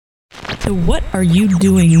to What Are You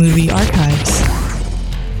Doing Movie Archives.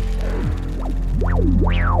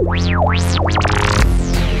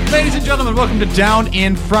 Ladies and gentlemen, welcome to Down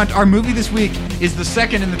in Front. Our movie this week is the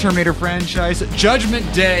second in the Terminator franchise,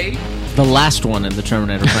 Judgment Day. The last one in the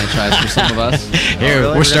Terminator franchise for some of us. Here,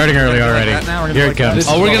 really? we're starting early already. Here it comes.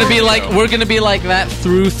 Oh, we're gonna be like that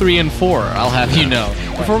through 3 and 4. I'll have you know.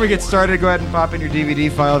 Before we get started, go ahead and pop in your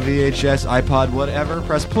DVD file, VHS, iPod, whatever.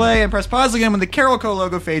 Press play and press pause again when the Carol Co.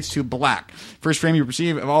 logo fades to black. First frame you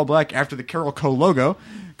perceive of all black after the Carol Co. logo.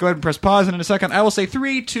 Go ahead and press pause, and in a second, I will say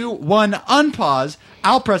 3, 2, 1, unpause.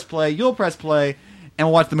 I'll press play, you'll press play, and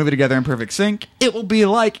we'll watch the movie together in perfect sync. It will be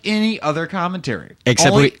like any other commentary.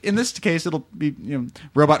 Except in this case, it'll be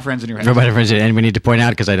robot friends in your head. Robot friends, and we need to point out,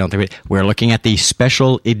 because I don't think we're looking at the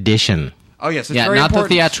special edition. Oh yes, it's Yeah, very not important.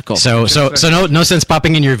 the theatrical. So no sense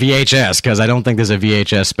popping in your VHS, because I don't think there's a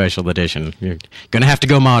VHS special edition. You're gonna have to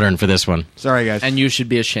go modern for this one. Sorry, guys. And you should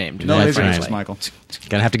be ashamed. no That's laser right. discs, Michael.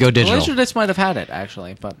 Gonna have to go The digital. Laserdisc might have had it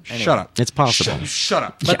actually, but anyway. Shut up. It's possible. Shut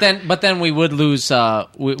up. But then we would lose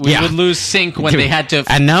we would lose sync when they had to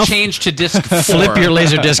And now change to disc 4. Flip your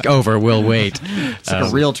laser disc over. We'll wait. It's like a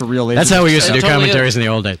reel-to-reel laser. That's how we used to do Totally commentaries in the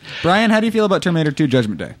old days. Brian, how do you feel about Terminator 2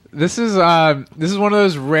 Judgment Day? This is one of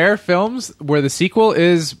those rare films where the sequel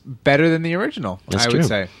is better than the original. That's I true. would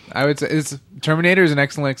say Terminator is an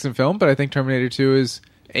excellent film, but I think Terminator 2 is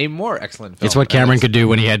a more excellent film. It's what Cameron could do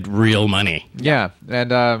when he had real money. Yeah,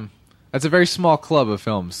 and that's a very small club of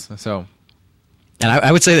films. So, And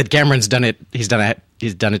I would say that Cameron's done it. He's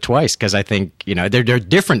done it twice, because I think they're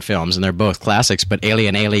different films and they're both classics. But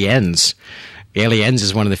Aliens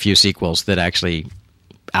is one of the few sequels that actually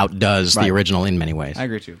outdoes Right. the original in many ways. I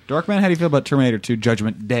agree too. Dorkman, how do you feel about Terminator 2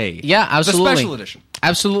 Judgment Day? Yeah, absolutely. The special edition.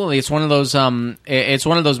 Absolutely. It's one of those it's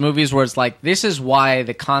one of those movies where it's like, this is why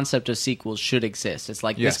the concept of sequels should exist. It's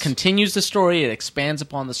like, Yes. this continues the story, it expands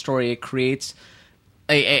upon the story, it creates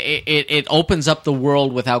it opens up the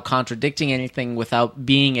world without contradicting anything, without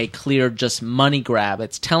being a clear just money grab.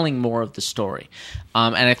 It's telling more of the story.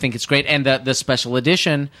 And I think it's great. And the special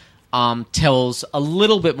edition tells a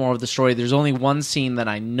little bit more of the story. There's only one scene that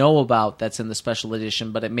I know about that's in the special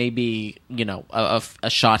edition, but it may be, a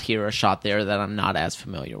shot here, a shot there that I'm not as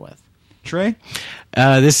familiar with. Trey?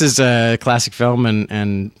 This is a classic film,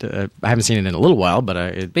 and I haven't seen it in a little while,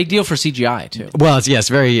 but Big deal for CGI too. well, it's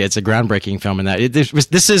a groundbreaking film in that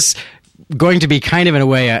this is going to be kind of in a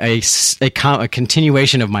way a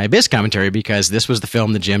continuation of my Abyss commentary, because this was the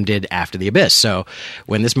film that Jim did after the Abyss. So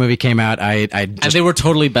when this movie came out, And they were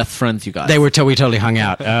totally best friends, you guys. we totally hung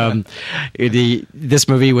out. This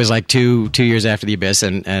movie was like two years after the Abyss,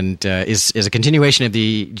 and is a continuation of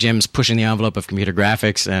the Jim's pushing the envelope of computer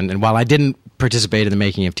graphics. And while I didn't participate in the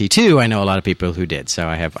making of T2, I know a lot of people who did. So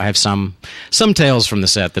I have some tales from the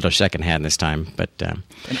set that are secondhand this time. But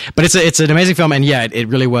it's an amazing film, and yeah, it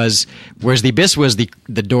really was. Whereas the Abyss was the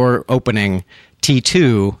door opening,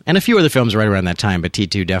 T2, and a few other films right around that time, but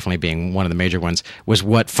T2 definitely being one of the major ones, was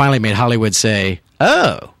what finally made Hollywood say,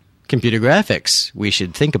 "Oh, computer graphics, we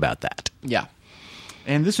should think about that." Yeah.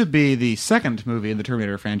 And this would be the second movie in the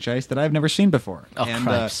Terminator franchise that I've never seen before. Oh, and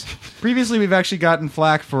cripes. Previously, we've actually gotten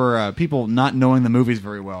flack for people not knowing the movies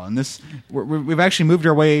very well. And we've actually moved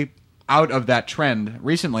our way out of that trend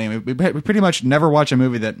recently. And we pretty much never watch a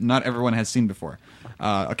movie that not everyone has seen before.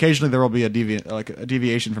 Occasionally, there will be a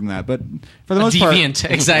deviation from that, but for the most Deviant,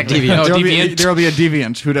 part, exactly. Deviant. No, there will be a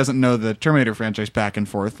deviant who doesn't know the Terminator franchise back and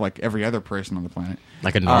forth like every other person on the planet.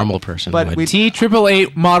 Like a normal person but would. we-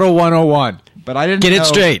 T888 Model 101. But I didn't Get it know,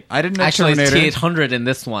 straight. I didn't know Actually, Terminator. it's T800 in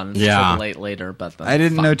this one. Yeah. Late later, but I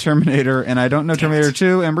didn't know Terminator, and I don't know Terminator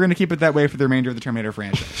 2, and we're going to keep it that way for the remainder of the Terminator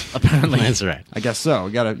franchise. apparently. That's right. I guess so.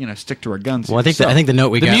 We got to stick to our guns. Well, I think here. I think the note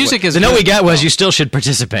we The got music is the note good. we got was you still should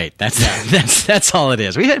participate. That's all it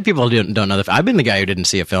is. We had people who don't know the. I've been the guy who didn't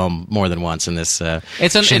see a film more than once in this.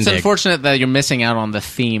 It's shindig. unfortunate that you're missing out on the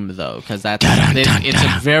theme, though, because Dun, dun, it's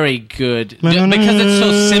dun. a very good because it's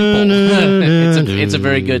so simple. it's a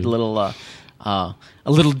very good little a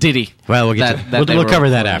little ditty. Well, we'll get that they we'll wrote cover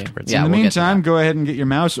that for you. afterwards. Yeah, In the we'll get to meantime, that. go ahead and get your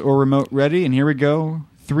mouse or remote ready, and here we go.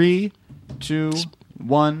 3, 2,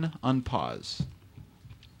 1, unpause.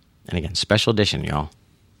 And again, special edition, y'all.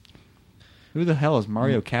 Who the hell is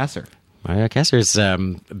Mario Kasser? Mario Kasser's a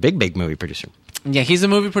big movie producer. Yeah, he's a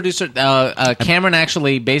movie producer. Cameron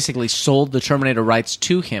actually basically sold the Terminator rights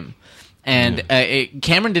to him. And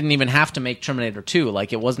Cameron didn't even have to make Terminator 2.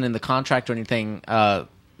 Like, it wasn't in the contract or anything.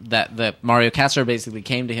 That Mario Kasser basically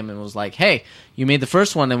came to him and was like, "Hey, you made the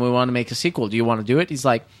first one and we want to make a sequel. Do you want to do it?" He's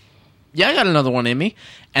like, "Yeah, I got another one in me."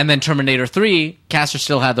 And then Terminator 3, Kasser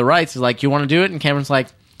still had the rights. He's like, "You want to do it?" And Cameron's like,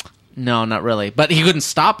 No, not really. But he couldn't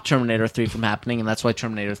stop Terminator 3 from happening, and that's why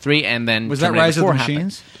Terminator 3 and then Was Terminator that Rise of 4 the happened.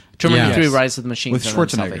 Machines? Terminator Yeah. 3, Yes. Rise of the Machines, With and then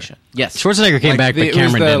Schwarzenegger. Salvation. Yes. Schwarzenegger came back, but it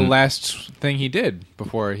Cameron was the didn't. last thing he did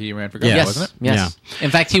before he ran for governor, Yes. wasn't it? Yes.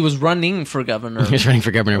 In fact, he was running for governor. He was running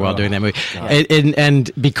for governor while doing that movie,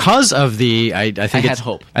 and because of the, I think had it's,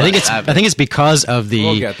 hope, I think but it's, I- I think it's because of the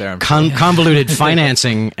We'll get there, I'm sure. convoluted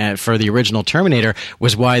financing for the original Terminator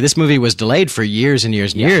was why this movie was delayed for years and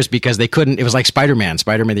years and years because they couldn't. It was like Spider-Man.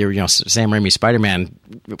 Spider-Man, Sam Raimi's Spider-Man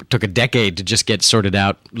took a decade to just get sorted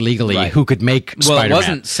out legally. Right. Who could make Well, Spider-Man? it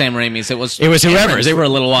wasn't Sam Raimi's. It was It was whoever's. Cameron's for a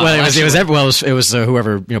little while. Well, actually. it was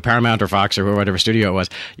whoever, Paramount or Fox or whatever studio it was.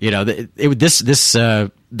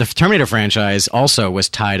 The Terminator franchise also was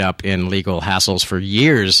tied up in legal hassles for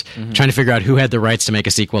years, trying to figure out who had the rights to make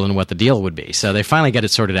a sequel and what the deal would be. So they finally got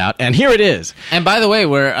it sorted out, and here it is. And by the way,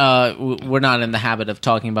 we're not in the habit of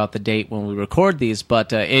talking about the date when we record these,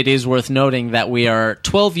 but it is worth noting that we are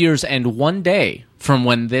 12 years and 1 day from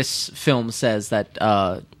when this film says that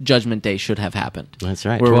Judgment Day should have happened. That's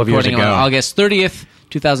right, We're 12 years recording ago. on August 30th,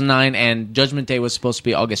 2009, and Judgment Day was supposed to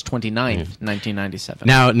be August 29th, 1997.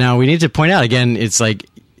 Now we need to point out again. It's like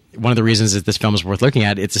one of the reasons that this film is worth looking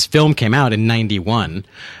at. This film came out in '91.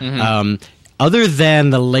 Other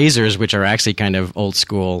than the lasers, which are actually kind of old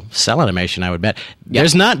school cell animation, I would bet you're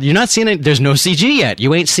not seeing it. There's no CG yet.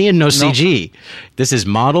 You ain't seeing no CG. This is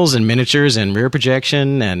models and miniatures and rear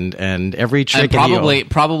projection and every trick. And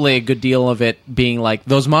probably a good deal of it being like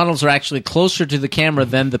those models are actually closer to the camera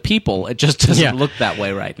than the people. It just doesn't look that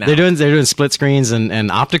way right now. They're doing split screens and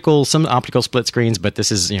some optical split screens, but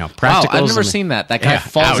this is practicals. Wow, I've never seen that. That guy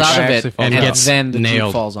falls ouch. out of it And and gets then the nailed.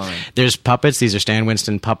 tube falls on him. There's puppets. These are Stan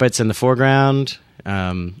Winston puppets in the foreground,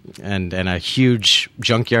 and a huge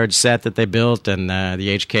junkyard set that they built, and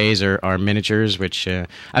the HKs are miniatures, which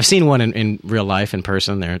I've seen one in real life in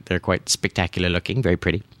person. They're quite spectacular looking, very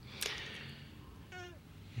pretty.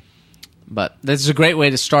 But this is a great way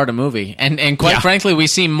to start a movie, and quite frankly, we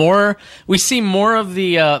see more of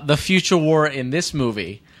the future war in this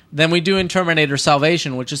movie than we do in Terminator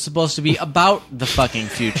Salvation, which is supposed to be about the fucking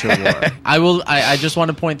future war. I just want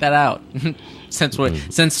to point that out.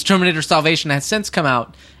 Since Terminator Salvation has since come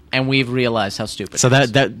out, and we've realized how stupid. So it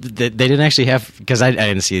is. that they didn't actually have, because I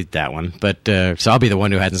didn't see that one, but so I'll be the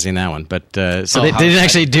one who hasn't seen that one. But they didn't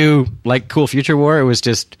actually do like cool future war. It was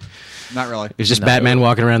just Not really. Batman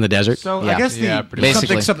walking around the desert. So Yeah. I guess Yeah, the pretty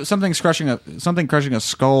much. something crushing a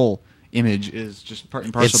skull image is just part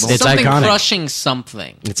and parcel of the whole It's something iconic. crushing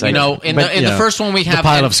something. It's in iconic. the first one we have the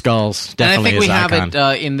pile and- of skulls. And I Definitely think we is have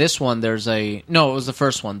icon. it in this one. It was the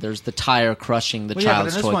first one. There's the tire crushing the Well, yeah, but in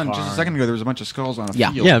child's this toy one, car. just a second ago, there was a bunch of skulls on a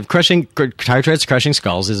Yeah. field. Yeah, tire treads crushing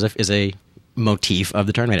skulls is a motif of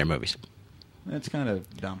the Terminator movies. It's kind of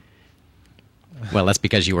dumb. Well, that's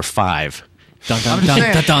because you were 5. Dun, dun, I'm just dun,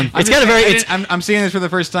 saying. dun, dun. I'm It's just got a saying, very- I didn't- I'm seeing this for the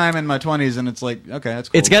first time in my 20s, and it's like, okay, that's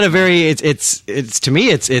cool. It's got a very it's to me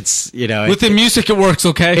it's With the music, it works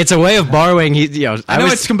okay. it's a way of borrowing. I know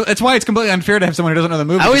it's why it's completely unfair to have someone who doesn't know the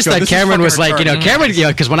movie. I always just go, thought "This is Cameron fucking was like, retarded." Cameron,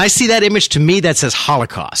 because when I see that image, to me that says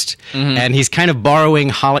Holocaust, and he's kind of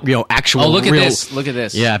borrowing actual. Oh, look at real, this! Look at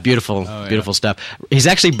this! Yeah, beautiful, beautiful stuff. He's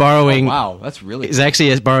actually borrowing. Wow, that's really. He's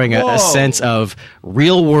actually borrowing a Whoa. sense of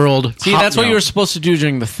real world. See, that's what you were supposed to do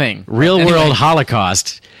during the thing. real Anyway. world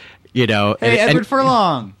Holocaust. Hey, Edward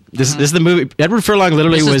Furlong. This is the movie. Edward Furlong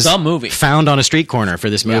literally This is was the movie. found on a street corner for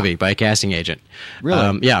this movie by a casting agent.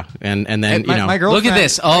 Really? Yeah, and then My Look at girlfriend-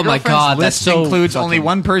 this. Oh, my girlfriend's God, that's list so includes only fucking-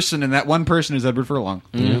 one person, and that one person is Edward Furlong.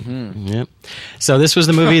 Yep. So this was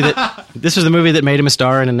the movie that made him a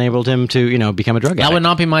star and enabled him to become a drug That addict. would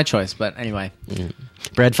not be my choice, but anyway.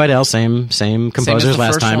 Brad Fiedel, same Same as composers the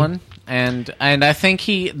last first time. one, and I think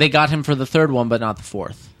they got him for the third one, but not the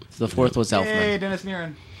fourth. The fourth was Elfman. Hey, Dennis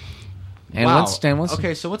Muren. And Wow. Stan Winston.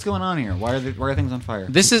 Okay, so what's going on here? Why are things on fire?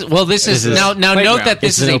 This is is now note Playground. that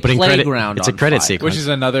this It's is an a opening credit- playground. it's a on credit fire. sequence. Which is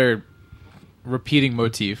another repeating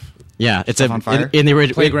motif. Yeah, it's on fire? in the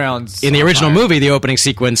original Playgrounds in the on original fire. movie. The opening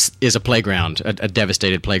sequence is a playground, a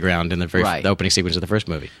devastated playground in the Right. the opening sequence of the first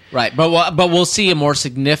movie. Right, but we'll see a more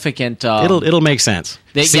significant. It'll make sense.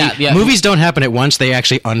 See, yeah. movies don't happen at once; they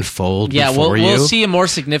actually unfold. Yeah, before you. we'll see a more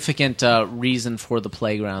significant reason for the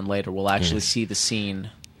playground later. We'll actually see the scene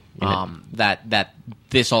that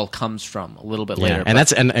this all comes from a little bit Yeah, later.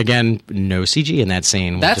 and again no CG in that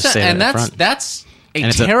scene. We'll just say that up front. that's a And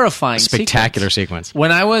it's terrifying, spectacular sequence.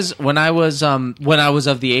 When I was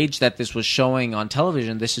of the age that this was showing on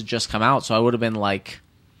television, this had just come out, so I would have been like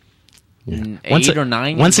 8 or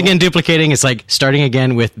 9. Once years again, old. duplicating. It's like starting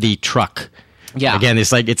again with the truck. Yeah. Again,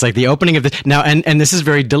 it's like the opening of the now, and this is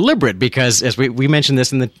very deliberate because as we mentioned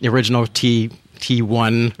this in the original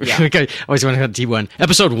T1. Yeah. I always want to call it T1.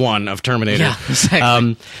 Episode 1 of Terminator. Yeah,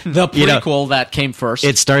 exactly. The prequel that came first.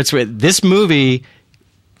 It starts with this movie.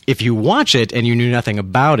 If you watch it and you knew nothing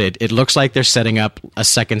about it, it looks like they're setting up a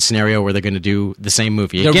second scenario where they're going to do the same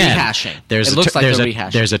movie They're again. rehashing. There's It looks like they're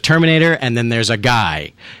rehashing. There's a Terminator, and then there's a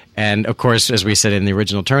guy. And of course, as we said in the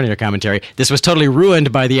original Terminator commentary, this was totally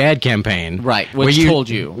ruined by the ad campaign, Right, where which told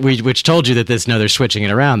you. which told you that they're switching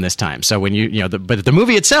it around this time. So when but the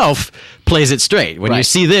movie itself plays it straight. When you Right.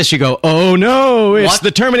 see this, you go, "Oh no, it's What?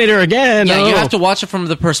 the Terminator again!" Yeah, oh. you have to watch it from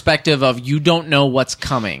the perspective of you don't know what's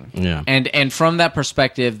coming. Yeah. And from that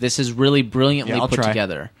perspective, this is really brilliantly Yeah, I'll put try.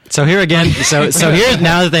 together. So here again, so here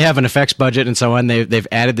now that they have an effects budget and so on, they've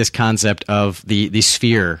added this concept of the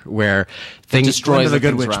sphere where things destroys Into the the Good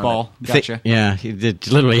things Witch around ball. Gotcha. Yeah,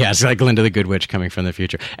 it literally has like Glinda the Good Witch coming from the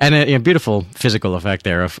future, and a beautiful physical effect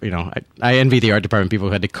there. Of I envy the art department people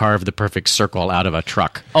who had to carve the perfect circle out of a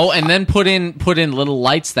truck. Oh, and then put in little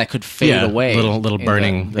lights that could fade away. little in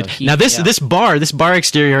burning. the heat, Now this yeah. this bar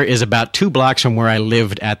exterior is about 2 blocks from where I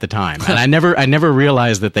lived at the time, and I never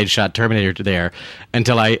realized that they'd shot Terminator there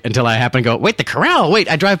until I happened to go, wait, the corral. Wait,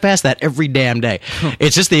 I drive past that every damn day.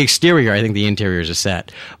 It's just the exterior. I think the interior is a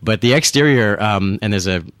set, but the exterior, and there's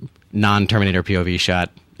a non-Terminator POV shot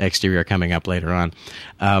exterior coming up later on.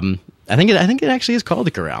 I think it actually is called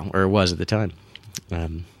the corral, or it was at the time.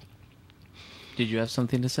 Did you have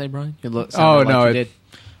something to say, Brian? You look. Oh, sounded no, like you it- did.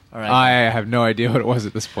 All right. I have no idea what it was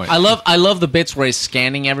at this point. I love the bits where he's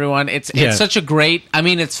scanning everyone. It's Yeah. such a great. I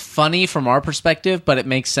mean, it's funny from our perspective, but it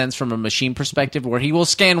makes sense from a machine perspective, where he will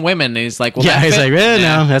scan women, and he's like, "Well, Yeah, that he's fit?" like,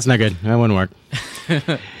 no, that's not good. That wouldn't work.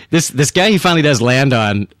 This guy he finally does land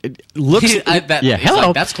on looks. He's hello.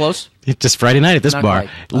 like, that's close. It's just Friday night at this Not bar.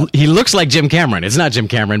 quite, He looks like Jim Cameron. It's not Jim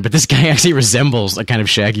Cameron, but this guy actually resembles a kind of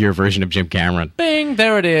shaggier version of Jim Cameron. Bing,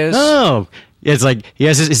 there it is. Oh, it's like he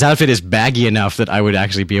has his outfit is baggy enough that I would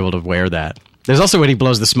actually be able to wear that. There's also when he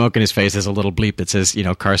blows the smoke in his face, there's a little bleep that says,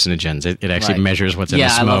 carcinogens. It actually Right. measures what's in Yeah,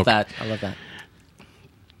 the smoke. I love that. I love that.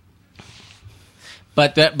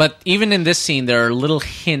 But even in this scene, there are little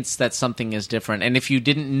hints that something is different, and if you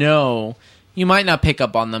didn't know, you might not pick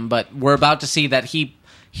up on them. But we're about to see that he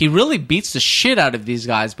really beats the shit out of these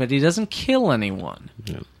guys, but he doesn't kill anyone,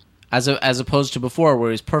 as opposed to before,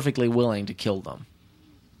 where he's perfectly willing to kill them.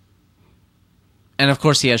 And of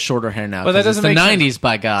course, he has shorter hair now. But that 'cause it's doesn't the make '90s,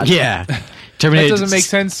 by God. Yeah, That Terminator doesn't make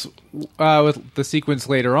sense with the sequence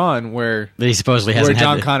later on where That he supposedly where hasn't had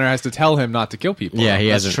John the- Connor has to tell him not to kill people. Yeah, he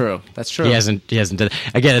That's hasn't. true. That's true. He hasn't done it.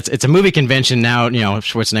 Again, it's a movie convention now.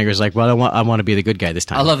 Schwarzenegger's like, well, I want to be the good guy this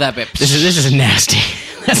time. I love that bit. This is nasty.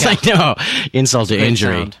 That's like no insult to Great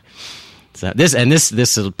injury. sound. So this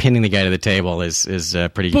pinning the guy to the table is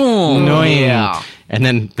pretty Boom. annoying. Yeah. And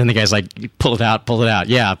then the guy's like, pull it out.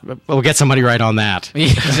 Yeah, we'll get somebody right on that. Yeah,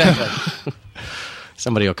 exactly.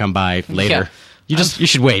 Somebody will come by later. Yeah. You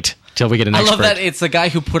should wait till we get an I expert. love that it's the guy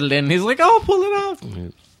who put it in. He's like, "Oh, pull it out."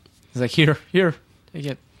 He's like, "Here, take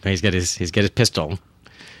it." He's got his pistol.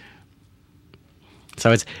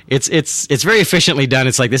 So it's very efficiently done.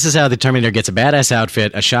 It's like this is how the Terminator gets a badass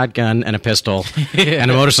outfit, a shotgun, and a pistol, and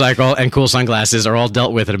a motorcycle, and cool sunglasses are all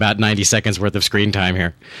dealt with in about 90 seconds worth of screen time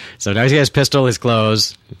here. So now he has his pistol, his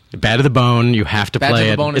clothes, bad to the bone. You have to Bad to play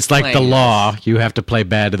the it. bone is It's like the playing, law. You have to play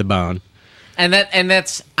bad to the bone. And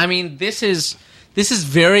that's. I mean, this is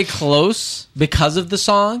very close because of the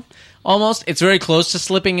song. Almost, it's very close to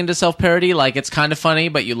slipping into self-parody. Like it's kind of funny,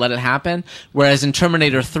 but you let it happen. Whereas in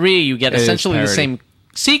Terminator 3, you get It is essentially the parody. same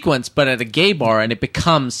sequence, but at a gay bar, and it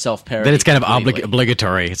becomes self-parody. Then it's kind of completely.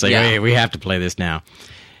 obligatory. It's like, Yeah. hey, we have to play this now.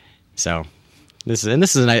 So this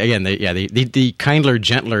is again the kindler,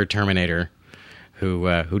 gentler Terminator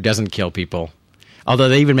who doesn't kill people. Although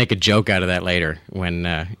they even make a joke out of that later when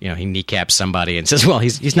he kneecaps somebody and says, "Well,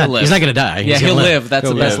 he's not live. going to die. Yeah, He's he'll gonna live. That's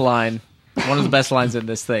He'll the best live. line. One of the best lines in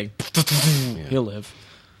this thing. He'll live.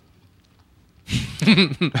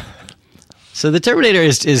 So the Terminator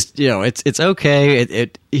is it's okay.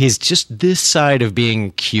 He's just this side of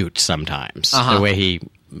being cute sometimes. Uh-huh. The way he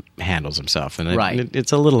handles himself, and Right.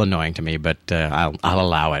 it's a little annoying to me, but I'll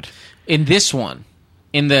allow it. In this one,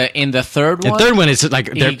 in the third one, The third one is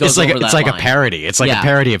like He goes over it's that like a line. parody. It's like Yeah. a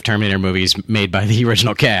parody of Terminator movies made by the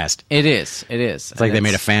original cast. It is. It's like they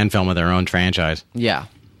made a fan film of their own franchise. Yeah.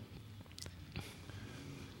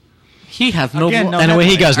 He has no. Again, no, And away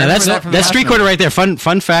he goes. Now I that's remember that from the that's last street movie. corner right there.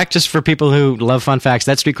 Fun fact, just for people who love fun facts.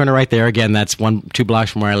 That street corner right there. Again, that's 2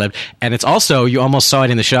 blocks from where I lived, and it's also you almost saw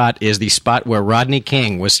it in the shot. Is the spot where Rodney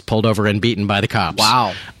King was pulled over and beaten by the cops.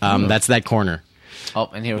 Wow. That's that corner. Oh,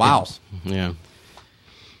 and here Wow. it comes. Yeah.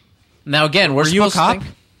 Now again, we're Were you a supposed to cop?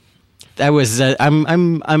 think- That was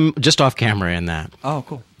I'm just off camera in that. Oh,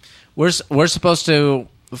 cool. we're supposed to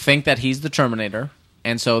think that he's the Terminator,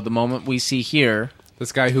 and so the moment we see here,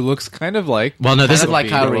 This guy who looks kind of like... Well, no, this Kind is of like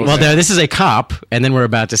Kyle Reese. Well, no, this is a cop, and then we're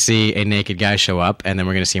about to see a naked guy show up, and then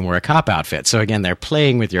we're going to see him wear a cop outfit. So again, they're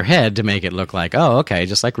playing with your head to make it look like, oh, okay,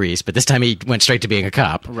 just like Reese, but this time he went straight to being a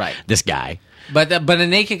cop. Right. This guy. but a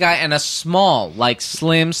naked guy and a small, like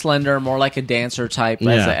slim, slender, more like a dancer type,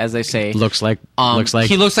 Yeah. as they say. Looks like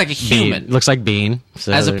he looks like a Bean. human. Looks like Bean.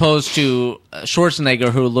 So as opposed to Schwarzenegger,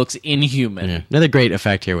 who looks inhuman. yeah. Another great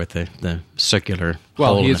effect here with the circular.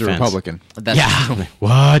 Well, hole he in is the a fence. Republican. That's Yeah.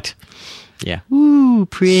 What? Yeah. Ooh,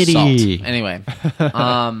 pretty. Salt. Anyway,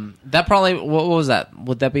 that probably what was that?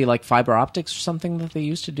 Would that be like fiber optics or something that they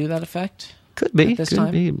used to do that effect? Could be. At this could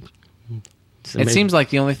time? be. So It maybe- seems like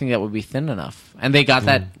the only thing that would be thin enough, and they got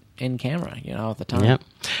that in camera, at the time. Yeah.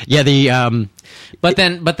 Yeah. The But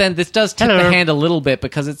then this does tip Hello. the hand a little bit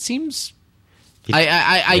because it seems.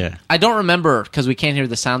 Yeah. I don't remember because we can't hear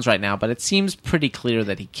the sounds right now, but it seems pretty clear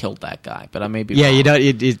that he killed that guy. But I may be Yeah, wrong.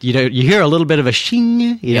 you hear a little bit of a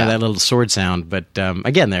shing, Yeah. that little sword sound, but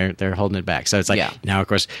again, they're holding it back. So it's like Yeah. now, of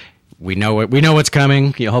course, we know what's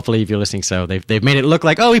coming. Hopefully, if you're listening, so they've made it look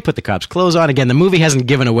like he put the cop's clothes on. Again, the movie hasn't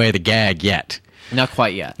given away the gag yet. Not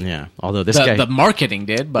quite yet. Yeah, although this guy, The marketing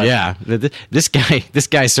did, but yeah, this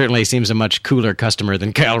guy certainly seems a much cooler customer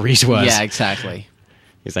than Kyle Reese was. yeah, exactly.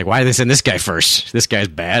 He's like, why did they send this guy first? This guy's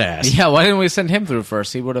badass. Yeah, why didn't we send him through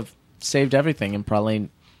first? He would have saved everything and probably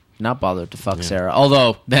not bothered to fuck Sarah.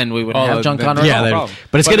 Although then we wouldn't have John then- Connor. Yeah, at all. they- problem.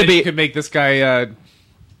 but it's gonna then be- you could make this guy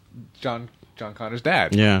John Connor's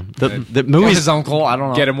dad. Yeah. The Or movie's his uncle. I don't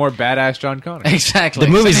know. Get a more badass John Connor. Exactly.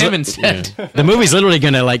 the movie's Send him instead. yeah. The movie's literally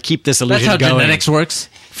going to keep this That's illusion how going genetics works.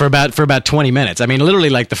 for about 20 minutes. I mean, literally,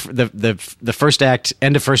 the first act,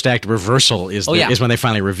 end of first act reversal is is when they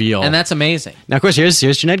finally reveal. And that's amazing. Now, of course, here's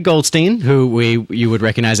Jeanette Goldstein, who you would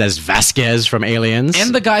recognize as Vasquez from Aliens,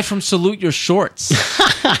 And the guy from Salute Your Shorts.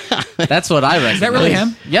 That's what I recognize. Is that really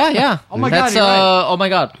him? Yeah, yeah. Oh my That's, God, you're right. Oh my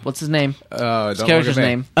God. What's his name? Don't His character's look at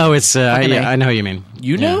me. name. oh, it's Fucking A. I know who you mean.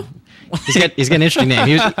 You know? He's got an interesting name.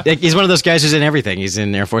 He's one of those guys who's in everything. He's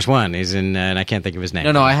in Air Force One. He's in, and I can't think of his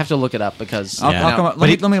name. No, I have to look it up because I'll Yeah. come up, But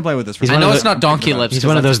let me play with this. For a he's I second. one know of it's the- not Donkey Lips. He's 'cause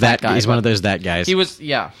one of that's those that guy. he's one of but those that guys. He was,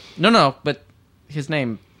 yeah. No, but his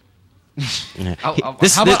name. Yeah. I'll-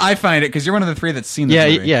 This- How about I find it because you're one of the three that's seen this Yeah,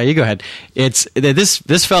 movie. yeah, you go ahead. It's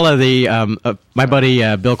this fella, my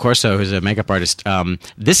buddy Bill Corso, who's a makeup artist.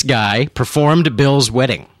 This guy performed Bill's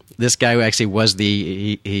wedding. This guy who actually was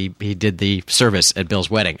he did the service at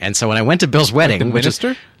Bill's wedding. And so when I went to Bill's wedding, the which is-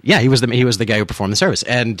 minister? yeah, he was the guy who performed the service.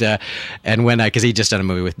 And when because he just done a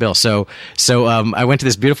movie with Bill, so I went to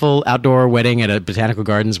this beautiful outdoor wedding at a botanical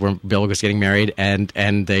gardens where Bill was getting married, and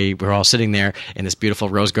they were all sitting there in this beautiful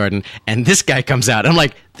rose garden, and this guy comes out. I'm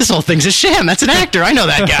like, this whole thing's a sham. That's an actor. I know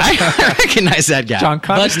that guy. I recognize that guy. John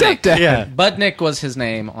Connor's Budnick. stepdad. Yeah. Budnick was his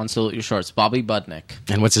name on Salute Your Shorts. Bobby Budnick.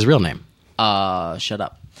 And what's his real name? Shut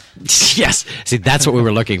up. Yes. See, that's what we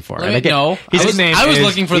were looking for. And again, No, he's- I was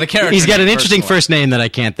looking for the character. He's got an name interesting personally. first name that I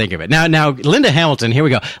can't think of it. Now, Linda Hamilton. Here we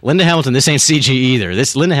go. Linda Hamilton. This ain't CG either.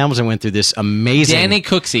 Linda Hamilton went through this amazing Danny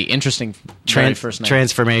Cooksey. Interesting very first name.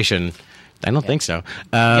 transformation. I don't think so.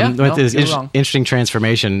 no, Went through this you're wrong. interesting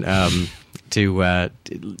transformation.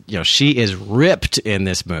 She is ripped in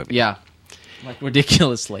this movie. Yeah. Like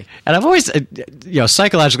ridiculously. And I've always,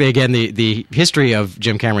 psychologically, again, the history of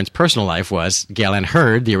Jim Cameron's personal life was Gail Ann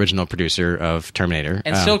Hurd, the original producer of Terminator.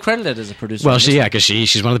 And still credited as a producer. Well, on this one. because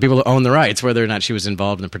she's one of the people who own the rights. Whether or not she was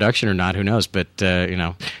involved in the production or not, who knows? But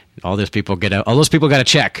all those people got a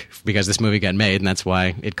check because this movie got made, and that's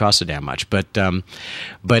why it cost so damn much.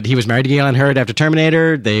 But he was married to Gail Ann Hurd after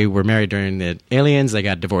Terminator. They were married during the Aliens. They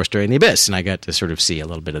got divorced during the Abyss, and I got to sort of see a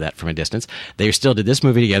little bit of that from a distance. They still did this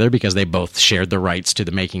movie together because they both shared the rights to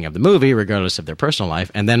the making of the movie, regardless of their personal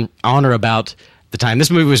life. And then on or about the time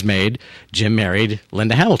this movie was made, Jim married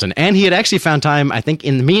Linda Hamilton. And he had actually found time, I think,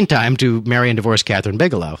 in the meantime, to marry and divorce Catherine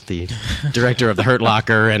Bigelow, the director of The Hurt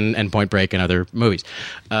Locker and Point Break and other movies.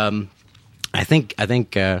 I think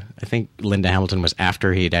Linda Hamilton was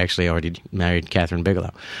after he'd actually already married Catherine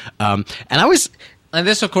Bigelow. And I was... And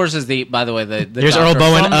this, of course, is by the way, the Here's Earl doctor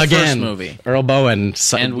Bowen from the again. first movie. Earl Bowen.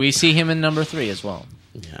 And we see him in number 3 as well.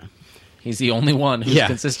 Yeah. He's the only one who's Yeah.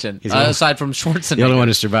 consistent, He's the only- aside from Schwarzenegger. The only one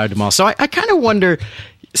who survived them all. So I kind of wonder,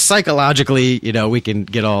 psychologically, we can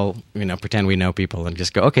get all, pretend we know people and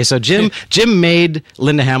just go, okay, so Jim made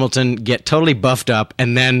Linda Hamilton get totally buffed up,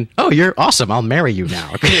 and then, oh, you're awesome, I'll marry you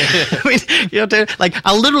now. I mean,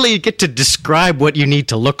 I'll literally get to describe what you need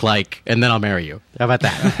to look like, and then I'll marry you. How about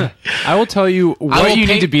that? I will tell you will what you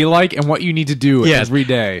pay- need to be like and what you need to do Yes. every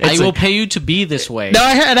day. I will pay you to be this way. No,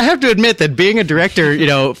 I have to admit that being a director,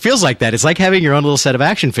 feels like that. that. It's like having your own little set of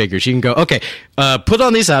action figures. You can go, okay, put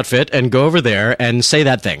on this outfit and go over there and say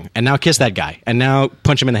that thing, and now kiss that guy, and now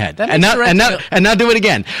punch him in the head, That and makes now do it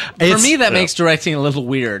again. For me, that makes directing a little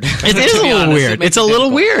weird. It is a little weird. It's a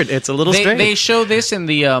little weird. It's a little strange. They show this in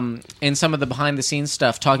the in some of the behind the scenes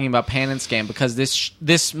stuff talking about Pan and Scan, because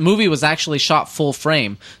this movie was actually shot full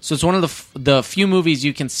frame. So it's one of the few movies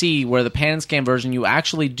you can see where the Pan and Scan version you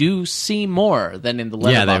actually do see more than in the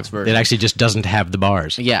letterbox version. It actually just doesn't have the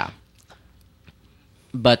bars. Yeah.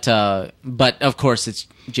 But of course it's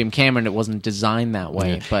Jim Cameron. It wasn't designed that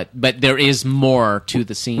way. Yeah. But there is more to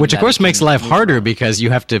the scene, Which of course makes life harder more. because you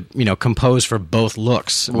have to compose for both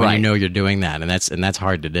looks when Right. you know you're doing that, and that's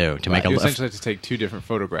hard to do to make You a essentially have to take two different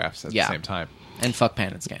photographs at Yeah. the same time. And fuck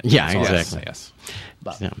Pan and Scan. Yeah, That's all. exactly. Yes.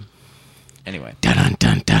 But Yeah. anyway, Dun dun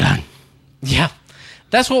dun dun. yeah.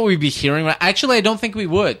 That's what we'd be hearing. Actually, I don't think we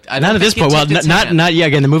would. I don't Not at think this point. it Well, tipped its not hand. not yet.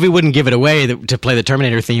 Again, the movie wouldn't give it away to play the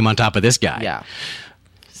Terminator theme on top of this guy. Yeah.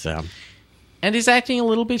 So And he's acting a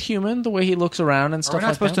little bit human, the way he looks around and Are stuff we not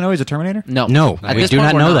like supposed that. to know he's a Terminator? No, no, At we this do point,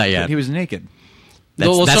 not we're know that yet. He was naked.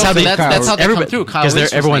 Well, That's so how they. that's how they come through. Kyle Reese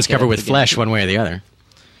was everyone's naked covered at with the flesh beginning. one way or the other.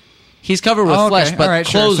 He's covered with Oh, okay. flesh, but All right,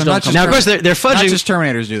 sure. clothes So don't not come just Now, through. of course, they're Not fudging. just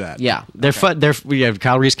Terminators do that. Yeah.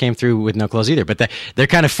 Kyle Reese came through with no clothes either, but they're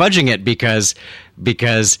kind of fudging it because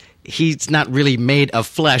he's not really made of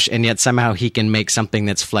flesh, and yet somehow he can make something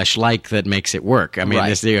that's flesh-like that makes it work. I mean,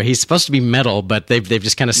 Right. he's supposed to be metal, but they've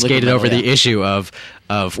just kind of skated metal, over the yeah. issue of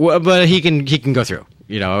well, but he can go through.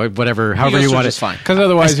 Whatever, however goes you through want just it. fine. Because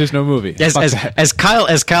otherwise, there's no movie. As Fuck as, that. as Kyle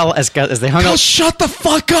as they hung up, shut the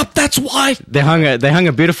fuck up. That's why. they hung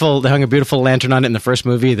a beautiful lantern on it in the first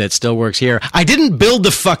movie that still works here. I didn't build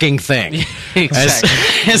the fucking thing. Exactly.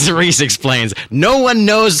 As Reese explains, no one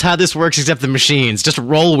knows how this works except the machines. Just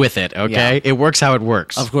roll with it, okay? Yeah. It works how it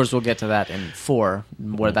works. Of course, we'll get to that in 4,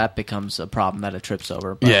 where that becomes a problem that it trips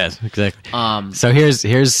over. But, Yes, exactly. Um, So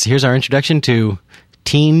here's our introduction to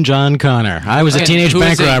Teen John Connor. I was a and teenage who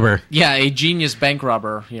bank is robber. Yeah, a genius bank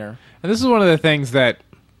robber here. And this is one of the things that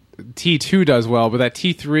T2 does well, but that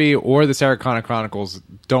T3 or the Sarah Connor Chronicles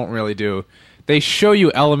don't really do. They show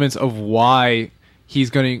you elements of why he's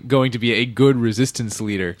going to be a good resistance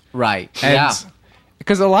leader. Right. And yeah.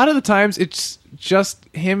 because a lot of the times it's just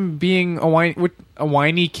him being a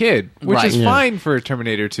whiny kid, which Right. is Yeah. fine for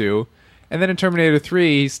Terminator 2. And then in Terminator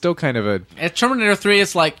 3, he's still kind of a... At Terminator 3,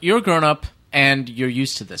 it's like, you're grown up, and you're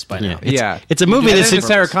used to this by now. It's a movie And that's then in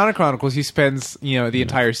Sarah Connor Chronicles, he spends the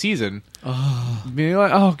entire season being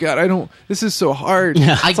like, "Oh God, this is so hard."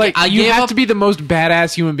 It's like I you gave have up- to be the most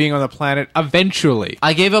badass human being on the planet eventually.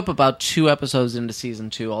 I gave up about 2 episodes into season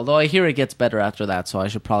 2, although I hear it gets better after that, so I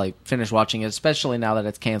should probably finish watching it, especially now that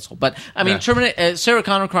it's canceled. But, I mean, Yeah. Sarah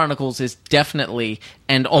Connor Chronicles is definitely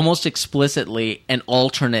and almost explicitly an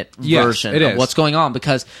alternate Yes, version it of is. what's going on,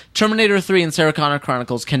 because Terminator 3 and Sarah Connor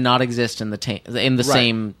Chronicles cannot exist in the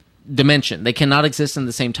same dimension. They cannot exist in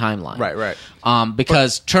the same timeline. Right.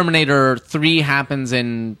 Because Terminator 3 happens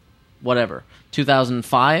in, whatever,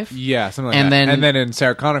 2005? Yeah, something like And that. then- and then in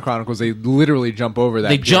Sarah Connor Chronicles, they literally jump over that.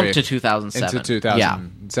 They jump period to 2007. into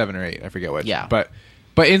 2007 or 8. I forget which. Yeah. But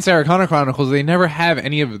in Sarah Connor Chronicles, they never have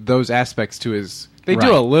any of those aspects to his. They do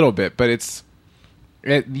Right. a little bit, but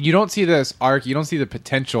you don't see this arc. You don't see the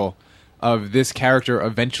potential of this character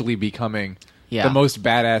eventually becoming Yeah. the most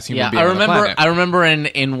badass human Yeah, being on the planet. I remember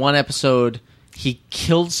in one episode he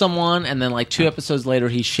killed someone, and then like 2 episodes later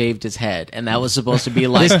he shaved his head, and that was supposed to be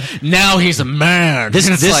like now he's a man. This,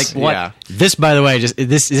 It's this, like what? yeah. This, by the way,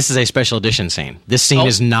 this is a special edition scene. This scene Oh,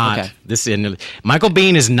 is not. okay. Michael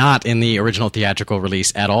Biehn is not in the original theatrical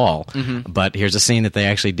release at all. Mm-hmm. But here's a scene that they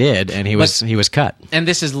actually did, and he was cut. And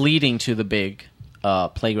this is leading to the big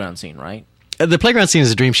playground scene, right? The playground scene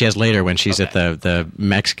is a dream she has later when she's Okay. at the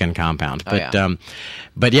Mexican compound. Oh,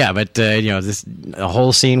 But yeah. this a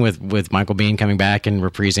whole scene with Michael Biehn coming back and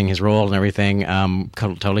reprising his role and everything,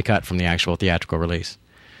 totally cut from the actual theatrical release.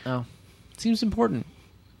 Oh, seems important.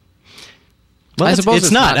 Well, I suppose it's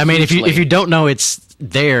it's not. not I mean, hugely. if you don't know it's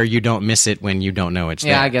there, you don't miss it when you don't know it's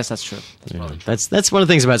there. Yeah, I guess that's true. That's You know, probably true. that's one of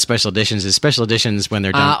the things about special editions is special editions when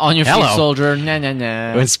they're done On your feet, Hello. soldier. Nah, nah,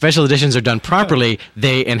 nah. When special editions are done properly,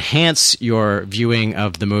 they enhance your viewing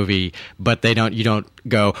of the movie, but you don't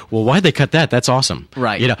go, well, why'd they cut that? That's awesome.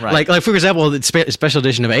 Right, You know, right. like for example, the special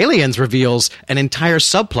edition of Aliens reveals an entire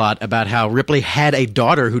subplot about how Ripley had a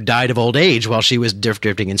daughter who died of old age while she was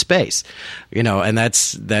drifting in space. You know, and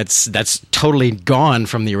that's totally gone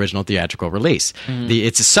from the original theatrical release.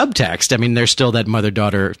 It's a subtext. I mean, there's still that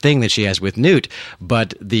mother-daughter thing that she has with Newt,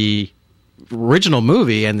 but the original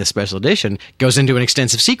movie and the special edition goes into an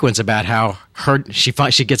extensive sequence about how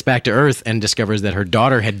she gets back to Earth and discovers that her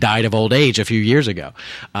daughter had died of old age a few years ago.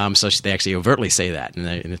 So they actually overtly say that.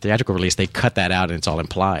 In the theatrical release, they cut that out and it's all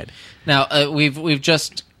implied. Now, we've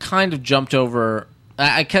just kind of jumped over...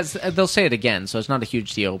 Because they'll say it again, so it's not a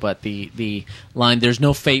huge deal. But the line, "There's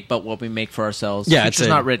no fate but what we make for ourselves." Yeah, it's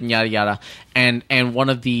not written, yada yada. And one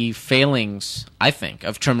of the failings, I think,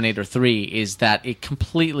 of Terminator 3 is that it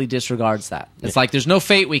completely disregards that. It's like there's no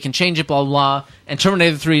fate, we can change it, blah blah. And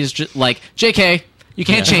Terminator 3 is just like, "JK, you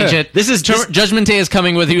can't change it. Judgment Day is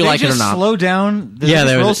coming whether you like it or not." Slow down. They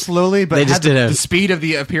roll slowly, but they just did the speed of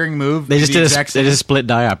the appearing move. They just did a split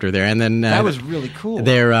diopter there, and then that was really cool.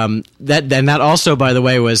 That also, by the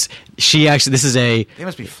way, was she actually? This is a they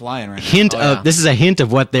must be flying right hint now. This is a hint of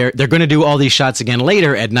what they're going to do all these shots again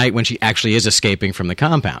later at night when she actually is escaping from the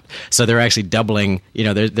compound. So they're actually doubling.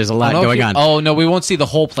 There's a lot going on. Oh no, we won't see the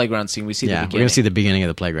whole playground scene. We see the we're beginning. going to see the beginning of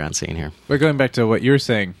the playground scene here. But going back to what you were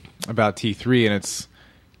saying about T3 and its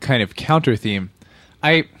kind of counter theme,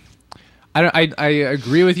 I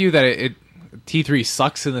agree with you that T3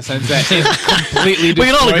 sucks in the sense that it completely we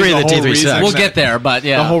can all agree that T3 sucks. We'll get there, but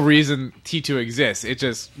yeah, the whole reason T2 exists, it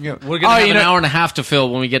just we're gonna have an hour and a half to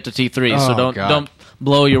fill when we get to T3, so don't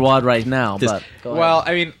blow your wad right now. But well,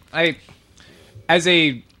 I mean,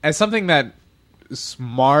 as something that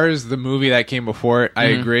mars the movie that came before it, I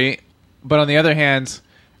agree. But on the other hand,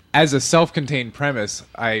 as a self-contained premise,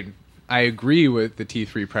 I agree with the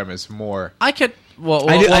T3 premise more. I could. Well,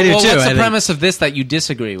 I do too. What's the premise of this that you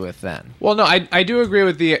disagree with then? Well, no, I do agree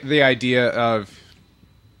with the idea of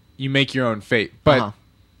you make your own fate, but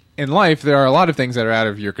in life there are a lot of things that are out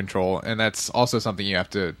of your control, and that's also something you have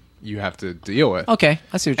to deal with. Okay,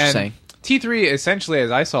 I see what you're saying. T3, essentially,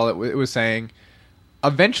 as I saw it was saying,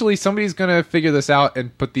 eventually somebody's going to figure this out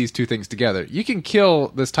and put these two things together. You can kill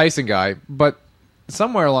this Tyson guy, but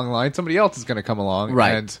somewhere along the line, somebody else is going to come along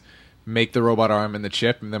and make the robot arm and the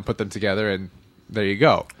chip and then put them together, and there you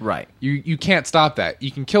go. Right. You can't stop that.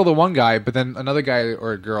 You can kill the one guy, but then another guy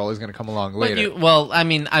or a girl is going to come along later. I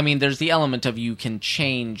mean, there's the element of you can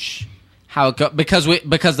change how it goes,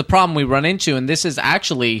 because the problem we run into, and this is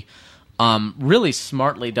actually really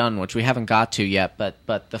smartly done, which we haven't got to yet,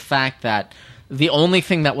 but the fact that the only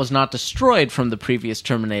thing that was not destroyed from the previous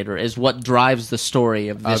Terminator is what drives the story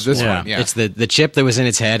of this one. Yeah. It's the chip that was in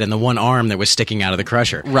its head and the one arm that was sticking out of the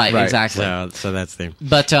crusher. Right. Exactly. So that's the.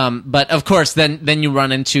 But of course, then you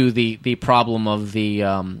run into the problem of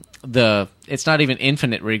the it's not even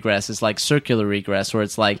infinite regress, it's like circular regress, where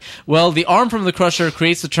it's like, well, the arm from the Crusher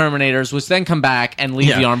creates the Terminators, which then come back and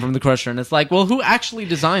leave the arm from the Crusher, and it's like, well, who actually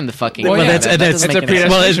designed the fucking it's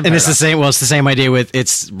the same. Well, it's the same idea with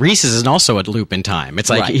Reese is also a loop in time. It's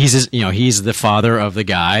like he's the father of the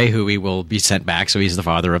guy who he will be sent back, so he's the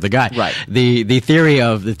father of the guy. Right. The theory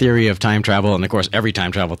of time travel, and of course every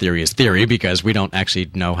time travel theory is theory because we don't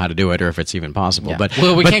actually know how to do it or if it's even possible. Yeah. But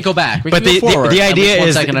we can't go back. We but can go forward the idea at least 1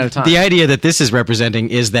 is second at a time. The idea that this is representing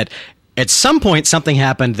is that at some point something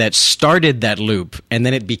happened that started that loop, and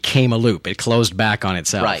then it became a loop. It closed back on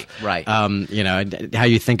itself. Right. How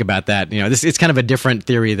you think about that? It's kind of a different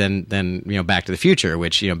theory than Back to the Future,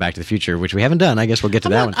 which we haven't done. I guess we'll get to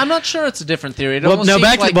that one. I'm not sure it's a different theory.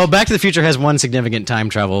 Back to the Future has one significant time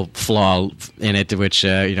travel flaw in it, which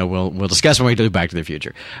we'll discuss when we do Back to the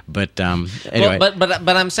Future. But anyway, but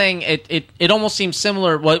I'm saying it almost seems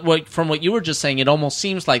similar. From what you were just saying, it almost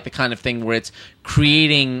seems like the kind of thing where it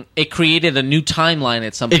created a new timeline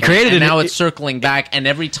at some point, and now it's circling back, and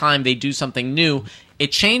every time they do something new,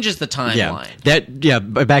 it changes the timeline.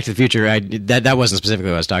 Back to the Future, that wasn't specifically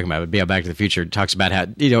what I was talking about, but Back to the Future talks about how,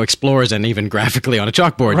 explores, and even graphically on a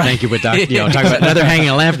chalkboard, thank you, but talks about another hanging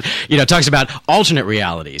a lamp, talks about alternate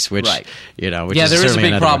realities, which, which is there is a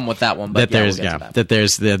big problem one. with that one, but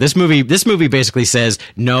this movie basically says,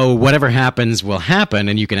 no, whatever happens will happen,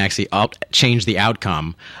 and you can actually change the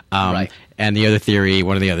outcome. And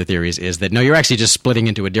one of the other theories is that, no, you're actually just splitting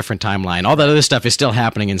into a different timeline. All that other stuff is still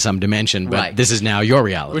happening in some dimension, but this is now your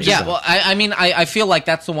reality. I feel like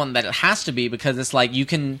that's the one that it has to be, because it's like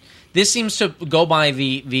this seems to go by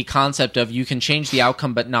the concept of you can change the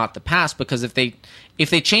outcome but not the past, because if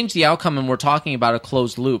they change the outcome and we're talking about a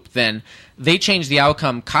closed loop, then they change the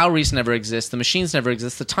outcome. Kyle Reese never exists. The machines never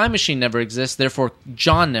exist. The time machine never exists. Therefore,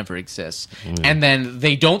 John never exists. And then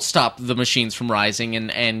they don't stop the machines from rising,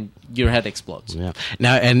 and your head explodes. Yeah.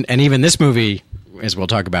 Now, and even this movie, as we'll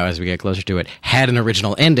talk about as we get closer to it, had an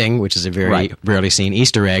original ending, which is a very rarely seen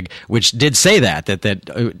Easter egg, which did say that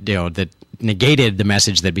negated the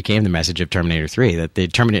message that became the message of Terminator 3,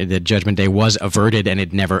 that Judgment Day was averted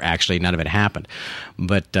and none of it happened.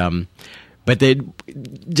 But But they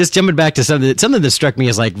just jumping back to something that struck me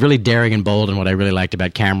as like really daring and bold, and what I really liked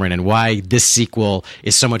about Cameron and why this sequel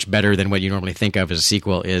is so much better than what you normally think of as a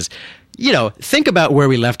sequel is, you know, think about where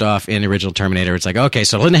we left off in the original Terminator. It's like, okay,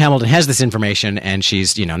 so Linda Hamilton has this information, and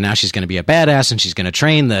she's, you know, now she's going to be a badass, and she's going to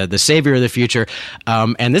train the savior of the future.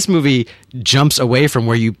 And this movie jumps away from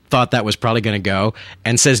where you thought that was probably going to go,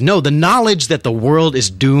 and says, no, the knowledge that the world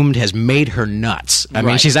is doomed has made her nuts. I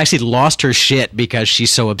mean, she's actually lost her shit because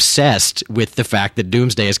she's so obsessed with the fact that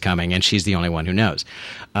Doomsday is coming, and she's the only one who knows.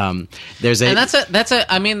 There's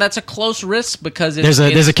a close risk because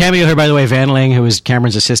there's a cameo here, by the way, Van Lang, who is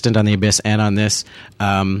Cameron's assistant on The Abyss and on this.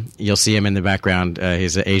 You'll see him in the background.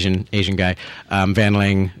 He's an Asian guy. Van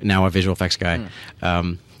Lang, now a visual effects guy.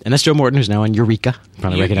 And that's Joe Morton, who's now on Eureka.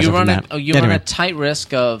 Probably recognize him from that. You run a tight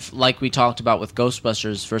risk of, like we talked about with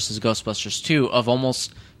Ghostbusters versus Ghostbusters 2, of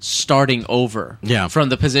almost starting over from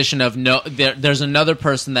the position of there's another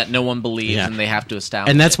person that no one believes and they have to establish.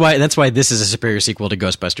 And that's why this is a superior sequel to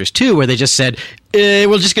Ghostbusters 2, where they just said,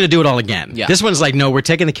 we're just going to do it all again. Yeah. This one's like, no, we're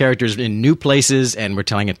taking the characters in new places and we're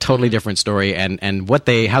telling a totally different story, and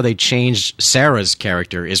how they changed Sarah's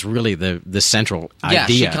character is really the central idea.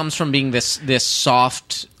 Yeah, she comes from being this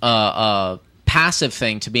soft passive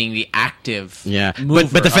thing to being the active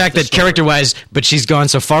but the fact that character-wise, but she's gone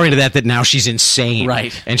so far into that now she's insane.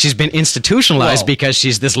 Right. And she's been institutionalized because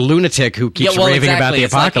she's this lunatic who keeps raving about the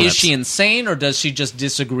apocalypse. Like, is she insane, or does she just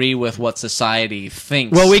disagree with what society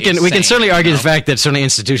thinks? Well, we can certainly argue the fact that certainly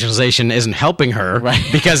institutionalization isn't helping her. Right.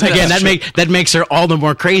 Because again, that makes her all the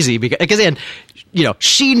more crazy because again, you know,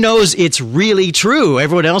 she knows it's really true.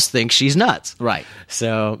 Everyone else thinks she's nuts. Right.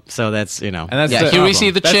 So that's, you know. And that's here we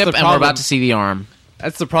see the chip, and we're about to see the arm.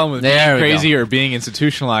 That's the problem with being crazy or being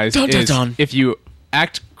institutionalized. If you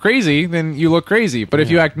act crazy, then you look crazy. But if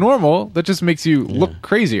you act normal, that just makes you look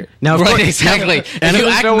crazier. Now, exactly. If you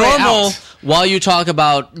act normal while you talk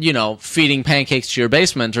about, you know, feeding pancakes to your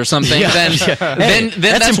basement or something, then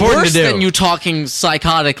that's worse than you talking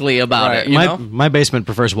psychotically about it. My basement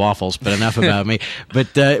prefers waffles, but enough about me.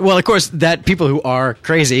 But well, of course, that people who are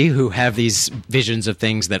crazy, who have these visions of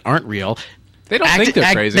things that aren't real. They don't think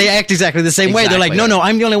they're crazy. They act exactly the same way. They're like, no,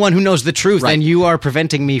 I'm the only one who knows the truth, and you are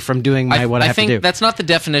preventing me from doing what I have to do. I think that's not the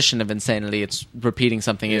definition of insanity. It's repeating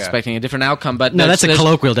something, expecting a different outcome. But no, that's a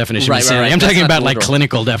colloquial definition of insanity. I'm talking about like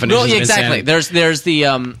clinical definitions. Well, exactly. Of insanity. There's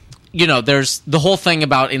the there's the whole thing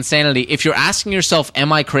about insanity. If you're asking yourself,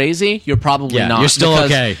 "Am I crazy?" You're probably not. You're still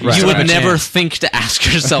okay. You would never think to ask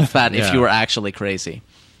yourself that if you were actually crazy.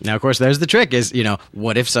 Now, of course, there's the trick: is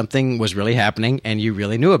what if something was really happening and you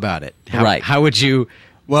really knew about it? How would you?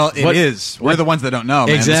 Well, it is. We're the ones that don't know.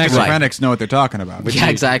 Man. Exactly. The schizophrenics know what they're talking about. Yeah,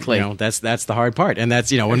 exactly. That's the hard part, and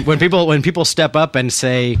that's when people step up and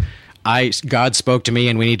say, God spoke to me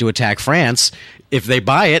and we need to attack France. If they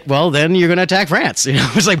buy it, well, then you're going to attack France.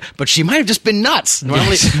 It's like, but she might have just been nuts.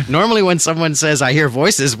 Normally, when someone says, "I hear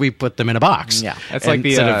voices," we put them in a box. Yeah, that's like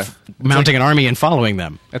instead of mounting an army and following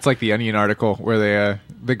them. That's like the Onion article where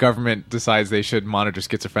the government decides they should monitor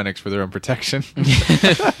schizophrenics for their own protection.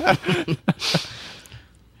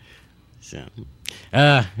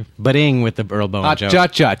 Buddying with the Earl Bowen joke.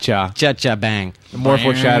 Cha-cha-cha. Bang. More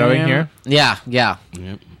foreshadowing here. Yeah. Yep.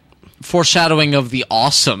 Foreshadowing of the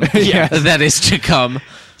awesome that is to come.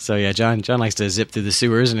 So yeah, John likes to zip through the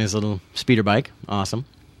sewers in his little speeder bike. Awesome.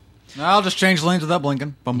 I'll just change lanes without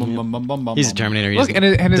blinking. Bum, bum, bum, bum, bum, bum. He's a Terminator. Look,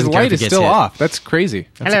 and his light is still off. That's crazy.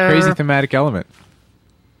 That's a crazy thematic element.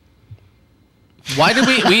 Why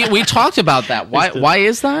did we talked about that? Why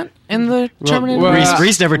is that in the Terminator?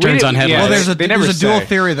 Reese never turns on headlights. Well, there's a dual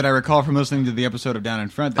theory that I recall from listening to the episode of Down in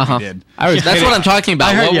Front that we did. That's what I'm talking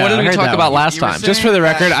about. What did we talk about last time? Just for the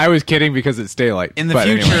record, I was kidding because it's daylight. In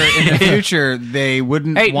the future, they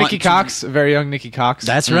wouldn't want Nikki Cox, very young Nikki Cox.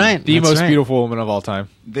 That's right. The most beautiful woman of all time.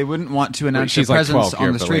 They wouldn't want to announce their presence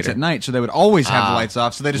on the streets at night, so they would always have the lights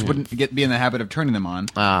off, so they just wouldn't be in the habit of turning them on.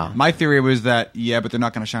 My theory was that, but they're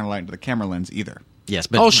not going to shine a light into the camera lens either. Yes,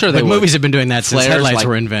 but movies have been doing that since headlights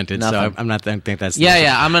were invented. So I'm not think that's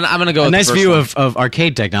I'm gonna go. A with nice the view first of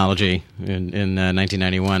arcade technology in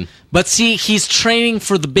 1991. But see, he's training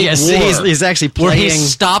for the big war. He's actually playing where he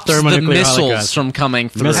stops the missiles holocaust from coming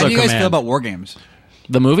through. How do you guys feel about war games?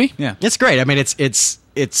 The movie? Yeah, it's great. I mean, it's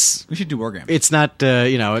we should do war games. It's not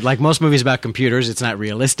like most movies about computers. It's not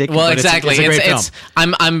realistic. Well, but exactly. It's a great film.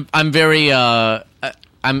 I'm very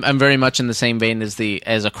I'm very much in the same vein as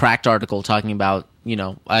a Cracked article talking about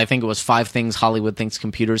I think it was 5 things Hollywood thinks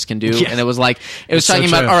computers can do, Yeah. and it was talking so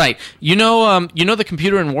about, true. all right, the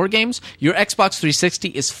computer in war games, your Xbox 360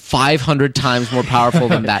 is 500 times more powerful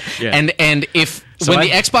than that, Yeah. and if So the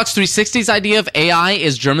Xbox 360's idea of AI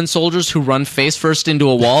is German soldiers who run face first into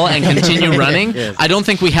a wall and continue running, Yes. I don't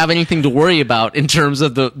think we have anything to worry about in terms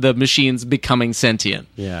of the machines becoming sentient.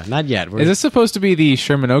 Yeah, not yet. Is this supposed to be the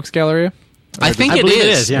Sherman Oaks Galleria? I think I it believe it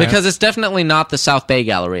is, is, yeah. because it's definitely not the South Bay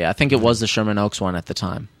Galleria. I think it was the Sherman Oaks one at the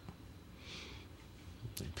time.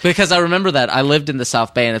 Because I remember that. I lived in the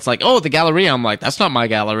South Bay, and it's like, oh, the Galleria. I'm like, that's not my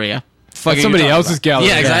Galleria. Fuck That's are you somebody talking else's about? gallery.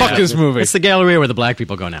 Yeah, exactly. Fuck this movie. It's the Galleria where the black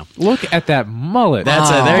people go now. Look at that mullet. There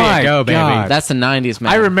My you go, baby. God. That's the 90s,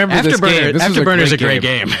 man. I remember this game. This was Afterburner's a great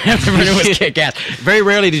game. Afterburner was kick-ass. Very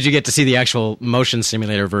rarely did you get to see the actual motion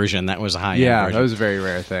simulator version. That was a high-end Yeah, version. that was a very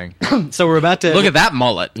rare thing. So we're about to Look at that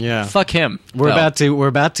mullet. Yeah. Fuck him. We're about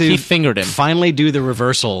to He fingered him. finally do the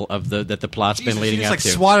reversal of that the plot's been Jesus, leading he just up like to.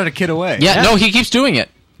 swatted a kid away. Yeah, no, he keeps doing it.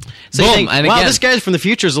 So you Boom, think, and wow, again. this guy from the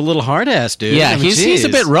future is a little hard-ass, dude. Yeah, I mean, he's a geez.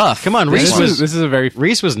 bit rough. Come on, Reese This is a very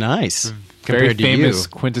Reese was nice very compared to famous you.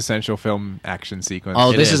 quintessential film action sequence. Oh,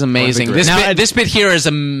 It this is. is amazing. One of the This bit here is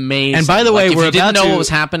amazing. And by the way, Like, if we're you didn't about know to, what was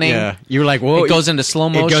happening. Yeah, you were like, "Whoa!" It goes into slow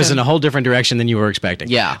It goes motion. in a whole different direction than you were expecting.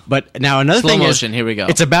 Yeah. But now another Slow thing motion, is, here we go.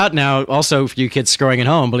 It's about now also for you kids scrolling at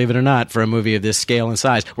home, believe it or not, for a movie of this scale and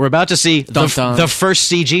size. We're about to see Dun, dun. the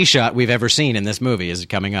first CG shot we've ever seen in this movie is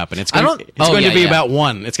coming up, and it's going, to yeah, be yeah. about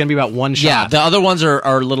one. It's going to be about one shot. Yeah, the other ones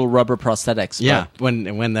are little rubber prosthetics. Yeah, but-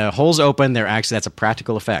 when the holes open, they're actually that's a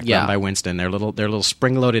practical effect Yeah. done by Winston. They're little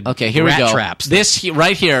spring loaded. Okay, here we rat go. Traps.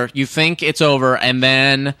 Right here, you think it's over, and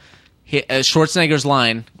then Schwarzenegger's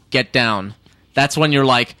line, "Get down." That's when you're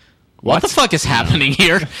like, "What the fuck is happening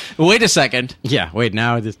here?" Wait a second. Yeah, wait.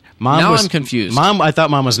 Now, Mom. Now was, I'm confused. Mom, I thought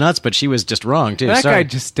Mom was nuts, but she was just wrong too. that Sorry. guy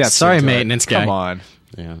just stepped. Sorry, into it. maintenance guy. Come on.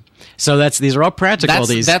 Yeah. So these are all practical.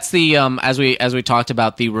 That's the as we talked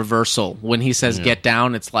about the reversal when he says "Get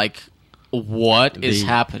down." It's like, what is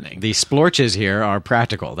happening? The splorches here are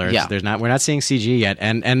practical. We're not seeing CG yet,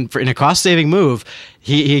 and in a cost saving move,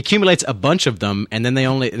 he accumulates a bunch of them, and then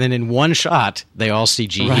then in one shot they all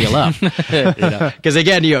CG heal up. Because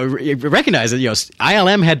again, you recognize that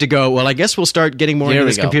ILM had to go. Well, I guess we'll start getting more into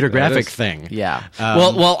this computer graphic thing. Yeah.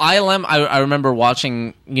 Well, ILM. I remember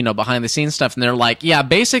watching behind the scenes stuff, and they're like, yeah,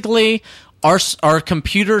 basically. Our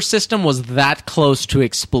computer system was that close to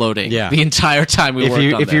exploding the entire time we worked on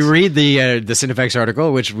this. If you read the Cinefex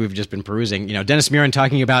article, which we've just been perusing, Dennis Muren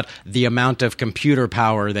talking about the amount of computer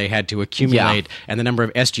power they had to accumulate and the number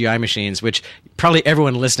of SGI machines, which probably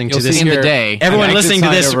everyone listening to this in the day. everyone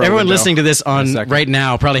listening to this on second. right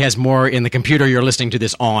now probably has more in the computer you're listening to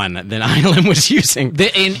this on than ILM was using.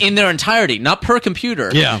 In their entirety, not per computer.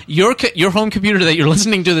 Yeah. Your home computer that you're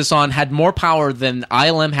listening to this on had more power than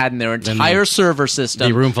ILM had in their entire server system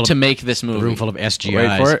the room full of- to make this movie. A room full of SGIs.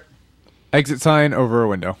 Wait for it. Exit sign over a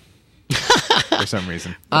window. For some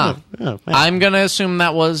reason. I'm gonna assume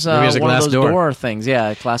that was Maybe it was a one glass of those door. door things.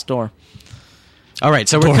 Yeah, glass door. All right,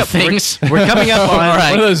 so Door we're things. we're coming up on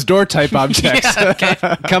right. One of those door type objects.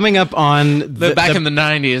 coming up on Back in the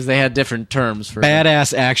 90s, they had different terms for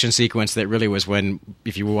badass action sequence that really was when,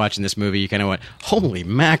 if you were watching this movie, you kind of went, holy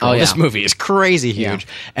mackerel, Oh, yeah. this movie is crazy huge.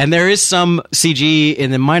 Yeah. And there is some CG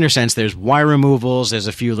in the minor sense. There's wire removals, there's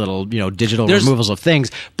a few little digital removals of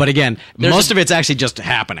things, but again, most of it's actually just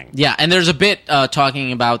happening. Yeah, and there's a bit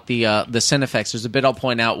talking about the Cinefex. There's a bit I'll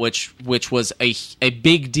point out which was a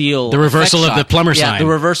big deal. The reversal effect of the shot. plumber Yeah, sign. the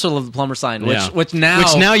reversal of the plumber sign, which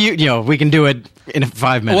now we can do it in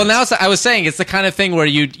 5 minutes. Well, now I was saying it's the kind of thing where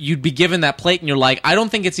you'd be given that plate and you're like, I don't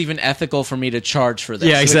think it's even ethical for me to charge for this.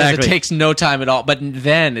 Yeah, exactly. Because it takes no time at all. But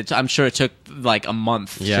then I'm sure it took like a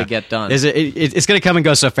month to get done. It's going to come and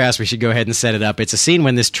go so fast. We should go ahead and set it up. It's a scene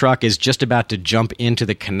when this truck is just about to jump into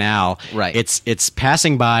the canal. Right. It's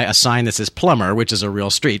passing by a sign that says Plumber, which is a real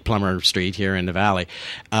street, Plumber Street here in the valley.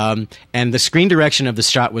 And the screen direction of the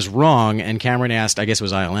shot was wrong. And Cameron asked, I guess it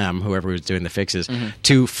was ILM, whoever was doing the fixes,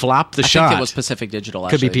 to flop the shot. I think it was Pacific Digital.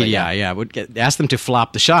 Could Actually, be but PDI, yeah. Ask them to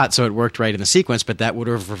flop the shot so it worked right in the sequence, but that would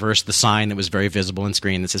have reversed the sign that was very visible in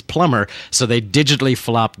screen that says Plumber. So they digitally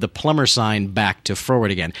flopped the Plumber sign back to forward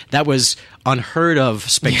again. That was unheard of,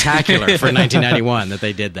 spectacular for 1991 that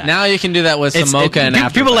they did that. Now you can do that with some mocha and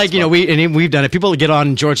After people Effects, like we've done it. People get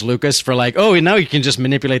on George Lucas for like, oh, now you can just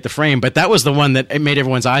manipulate the frame, but that was the one that made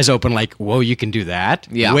everyone's eyes open. Like, whoa, you can do that?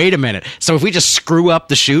 Yeah. Wait a minute. So if we just screw up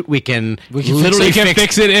the shoot, we can literally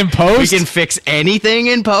fix it in post. We can fix anything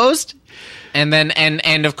in post. And then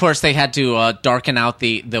and of course they had to darken out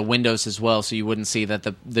the windows as well, so you wouldn't see that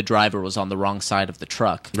the driver was on the wrong side of the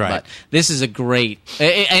truck. Right. But this is a great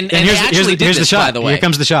and they here's, actually did here's this, the shot. by the way. Here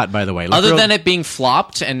comes the shot, by the way. Look Other real- than it being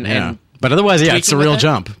flopped and but otherwise, yeah, it's a tweaking real with it?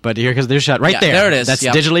 jump. But here's there's a shot right Yeah, there. there it is. That's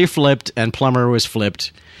Yep. digitally flipped, and Plumber was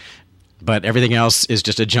flipped. But everything else is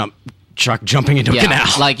just a truck jumping into a canal.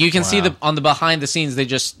 Like you can see on the behind the scenes, they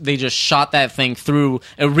just shot that thing through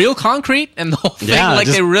a real concrete, and the whole thing, Yeah, like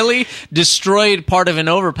just- they really destroyed part of an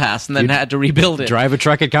overpass and then had to rebuild it. Drive a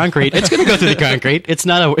truck at concrete. It's going to go through the concrete. It's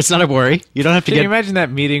not a worry. You don't have to Can get. you imagine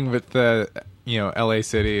that meeting with the LA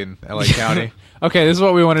City and LA County? Okay, this is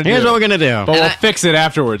what we want to do. Here's what we're going to do. But we'll I- fix it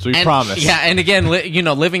afterwards. We And- promise. Yeah, and again,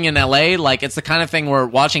 living in LA, like it's the kind of thing where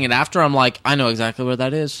watching it after, I'm like, I know exactly where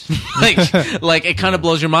that is. like it kind of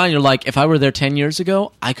blows your mind. You're like, if I were there 10 years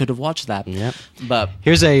ago, I could have watched that. Yep. But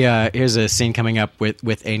Here's a scene coming up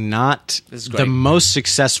with a not This is the great. most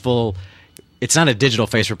successful. It's not a digital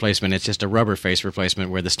face replacement. It's just a rubber face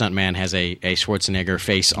replacement where the stuntman has a Schwarzenegger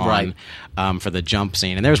face on for the jump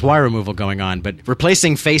scene. And there's wire removal going on, but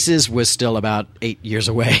replacing faces was still about 8 years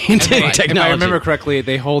away in technology. If I remember correctly,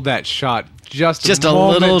 they hold that shot just just a a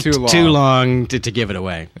moment little too long. to give it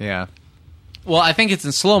away. Yeah. well, I think it's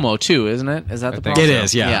in slow mo too, isn't it? Is that the think problem? It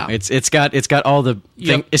is, yeah. Yeah. It's got all the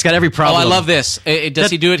Yep. it's got every Oh, problem. I love this.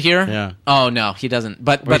 Does he do it here? Yeah. Oh no, he doesn't.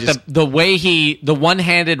 But Or just- the way the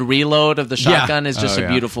one-handed reload of the shotgun is just Oh, a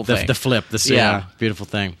yeah. beautiful thing. the flip. Yeah. Beautiful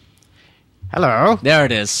thing. Hello. There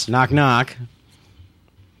it is. Knock knock.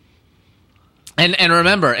 And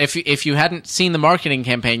remember, if you hadn't seen the marketing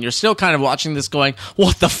campaign, you're still kind of watching this going,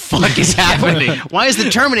 what the fuck is happening? Why is the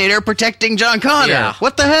Terminator protecting John Connor? Yeah.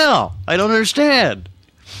 What the hell? I don't understand.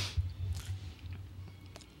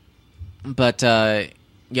 But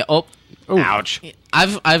yeah. Oh, Ouch.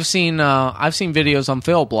 I've seen videos on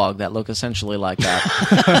Phil blog that look essentially like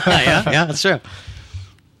that. yeah, that's true.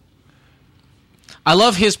 I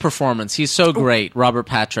love his performance. He's so great, Robert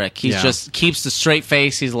Patrick. He Yeah. just keeps the straight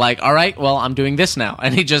face. He's like, all right, well, I'm doing this now,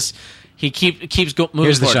 and he keeps moving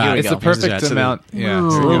Here's the forward. shot. Here we It's go. the perfect So the- amount.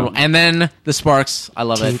 Yeah. And then the sparks. I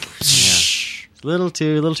love it. Little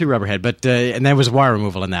too rubberhead, but and there was wire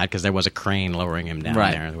removal in that because there was a crane lowering him down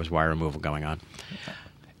Right. there. There was wire removal going on.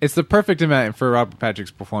 It's the perfect amount for Robert Patrick's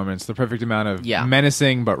performance. The perfect amount of Yeah.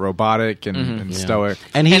 menacing but robotic and stoic.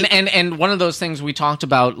 And he And one of those things we talked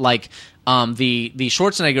about, like the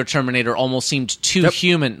Schwarzenegger Terminator, almost seemed too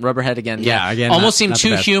human. Rubberhead again. Yeah, again, almost not seemed the too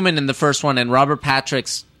best. human in the first one, and Robert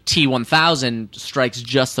Patrick's T-1000 strikes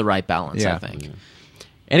just the right balance. Yeah. I think.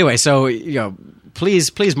 Anyway, so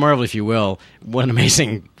please marvel if you will. What an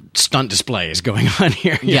amazing stunt display is going on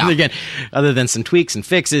here. Yeah. Again, other than some tweaks and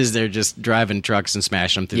fixes, they're just driving trucks and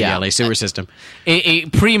smashing them through Yeah. the LA sewer system. A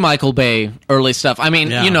pre-Michael Bay early stuff. I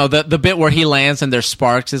mean, Yeah. the bit where he lands and there's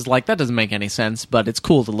sparks is like, that doesn't make any sense, but it's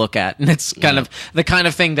cool to look at, and it's kind of the kind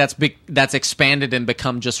of thing that's expanded and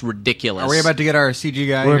become just ridiculous. Are we about to get our CG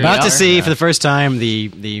guy? We're here? about Yeah. to see Yeah. for the first time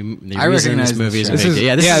the I reason recognize this movie is a this big shot. deal.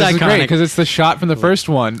 Yeah, this is iconic. great because it's the shot from the first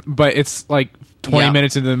one, but it's like 20 Yeah.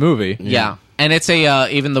 minutes into the movie. Yeah, and it's a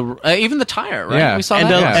even the tire, right? Yeah. We saw and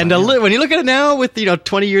that. when you look at it now with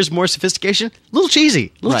 20 years more sophistication, a little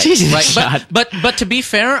cheesy, right, cheesy right. shot. But to be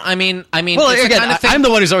fair, I mean, Well, it's the again, kind of thing, I'm the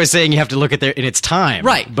one who's always saying you have to look at it in its time,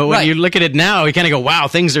 Right, But when right. you look at it now, you kind of go, "Wow,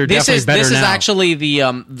 things are definitely better this now." is actually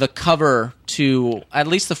the cover to at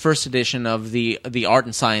least the first edition of the Art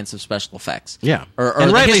and Science of Special Effects. Yeah. or And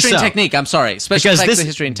the rightly History and so. Technique. I'm sorry, Special because Effects, this, the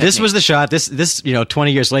History and Technique. this was the shot. This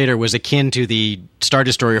 20 years later was akin to the Star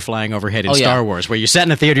Destroyer flying overhead in Oh, yeah. Star Wars, where you sat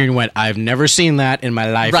in a theater and you went, "I've never seen that in my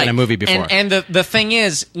life in a movie before." And the thing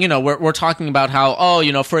is, we're talking about how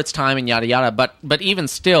for its time and yada yada, but even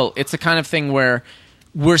still, it's the kind of thing where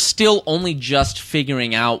we're still only just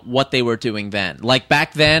figuring out what they were doing then. Like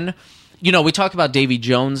back then, we talk about Davy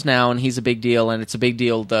Jones now, and he's a big deal, and it's a big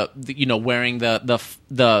deal. Wearing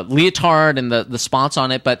the leotard and the spots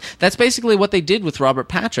on it, but that's basically what they did with Robert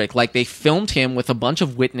Patrick. Like they filmed him with a bunch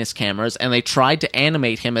of witness cameras, and they tried to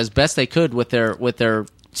animate him as best they could with their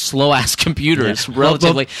slow ass computers, Yeah.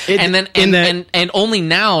 relatively. Well, and then in the- and only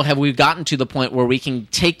now have we gotten to the point where we can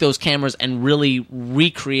take those cameras and really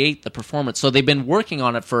recreate the performance. So they've been working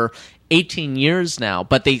on it for 18 years now,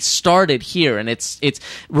 but they started here, and it's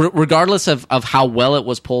regardless of how well it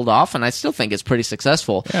was pulled off, and I still think it's pretty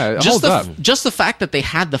successful. Yeah, it just holds up. just the fact that they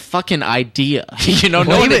had the fucking idea, no one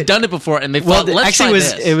even- had done it before, and they Well, thought, let's actually,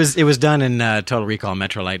 try this. it was done in Total Recall.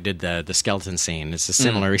 Metrolight did the skeleton scene. It's a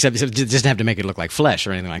similar, except it didn't have to make it look like flesh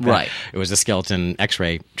or anything like that. Right. It was a skeleton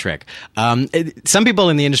X-ray trick. Some people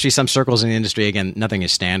in the industry, some circles in the industry, again, nothing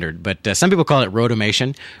is standard, but some people call it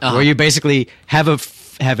rotomation, where you basically have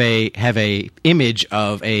have a image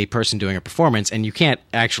of a person doing a performance, and you can't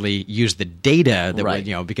actually use the data that Right.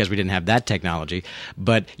 because we didn't have that technology,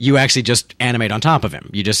 but you actually just animate on top of him.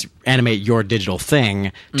 You just animate your digital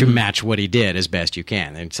thing to match what he did as best you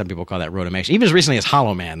can. And some people call that rotomation. Even as recently as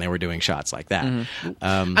Hollow Man, they were doing shots like that.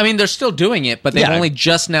 I mean, they're still doing it, but they've Yeah. only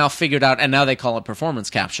just now figured out, and now they call it performance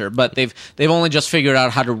capture. But they've only just figured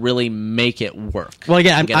out how to really make it work. Well,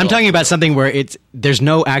 again, Get I'm it talking all about something where there's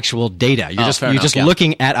no actual data. You're Oh, fair you're enough, just yeah.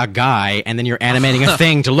 looking at a guy, and then you're animating a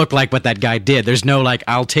thing to look like what that guy did. There's no like,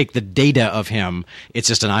 I'll take the data of him. It's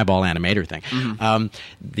just an eyeball animator thing. Mm-hmm.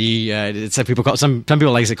 It's like some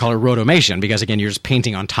people like to call it rotomation because again, you're just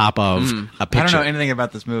painting on top of a picture. I don't know anything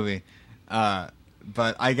about this movie, but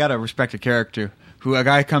I gotta respect a character who a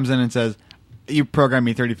guy comes in and says, "You programmed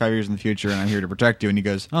me 35 years in the future, and I'm here to protect you." And he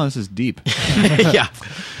goes, "Oh, this is deep." Yeah.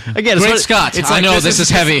 Again, Great it's Scott. It's I like, know this is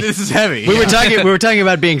heavy. This is heavy. We were talking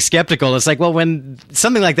about being skeptical. It's like, well, when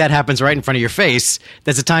something like that happens right in front of your face,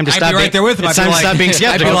 that's a time to I'd stop. be right there with him. It's I'd time be to like- stop being I'd be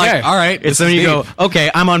skeptical. like, Okay. all right, It's this when is you go, deep.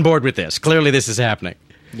 okay, I'm on board with this. Clearly, this is happening.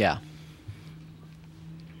 Yeah.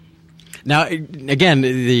 Now, again,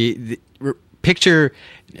 the picture.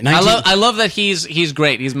 19 I love that he's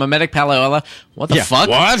great. He's Memetic Palaiola. What the Yeah. fuck?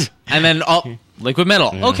 What? And then liquid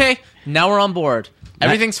metal. Okay, now we're on board.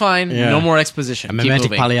 Everything's fine. Yeah. No more exposition. A Keep Memetic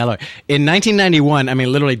moving. polyalloy. In 1991, I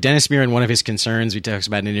mean, literally, Dennis Muir, in one of his concerns, he talks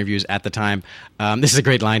about in interviews at the time. This is a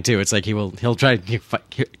great line too. It's like he'll do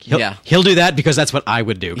that because that's what I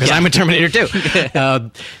would do because Yeah. I'm a Terminator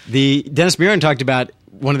too. The Dennis Muir talked about.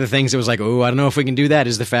 One of the things that was like, oh, I don't know if we can do that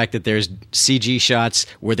is the fact that there's CG shots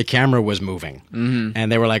where the camera was moving. Mm-hmm.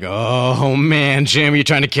 And they were like, oh, man, Jim, you're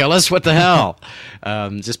trying to kill us? What the hell?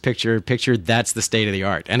 Just picture that's the state of the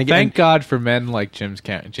art. And again, Thank God for men like James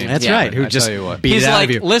that's Cameron. right, who I just tell you what. beat He's it out like,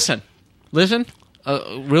 of you. listen,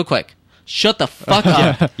 real quick. Shut the fuck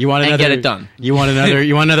up. You want and another? get it done. You want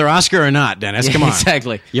another Oscar or not, Dennis? Yeah, Come on,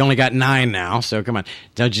 exactly. You only got 9 now, so come on.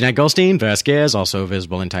 Now, Jeanette Goldstein, Vasquez, also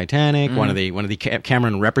visible in Titanic, one of the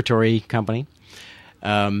Cameron Repertory Company.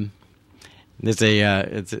 There's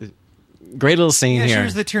it's a great little scene Yeah, she here.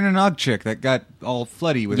 was the Tiernanog chick that got all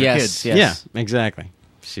floody with her Yes, kids. yes. Yeah, exactly.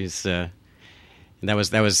 She's that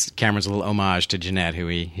was Cameron's little homage to Jeanette, who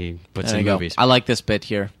he puts There in you go. movies. I like this bit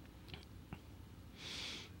here.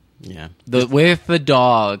 Yeah. With the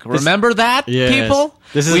dog. Remember that, Yes. people?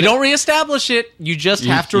 This is we an- don't reestablish it. You just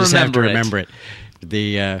have to You just remember have to remember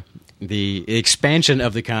it. The expansion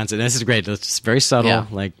of the concept. This is great. It's very subtle. Yeah.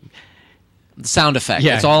 Like, The sound effect.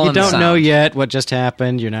 yeah, It's all you in the don't sound. know yet what just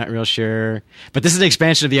happened. You're not real sure. But this is an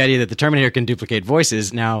expansion of the idea that the Terminator can duplicate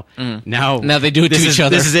voices. Now Now they do it to this each is,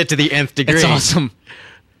 other. This is it to the nth degree. It's awesome.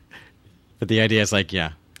 But the idea is like,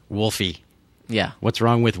 yeah, Wolfie. Yeah. What's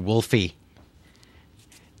wrong with Wolfie?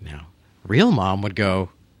 Now, real mom would go,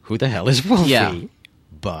 who the hell is Wolfie? Yeah.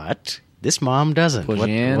 But this mom doesn't. Push What,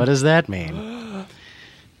 in. what does that mean?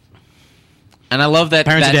 And I love that.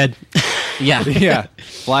 Parents are dead. Yeah. Yeah,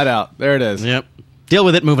 flat out. There it is. Yep. Deal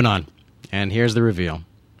with it. Moving on. And here's the reveal.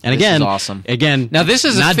 And This again, is awesome. Again, Now, this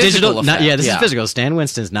is a not physical digital. Not, effect. yeah, this Yeah. is physical. Stan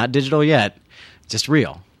Winston's not digital yet. Just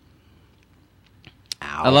real.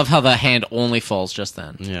 Ow. I love how the hand only falls just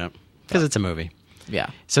then. Yeah, because it's a movie. Yeah.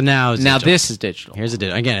 So now, it's Now digital. this is digital. Here's a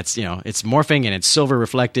digital. Again, it's it's morphing and it's silver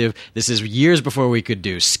reflective. This is years before we could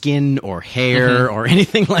do skin or hair or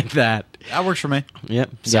anything like that. That works for me. Yep.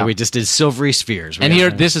 So Yeah. we just did silvery spheres. We And got- here,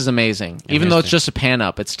 this is amazing. Even though it's just a pan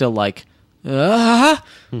up, it's still like,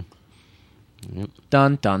 dun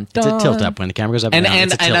dun dun. it's a tilt up when the camera goes up and down.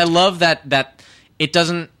 It's a and I tilt. love that it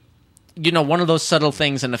doesn't, one of those subtle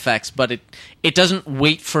things and effects, but it doesn't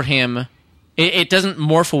wait for him. It doesn't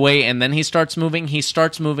morph away and then he starts moving. He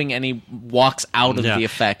starts moving and he walks out of the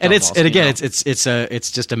effect. And almost, again, you know?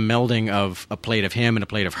 it's just a melding of a plate of him and a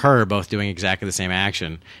plate of her, both doing exactly the same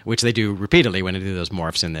action, which they do repeatedly when they do those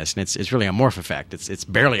morphs in this. And it's really a morph effect. It's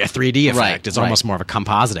barely a 3D effect. Right, It's right. almost more of a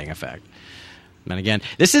compositing effect. And again,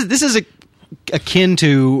 this is akin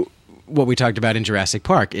to what we talked about in Jurassic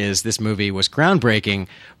Park. Is this movie was groundbreaking,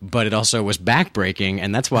 but it also was backbreaking,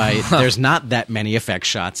 and that's why there's not that many effect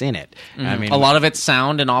shots in it. I mean, a lot of it's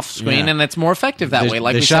sound and off screen, Yeah. and it's more effective that way.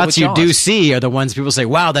 Like the we shots said you with do Jaws. see are the ones people say,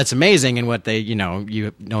 "Wow, that's amazing!" And what they,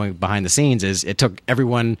 knowing behind the scenes is it took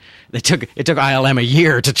everyone. It took ILM a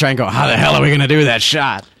year to try and go, "How the hell are we going to do that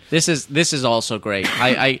shot?" This is also great.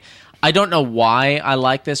 I don't know why I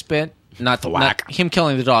like this bit. Not whack. him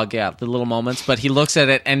killing the dog. Yeah, the little moments, but he looks at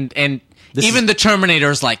it and Even the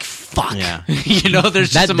Terminator's like, fuck. Yeah.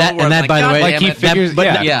 There's just a moment where and I'm that, by the way, God damn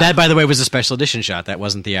it. that, by the way, was a special edition shot. That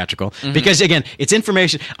wasn't theatrical because again, it's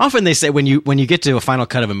information. Often they say when you get to a final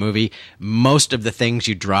cut of a movie, most of the things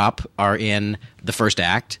you drop are in the first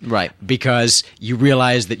act, Right. Because you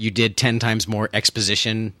realize that you did 10 times more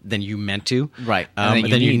exposition than you meant to, Right. And than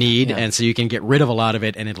then you you need, need, yeah. and so you can get rid of a lot of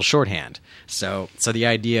it, and it'll shorthand. So the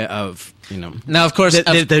idea of Now, of course,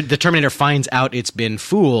 the Terminator finds out it's been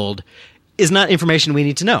fooled is not information we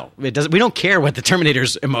need to know. It doesn't. We don't care what the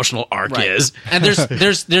Terminator's emotional arc is. And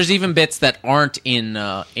there's even bits that aren't in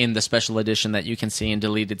the special edition that you can see in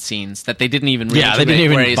deleted scenes that they didn't even Yeah, they reintegrate, didn't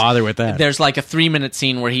even whereas bother with that. There's like a 3-minute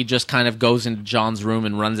scene where he just kind of goes into John's room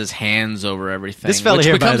and runs his hands over everything. This fella which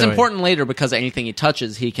here, by becomes the way- important later because anything he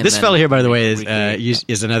touches, he can. This then fellow here, by the way, recreate.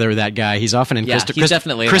 is another that guy. He's often in Yeah, he's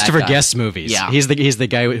definitely that Christopher guy. Guest's movies. Yeah. he's the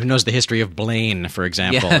guy who knows the history of Blaine, for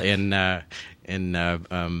example. Yeah. In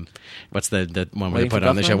what's the one where they Waiting put for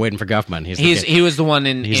on the show? Guffman? Waiting for Guffman. He was the one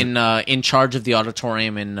he's- in charge of the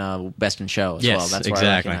auditorium in Best in Show as Yes, well. That's where I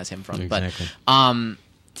exactly. recognize him from. Exactly. But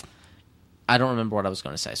I don't remember what I was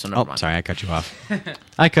going to say, so never Oh, mind. sorry, I cut you off.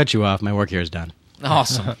 I cut you off. My work here is done.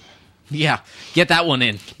 Awesome. Yeah, get that one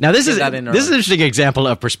in. Now this Get is that in this is an early. interesting example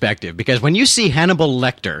of perspective because when you see Hannibal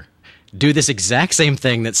Lecter do this exact same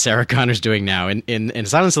thing that Sarah Connor's doing now in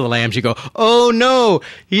Silence of the Lambs, you go, oh no,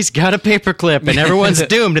 he's got a paperclip and everyone's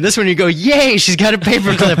doomed. And this one you go, yay, she's got a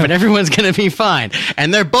paperclip and everyone's going to be fine.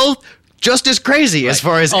 And they're both just as crazy as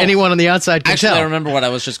far as anyone on the outside can Actually, tell. I remember what I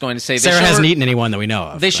was just going to say. They Sarah show hasn't her- eaten anyone that we know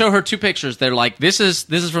of. They show her 2 pictures. They're like, this is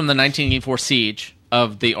from the 1984 siege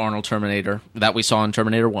of the Arnold Terminator that we saw in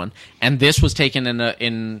Terminator 1. And this was taken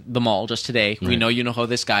in the mall just today. We know you know how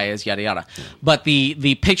this guy is, yada, yada. But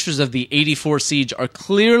the pictures of the 84 siege are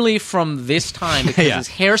clearly from this time because Yeah. his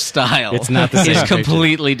hairstyle It's not the same is picture.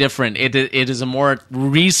 completely different. It is a more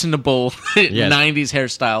reasonable 90s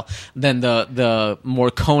hairstyle than the more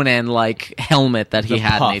Conan-like helmet that he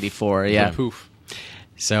had puff. in 84. Yeah. The poof.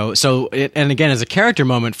 And again, as a character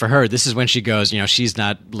moment for her, this is when she goes, she's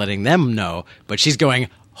not letting them know, but she's going,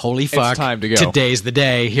 holy fuck, time to go. today's the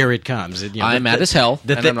day, here it comes. I'm mad as hell,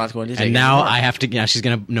 and I'm not going to take it And now anymore. I have to, she's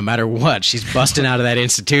going to, no matter what, she's busting out of that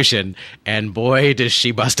institution, and boy, does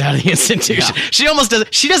she bust out of the institution. Yeah. She almost does,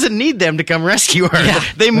 she doesn't need them to come rescue her. Yeah.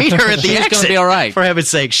 They meet her at the She's gonna exit. be all right. For heaven's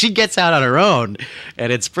sake. She gets out on her own,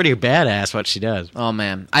 and it's pretty badass what she does. Oh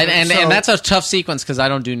man, and So- that's a tough sequence because I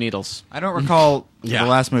don't do needles. I don't recall Yeah. the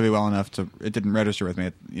last movie well enough to. It didn't register with me.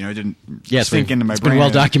 It didn't Yes, sink into my it's brain. been well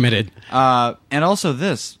documented. And also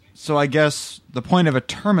this. So I guess the point of a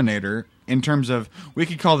Terminator, in terms of, we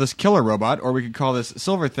could call this killer robot, or we could call this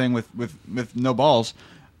silver thing with no balls.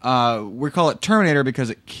 We call it Terminator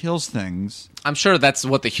because it kills things. I'm sure that's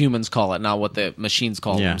what the humans call it, not what the machines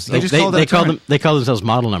call Yeah, them. So- They just called it a Terminator. they call themselves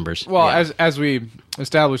model numbers. Well, Yeah. as we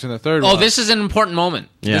established in the third Oh, one. this is an important moment.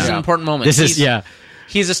 Yeah. This is an important moment. This is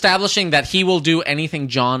He's establishing that he will do anything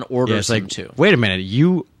John Yeah, orders it's him like, to. wait a minute,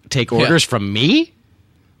 you take orders from me?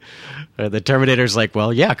 The Terminator's like,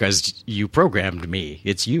 well, yeah, because you programmed me.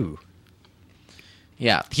 It's you.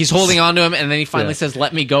 Yeah, he's holding on to him, and then he finally Yeah. says,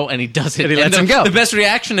 "Let me go," and he does it. And he lets the, him go. The best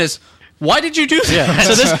reaction is, "Why did you do that?"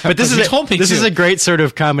 So this You told me is to. a great sort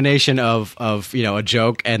of combination of a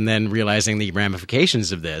joke and then realizing the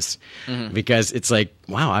ramifications of this, because it's like,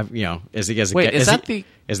 wow, as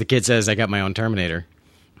the kid says, I got my own Terminator.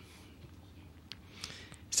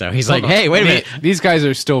 So he's like, hey, wait a minute. These guys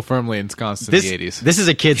are still firmly ensconced in the 80s. This is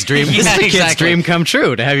a kid's dream. This is Yeah, a kid's exactly. dream come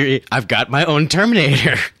true to have I've got my own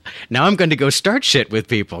Terminator. Now I'm going to go start shit with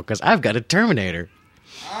people because I've got a Terminator.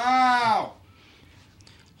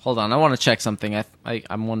 Hold on, I want to check something.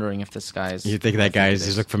 I'm wondering if this guy's. You think that guy does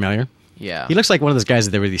he look familiar? Yeah. He looks like one of those guys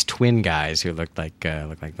that there were these twin guys who looked like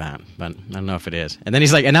that, but I don't know if it is. And then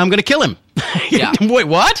he's like, and now I'm going to kill him. Yeah. Wait,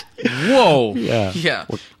 what? Whoa. Yeah. Yeah.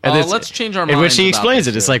 And it's- Let's change our in minds. which he about explains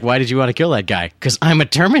this it. It's too. like, why did you want to kill that guy? Because I'm a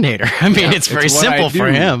Terminator. I mean, it's very it's what I simple for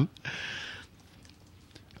do. him.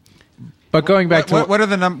 But going back to What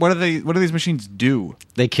do these machines do?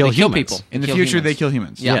 They kill They kill humans. people. In the Kill future, humans. they kill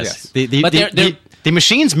humans. Yeah. Yes. Yes. But The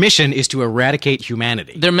machine's mission is to eradicate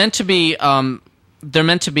humanity. They're meant to be. They're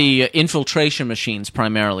meant to be infiltration machines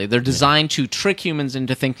primarily. They're designed to trick humans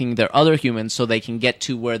into thinking they're other humans so they can get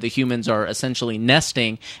to where the humans are essentially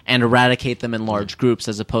nesting and eradicate them in large groups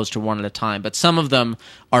as opposed to one at a time. But some of them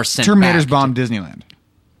are sent Terminators back. bombed Disneyland.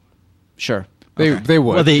 Sure. they would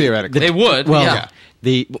Well, theoretically. They would, Well, yeah.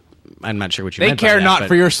 the I'm not sure what you They meant by care that, not but-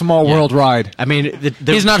 for your small Yeah. world ride. I mean,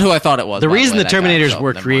 He's not who I thought it was. The by reason way, the that guy, Terminators so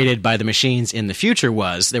were never mind. created by the machines in the future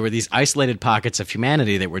was there were these isolated pockets of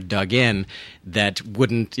humanity that were dug in that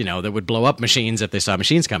wouldn't, that would blow up machines if they saw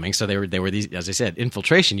machines coming. So they were these, as I said,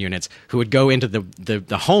 infiltration units who would go into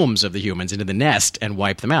the homes of the humans, into the nest, and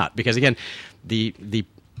wipe them out. Because again, the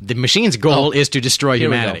machine's goal is to destroy Here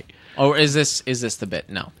we humanity. go. Oh, is this the bit?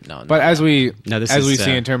 No. But as we No, this as is, we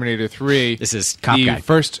see in Terminator 3, this is Cop the Guy.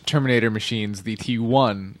 first Terminator machines, the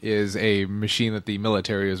T1, is a machine that the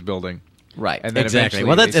military is building. Right. And then Exactly. eventually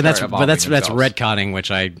Well, they that's start but that's evolving themselves. retconning,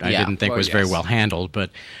 which I Yeah. didn't think Well, was very yes. well handled. But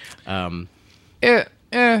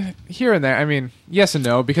Here and there. I mean, yes and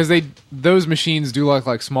no, because those machines do look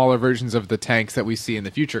like smaller versions of the tanks that we see in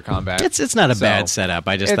the future combat. it's not a So, bad setup.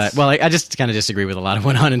 I just it's- thought. Well, I just kind of disagree with a lot of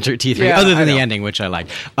what went on in T3, Yeah, other I than the know. ending, which I like.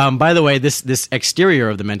 By the way, this exterior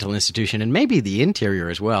of the mental institution, and maybe the interior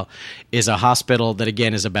as well, is a hospital that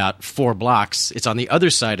again is about 4 blocks. It's on the other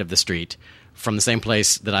side of the street from the same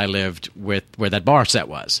place that I lived with, where that bar set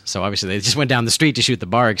was. So obviously they just went down the street to shoot the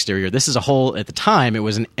bar exterior. This is a whole, at the time, it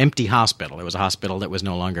was an empty hospital. It was a hospital that was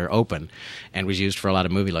no longer open and was used for a lot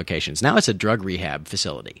of movie locations. Now it's a drug rehab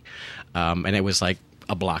facility. And it was like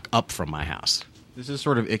a block up from my house. This is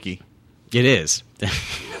sort of icky. It is.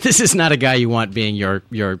 This is not a guy you want being your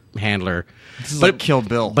handler. This is like Kill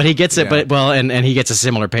Bill. But he gets it, Yeah. and he gets a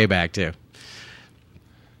similar payback too.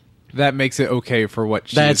 that makes it okay for what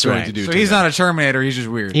she's That's going right. to do. So to he's them. not a Terminator. He's just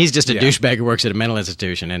weird. He's just a Yeah. douchebag who works at a mental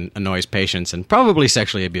institution and annoys patients and probably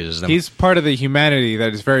sexually abuses them. He's part of the humanity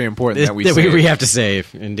that is very important that we that save. we have to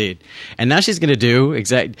save, indeed. And now she's going to do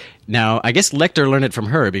Now, I guess Lecter learned it from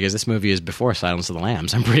her because this movie is before Silence of the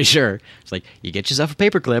Lambs. I'm pretty sure. It's like you get yourself a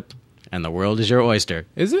paperclip, and the world is your oyster.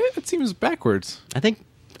 Is it? It seems backwards. I think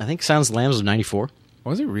Silence of the Lambs was '94.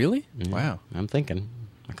 Was it really? Wow. I'm thinking.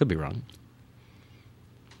 I could be wrong.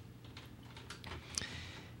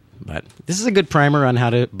 But this is a good primer on how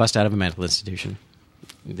to bust out of a mental institution.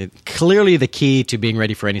 Clearly, the key to being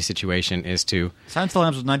ready for any situation is to. Silence of the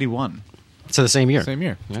Lambs was 91. So the same year. Same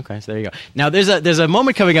year. Okay, so there you go. Now there's a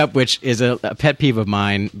moment coming up which is a pet peeve of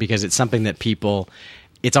mine because it's something that people.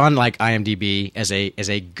 It's on like IMDb as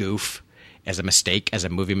a goof, as a mistake, as a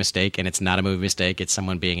movie mistake, and it's not a movie mistake. It's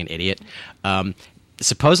someone being an idiot.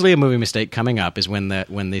 Supposedly, a movie mistake coming up is when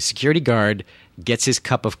the security guard gets his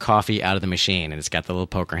cup of coffee out of the machine and it's got the little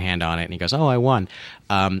poker hand on it, and he goes, "Oh, I won."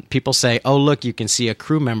 People say, "Oh, look, you can see a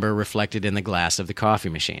crew member reflected in the glass of the coffee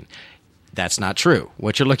machine." That's not true.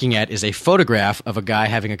 What you're looking at is a photograph of a guy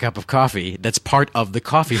having a cup of coffee that's part of the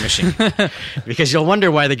coffee machine. Because you'll wonder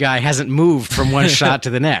why the guy hasn't moved from one shot to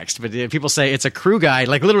the next. But people say it's a crew guy,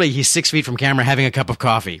 like literally he's 6 feet from camera having a cup of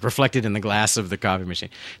coffee reflected in the glass of the coffee machine.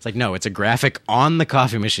 It's like, no, it's a graphic on the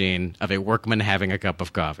coffee machine of a workman having a cup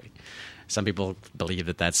of coffee. Some people believe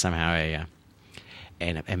that that's somehow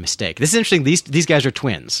a mistake. This is interesting. These guys are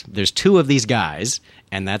twins. There's 2 of these guys,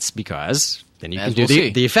 and that's because then you As can do we'll see.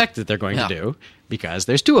 the effect that they're going Yeah. to do because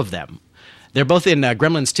there's 2 of them. They're both in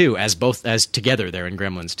Gremlins 2 as together. They're in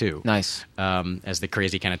Gremlins 2. Nice. As the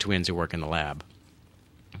crazy kind of twins who work in the lab.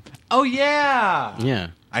 Oh, yeah. Yeah.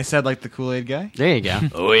 I said like the Kool-Aid guy. There you go.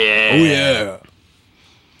 Oh yeah.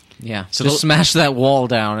 Yeah. So So just the- smash that wall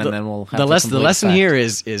down, and then we'll have the complete lesson effect. here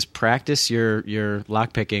is practice your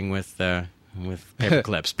lock picking with paper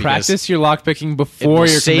clips. because Practice your lockpicking it before will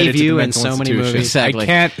you're save committed to you the in mental so many institution. movies. Exactly. I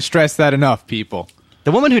can't stress that enough, people.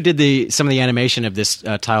 The woman who did some of the animation of this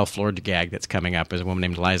tile floor gag that's coming up is a woman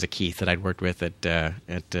named Liza Keith that I'd worked with at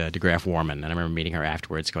DeGraff Warman, and I remember meeting her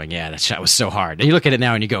afterwards, going, "Yeah, that shot was so hard." And you look at it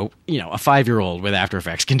now and you go, a 5-year-old with After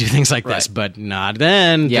Effects can do things like this, Right. but not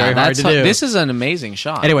then. Yeah, Very hard to do. This is an amazing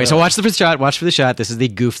shot. Anyway, so really. watch the shot. Watch for the shot. This is the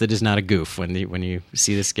goof that is not a goof when you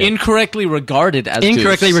see this gag. Incorrectly regarded as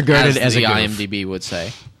Incorrectly goofs, regarded as the a goof. IMDb would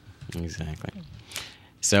say. Exactly.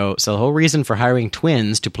 So the whole reason for hiring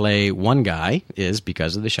twins to play one guy is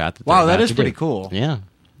because of the shot that. Wow, they're that about is to pretty do. cool. Yeah.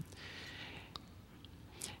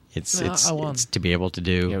 It's No, I won. it's to be able to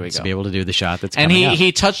Here do we to go. be able to do the shot that's And coming up.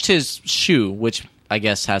 he touched his shoe, which I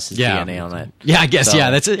guess has his Yeah. DNA on it. Yeah, I guess. So-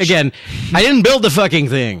 Yeah, that's it. Again, I didn't build the fucking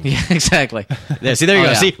thing. Yeah, exactly. There, see, there you Oh,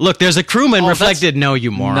 go. yeah. See, look, there's a crewman Oh, that's reflected. No, you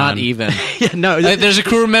moron. Not even. Yeah, no. There's a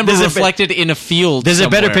crew member There's a- reflected in a field. There's a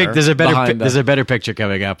better somewhere pic. There's a better. behind There's them. a better picture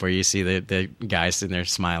coming up where you see the guy sitting there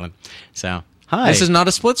smiling. So, hi. This is not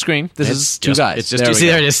a split screen. This It's is two just- guys. It's just There you we see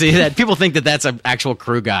go. there. You see that people think that that's an actual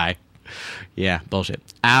crew guy. Yeah, bullshit.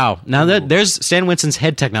 Ow. Now there's Stan Winston's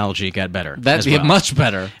head technology got better. That'd as be well. much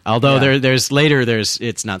better. Although Yeah. there's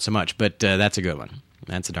it's not so much, but that's a good one.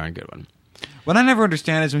 That's a darn good one. What I never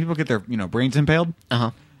understand is when people get their brains impaled,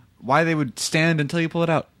 Uh-huh. why they would stand until you pull it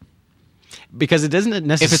out. because it doesn't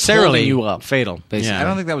necessarily holding you up, fatal. basically. I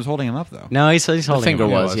don't think that was holding him up though. No, he's holding The finger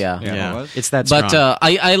him up. was, yeah. Yeah, it was. It's that But strong.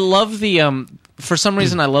 I love the for some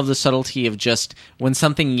reason I love the subtlety of just when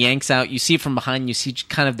something yanks out, you see it from behind, you see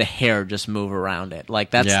kind of the hair just move around it. Like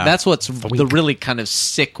that's what's the really kind of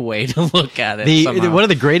sick way to look at it. One of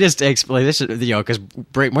the greatest explanations, because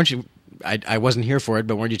weren't you? I wasn't here for it,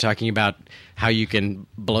 but weren't you talking about how you can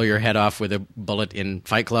blow your head off with a bullet in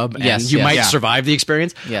Fight Club and Yes, you yes. might Yeah. survive the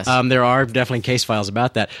experience? Yes. There are definitely case files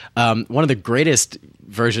about that. One of the greatest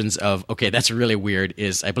versions of, that's really weird,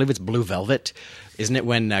 is I believe it's Blue Velvet. Isn't it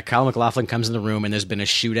when Kyle MacLachlan comes in the room and there's been a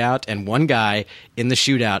shootout and one guy in the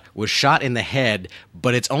shootout was shot in the head,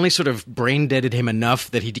 but it's only sort of brain deaded him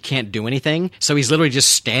enough that he can't do anything. So he's literally just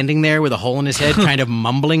standing there with a hole in his head, kind of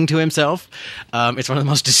mumbling to himself. It's one of the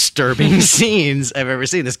most disturbing scenes I've ever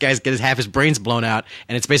seen. This guy's got half his brains blown out,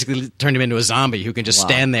 and it's basically turned him into a zombie who can just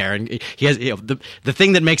stand there. And he has the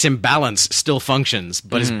thing that makes him balance still functions,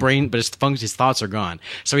 but his brain, but his thoughts are gone.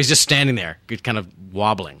 So he's just standing there, kind of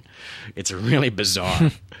wobbling. It's really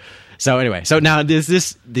bizarre. So anyway, now there's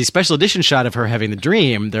the special edition shot of her having the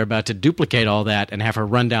dream. They're about to duplicate all that and have her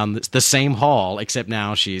run down the same hall, except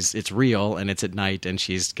now it's real and it's at night and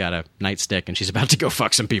she's got a nightstick and she's about to go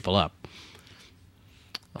fuck some people up.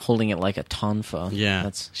 Holding it like a tonfa. Yeah,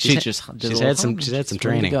 She's had some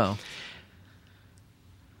training. Go.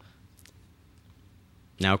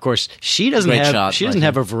 Now, of course, she doesn't Great have shot,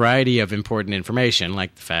 have a variety of important information,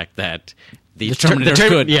 like the fact that the Terminator's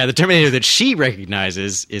good. Yeah, the Terminator that she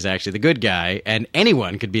recognizes is actually the good guy, and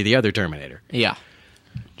anyone could be the other Terminator. Yeah.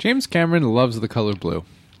 James Cameron loves the color blue.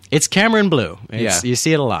 It's Cameron blue. Yeah. You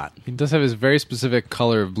see it a lot. He does have his very specific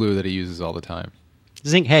color of blue that he uses all the time.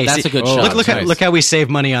 Zing, hey, That's see, a good oh, shot. Look, nice. look how we save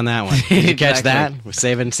money on that one. Did you catch Exactly. that?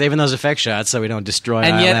 We're saving those effect shots so we don't destroy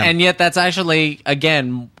ILM. And yet that's actually,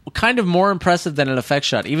 again, kind of more impressive than an effect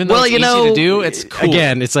shot. Even though well, it's you easy know, to do, it's cool.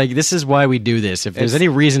 Again, it's like this is why we do this. If there's It's- any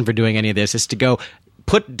reason for doing any of this, is to go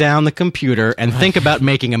put down the computer and think about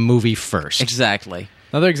making a movie first. Exactly.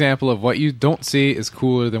 Another example of what you don't see is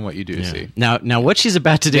cooler than what you do Yeah. see. Now, what she's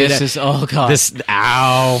about to do? This is, oh, God. This,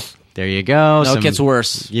 ow! There you go. No, it gets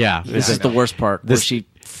worse. Yeah, This is the worst part. Where she...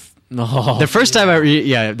 No. The first time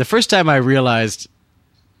I realized,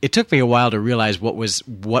 it took me a while to realize what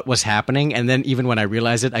was happening, and then even when I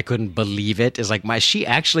realized it, I couldn't believe it. It's like,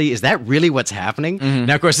 is that really what's happening? Mm-hmm.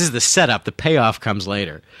 Now, of course, this is the setup. The payoff comes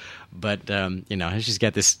later. But she's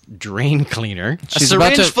got this drain cleaner, She's a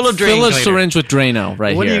about syringe to full of drain fill a cleaner. syringe with Drano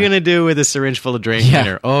right What here. are you going to do with a syringe full of drain Yeah.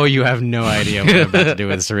 cleaner? Oh, you have no idea what I'm about to do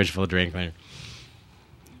with a syringe full of drain cleaner.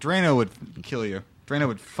 Drano would kill you. Drano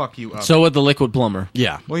would fuck you up. So would the liquid plumber.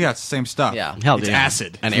 Yeah. well, yeah, it's the same stuff. Yeah. Hell, it's yeah.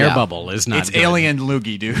 acid. An air Yeah. bubble is not It's good. alien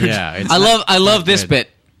loogie, dude. Yeah. it's I not- love this good. bit.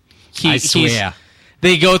 I swear.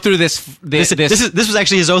 They go through this This was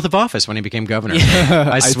actually his oath of office when he became governor.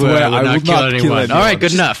 I swear I will not kill anyone. All right,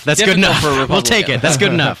 good enough. That's good Difficult enough. for a We'll take Republican. it. That's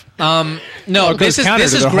good enough. No, it goes this counter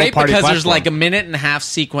is to their whole great party because there's platform. like a minute and a half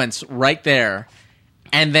sequence right there,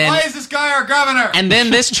 and then Why is this guy our governor? and then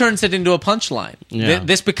this turns it into a punchline. Yeah.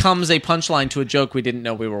 This becomes a punchline to a joke we didn't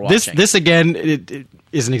know we were watching. This again it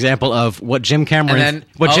is an example of what Jim Cameron And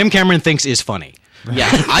then- Jim Cameron thinks is funny. yeah,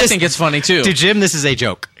 I think it's funny too. To Jim, this is a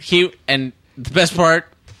joke. And the best part,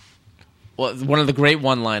 well, one of the great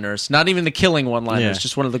one-liners. Not even the killing one-liners, Yeah.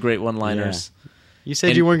 just one of the great one-liners. You said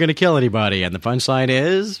And- you weren't going to kill anybody, and the punchline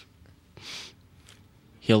is,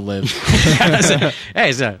 He'll live.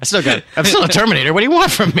 "Hey, I'm still a Terminator. What do you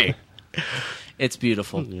want from me?" It's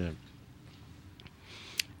beautiful.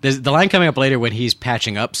 There's the line coming up later when he's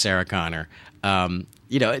patching up Sarah Connor.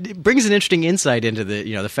 It brings an interesting insight into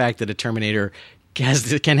the fact that a Terminator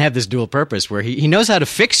can have this dual purpose where he knows how to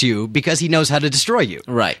fix you because he knows how to destroy you.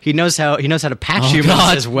 Right. He knows how to patch Oh, you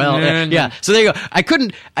God. as well. Man. Yeah. So there you go.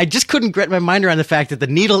 I just couldn't get my mind around the fact that the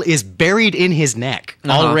needle is buried in his neck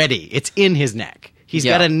already. It's in his neck. He's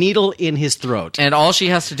Yeah. got a needle in his throat. And all she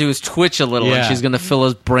has to do is twitch a little, Yeah. and she's going to fill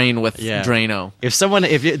his brain with Yeah. Drano.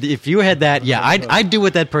 If you had that, I'd do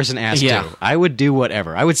what that person asked Yeah. to. I would do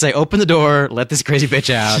whatever. I would say, open the door, let this crazy bitch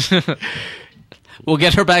out. We'll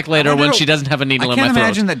get her back later wonder- when she doesn't have a needle I in my can't throat.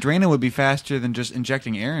 imagine that Drano would be faster than just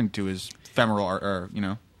injecting air into his femoral, or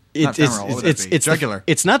not femoral. What would that be? Jugular.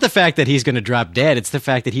 It's not the fact that he's going to drop dead. It's the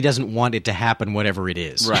fact that he doesn't want it to happen, whatever it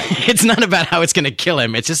is. Right. It's not about how it's going to kill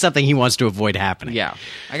him. It's just something he wants to avoid happening. Yeah.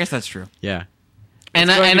 I guess that's true. Yeah. And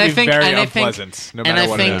It's going to I be think, very and I think, unpleasant, no and matter I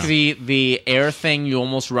what it think is. the air thing, you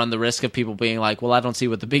almost run the risk of people being like, "Well, I don't see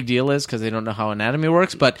what the big deal is," because they don't know how anatomy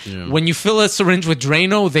works. But when you fill a syringe with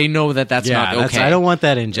Drano, they know that that's not okay. I don't want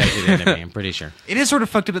that injected into me. I'm pretty sure. It is sort of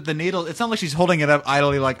fucked up that the needle. It's not like she's holding it up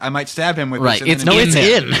idly, like I might stab him with Right. this. It's and then in it's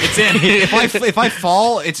there. in. It's in. If I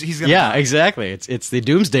fall, he's gonna. Yeah, die. exactly. It's the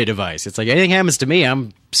doomsday device. It's like anything happens to me,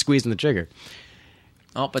 I'm squeezing the trigger.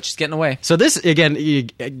 Oh, but she's getting away. So this again,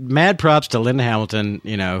 mad props to Linda Hamilton,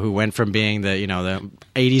 who went from being the the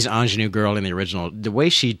 80s ingenue girl in the original, the way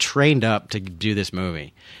she trained up to do this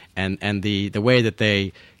movie, and the way that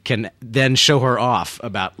they can then show her off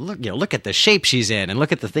about look at the shape she's in and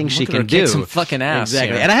look at the things she at her can kick do. some fucking ass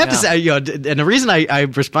Exactly. here. And I have to Yeah. say, and the reason I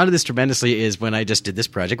responded to this tremendously is when I just did this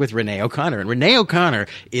project with Renee O'Connor, and Renee O'Connor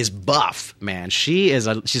is buff, man. She's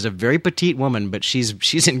a very petite woman, but she's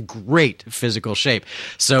in great physical shape.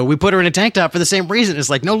 So we put her in a tank top for the same reason. It's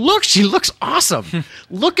like, no, look, she looks awesome.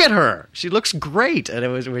 Look at her. She looks great.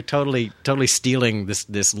 And we're totally stealing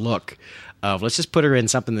this look of let's just put her in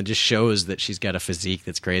something that just shows that she's got a physique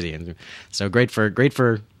that's crazy. And so great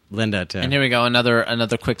for Linda to And here we go,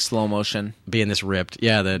 another quick slow motion. be in this ripped.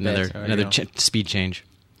 Yeah, another There you go. speed change.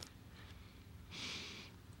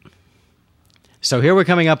 So here we're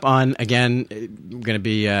coming up on, again, going to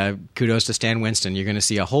be kudos to Stan Winston. You're going to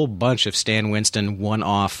see a whole bunch of Stan Winston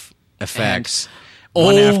one-off effects.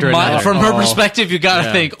 One after another. From her perspective, you got to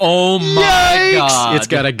Yeah. think, oh my Yikes! God. It's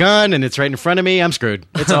got a gun and it's right in front of me. I'm screwed.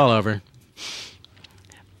 It's all over.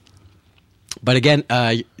 But again,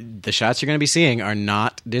 the shots you're going to be seeing are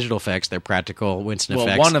not digital effects; they're practical Winston Well,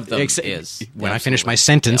 effects. one of them Ex- is. When I finish my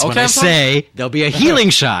sentence, Okay, when I I'm fine. say there'll be a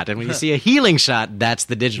healing shot, and when you see a healing shot, that's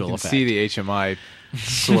the digital You can effect. see the HMI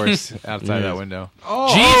source outside that window.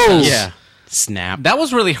 Jesus. Yeah, snap. That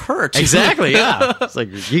was really hurt. Exactly. Yeah. It's like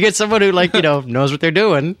you get someone who knows what they're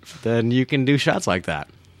doing, then you can do shots like that.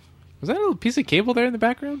 Was that a little piece of cable there in the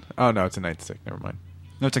background? Oh, no, it's a nightstick. Never mind.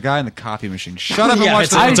 No, it's a guy in the coffee machine. Shut up and Yeah, watch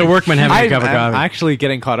it's a workman having a cup of I'm coffee. actually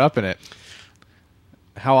getting caught up in it.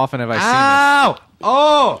 How often have I seen Ow!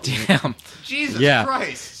 Oh! Damn. Jesus Yeah.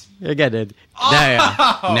 Christ! Again,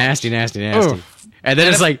 yeah. Nasty. Oof. And then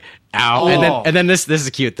it's like, ow. And then this is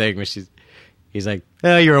a cute thing where he's like,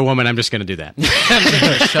 oh, you're a woman. I'm just going to do that.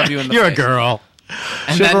 Shove you in the You're a face. girl.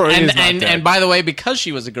 And, Chivalry then, is not and dead. by the way, because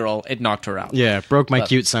she was a girl, it knocked her out. Yeah, broke my But-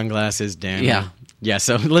 cute sunglasses. Damn. Yeah. Yeah.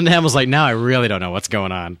 So Linda Hamill's like, now I really don't know what's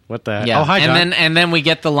going on. What the? Yeah. Oh, hi, Doc. and then we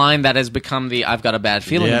get the line that has become the I've got a bad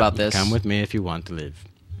feeling Yep, about this. Come with me if you want to live.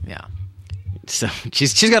 Yeah. So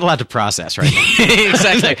she's got a lot to process right now.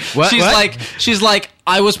 Exactly. What? She's like,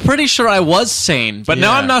 I was pretty sure I was sane, but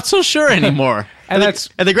now Yeah. I'm not so sure anymore. And that's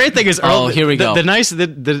And the great thing is, Oh, here we go. The nice,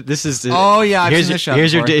 this is. Oh, yeah, I've here's, seen this shot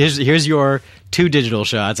here's your before. here's your 2 digital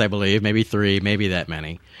shots, I believe, maybe 3, maybe that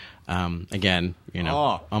many. Again,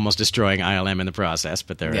 almost destroying ILM in the process,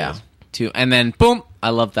 but there it Yeah. is. And then boom, I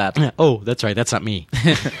love that. Oh, that's right. That's not me.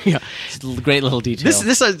 Yeah. It's a great little detail.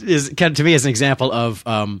 This is kind of, to me, is an example of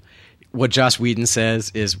what Joss Whedon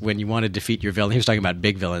says is when you want to defeat your villain. He was talking about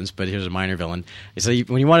big villains, but here's a minor villain. So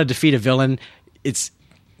when you want to defeat a villain, it's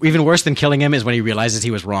even worse than killing him is when he realizes he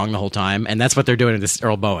was wrong the whole time, and that's what they're doing to this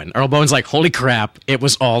Earl Bowen. Earl Bowen's like, holy crap, it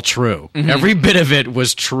was all true. Mm-hmm. Every bit of it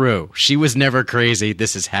was true. She was never crazy.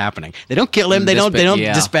 This is happening. They don't kill him. They don't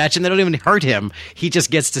yeah. dispatch him. They don't even hurt him. He just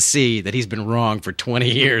gets to see that he's been wrong for 20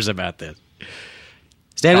 years about this.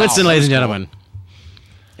 Stan Winston, ladies and gentlemen.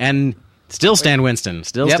 And still Stan Winston.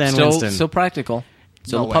 Still Yep, Stan still, Winston. still practical.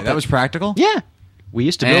 Still No a way. puppet. That was practical? Yeah. We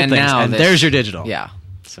used to build And things, now and this- there's your digital. Yeah.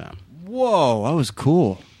 So Whoa, that was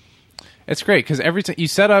cool. It's great because every time you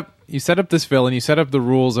set up this villain, you set up the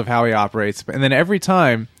rules of how he operates, and then every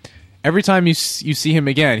time you see him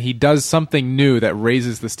again, he does something new that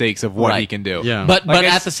raises the stakes of what he Right. can do. Yeah. But Like, at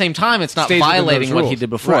it's- the same time, it's not stays within violating those what he rules. did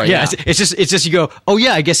before. Right. yeah, it's just you go, oh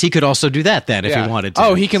yeah, I guess he could also do that then if Yeah. he wanted to.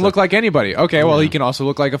 Oh, he can So- look like anybody. Okay, well, he can also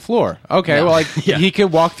look like a floor. Okay, Yeah. well, like Yeah. he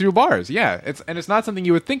can walk through bars. Yeah, it's not something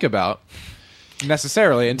you would think about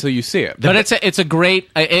necessarily until you see it. But it's a great.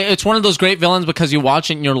 It's one of those great villains because you watch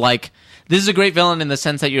it and you're like, this is a great villain in the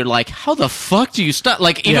sense that you're like, how the fuck do you stop?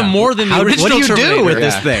 Like even Yeah. more than the How- original. What do you Terminator. do with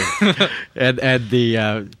this Yeah. thing? and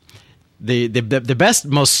the best,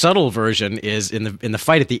 most subtle version is in the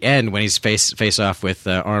fight at the end when he's face off with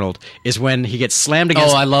Arnold is when he gets slammed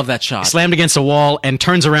against. Oh, I love that shot. Slammed against a wall and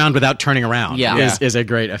turns around without turning around. Yeah. is a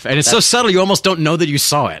great effect, and it's so subtle you almost don't know that you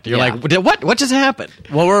saw it. You're Yeah. like, what just happened?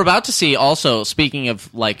 Well, we're about to see also. Speaking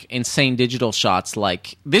of like insane digital shots,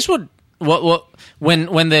 like this would when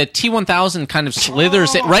the T1000 kind of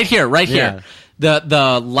slithers it right here. Yeah.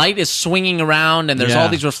 the light is swinging around and there's Yeah. all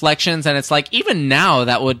these reflections, and it's like even now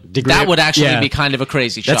that would actually Yeah. be kind of a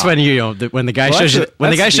crazy shot. That's when when the guy Well, shows you that's when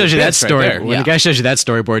the the guy shows you that abyss right story there. when Yeah. the guy shows you that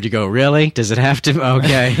storyboard, you go, really? Does it have to?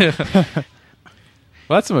 Okay.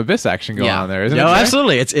 Well, that's some Abyss action going Yeah. on there, isn't No, it? Jay?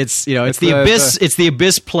 absolutely. It's it's the the- abyss. It's the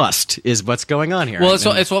abyss plus is what's going on here. Well,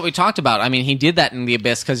 And- it's what we talked about. I mean, he did that in The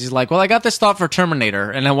Abyss because he's like, well, I got this thought for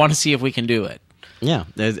Terminator, and I want to see if we can do it. yeah,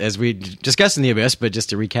 as we discussed in the abyss, but just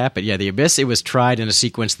to recap it, yeah, the abyss, it was tried in a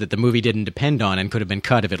sequence that the movie didn't depend on and could have been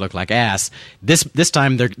cut if it looked like ass. This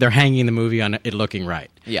time they're hanging the movie on it looking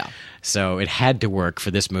right. Yeah. So it had to work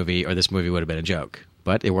for this movie, or this movie would have been a joke.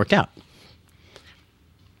 But it worked out.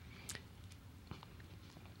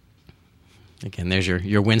 Again, there's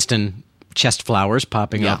your Winston chest flowers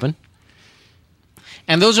popping Yeah. open.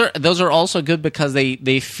 And those are also good because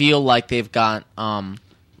they feel like they've got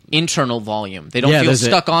internal volume. They don't Yeah, feel there's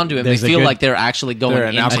stuck onto him. They there's a feel good- like they're actually going They're an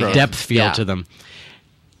into outgrowth. him. A depth feel Yeah. to them.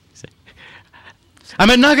 I'm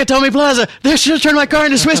at Nakatomi Plaza. They should have turned my car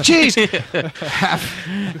into Swiss cheese.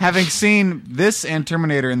 Having seen this and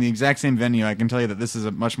Terminator in the exact same venue, I can tell you that this is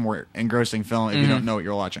a much more engrossing film if you don't know what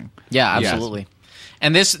you're watching. Yeah, Yes. absolutely.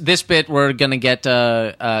 And this bit, we're going to get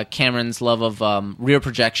Cameron's love of rear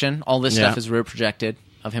projection. All this Yeah. stuff is rear projected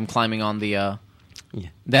of him climbing on the...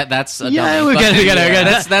 That's a Yeah, dummy. we But- got yeah,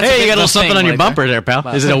 that's a hey, big you got a little thing something on your right bumper there, pal.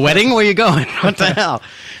 Is it a wedding? Where you going? What the hell?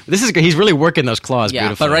 He's really working those claws Yeah,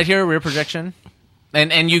 beautifully. but right here, rear projection,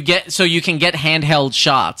 and you can get handheld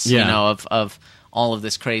shots, Yeah. you know, of all of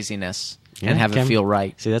this craziness Yeah, and have it Cam- feel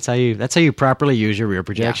right. See, that's how you properly use your rear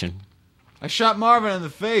projection. I shot Marvin in the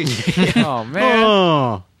face. Oh man.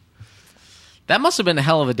 Oh, That must have been a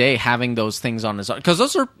hell of a day having those things on his arm because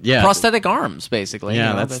those are Yeah. prosthetic arms, basically. yeah,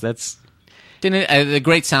 you know, that's didn't it, the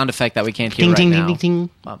great sound effect that we can't hear ding right ding now. ding ding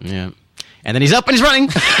Wow. ding. Yeah, and then he's up and he's running.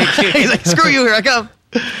 He's like, "Screw you, here I come."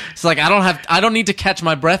 It's like I don't need to catch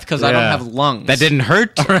my breath because I don't Yeah. have lungs. That didn't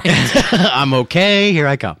hurt. I'm okay. Here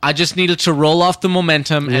I come. I just needed to roll off the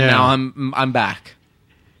momentum, and Yeah. now I'm back.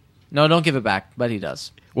 No, don't give it back, but he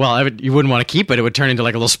does. Well, you wouldn't want to keep it. It would turn into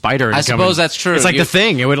like a little spider. And I come suppose in. that's true. It's like You- the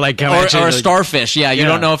Thing. It would like come Or at you, a like, starfish, yeah. You Yeah.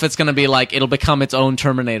 don't know if it's going to be like it'll become its own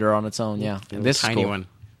Terminator on its own, yeah. And this is tiny cool. one.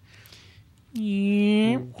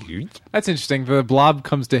 That's interesting. The blob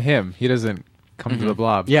comes to him. He doesn't come to the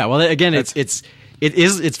blob. Yeah. Well, again, it's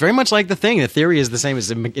very much like the Thing. The theory is the same.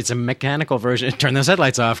 It's a mechanical version. Turn those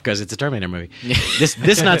headlights off because it's a Terminator movie.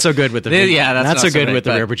 This not so good with the Yeah, that's not so not so good great, with the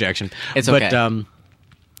but rear projection. it's but, okay.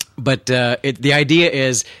 But the idea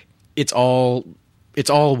is it's all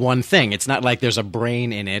one thing. It's not like there's a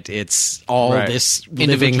brain in it. It's all Right. this living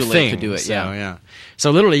Individually thing. to do it, So, yeah. So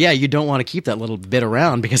literally, yeah, you don't want to keep that little bit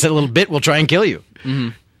around because that little bit will try and kill you.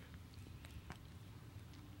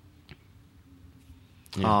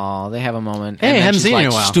 Oh, they have a moment. Hey, and then haven't she's seen you in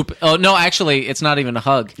like, a while. Stupid. Oh no, actually, it's not even a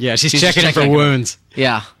hug. Yeah, she's just checking for wounds.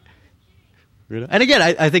 Yeah, And again,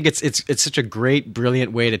 I think it's such a great,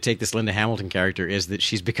 brilliant way to take this Linda Hamilton character is that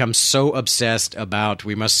she's become so obsessed about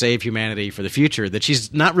we must save humanity for the future that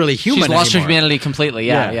she's not really human she's lost her anymore. humanity completely.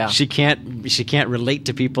 Yeah. She can't relate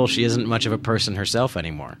to people. She isn't much of a person herself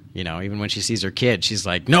anymore. You know, even when she sees her kid, she's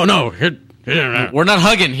like, no. We're not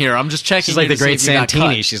hugging here. I'm just checking. She's like you the to great see if you got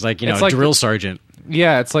Santini. cut. She's like, It's a like drill sergeant.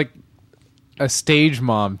 Yeah, it's like a stage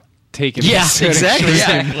mom taking. Yeah, this to an exactly.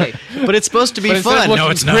 extreme. Yeah. But it's supposed to be But instead of fun. looking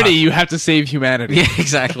No, it's pretty. not. You have to save humanity. Yeah,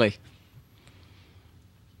 exactly.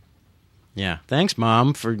 Yeah. Thanks,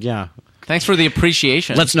 Mom, for Thanks for the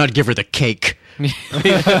appreciation. Let's not give her the cake.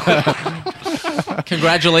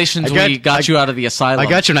 Congratulations, I we got you out of the asylum. I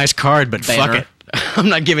got your nice card, but Banner. fuck it. I'm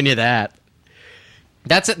not giving you that.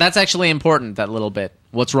 That's actually important. That little bit.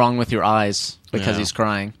 What's wrong with your eyes? Because Yeah. he's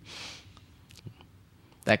crying.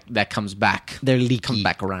 That comes back. They're leaky. Comes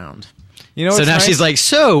back around. You know. So what's now nice? she's like,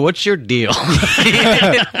 so what's your deal?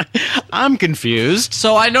 I'm confused.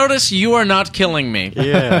 So I notice you are not killing me,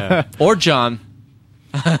 Yeah. or John.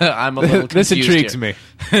 I'm a little confused this intrigues here. me.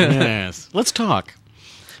 Yes. Let's talk.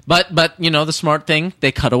 But the smart thing,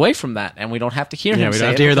 they cut away from that, and we don't have to hear him. Yeah, we say don't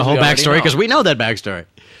have it to hear the because whole we already backstory know. because we know that backstory.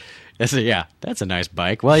 That's a nice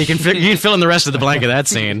bike. Well, you can fill in the rest of the blank of that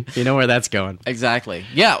scene. You know where that's going. Exactly.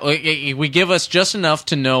 Yeah, we give us just enough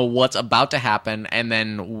to know what's about to happen, and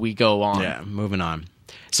then we go on. Yeah, moving on.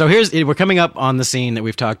 So we're coming up on the scene that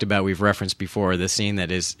we've talked about, we've referenced before, the scene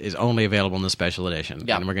that is only available in the special edition.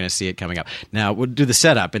 Yeah. And we're going to see it coming up. Now, we'll do the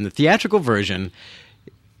setup. In the theatrical version,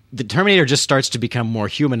 the Terminator just starts to become more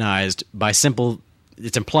humanized by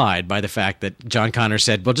it's implied by the fact that John Connor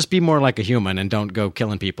said, well, just be more like a human and don't go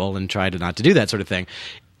killing people and try to not to do that sort of thing.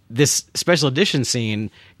 This special edition scene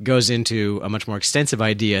goes into a much more extensive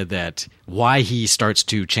idea that why he starts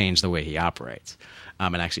to change the way he operates.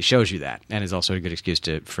 and actually shows you that, and is also a good excuse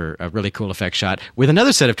for a really cool effect shot with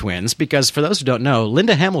another set of twins. Because for those who don't know,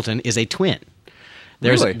 Linda Hamilton is a twin.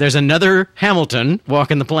 There's another Hamilton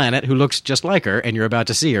walking the planet who looks just like her, and you're about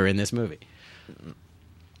to see her in this movie.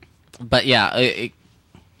 But yeah,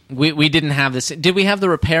 we didn't have this. Did we have the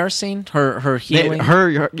repair scene? Her healing.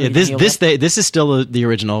 This is still the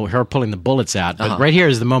original. Her pulling the bullets out. But right here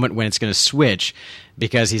is the moment when it's going to switch,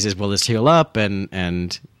 because he says, "Well, let's heal up,"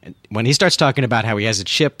 and when he starts talking about how he has a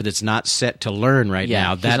chip that's not set to learn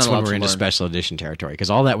now, that's when we're into special edition territory, because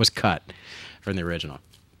all that was cut from the original.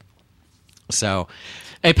 So,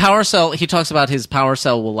 a power cell, he talks about his power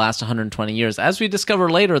cell will last 120 years. As we discover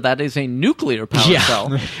later, that is a nuclear power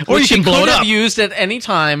cell. Or you can blow it up. Used at any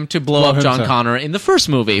time to blow up John Connor in the first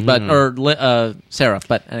movie, or Sarah.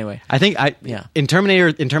 But anyway. I think in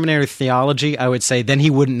Terminator theology, I would say then he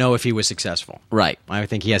wouldn't know if he was successful. Right. I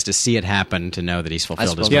think he has to see it happen to know that he's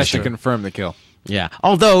fulfilled his mission. He has to confirm the kill. Yeah.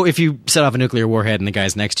 Although, if you set off a nuclear warhead and the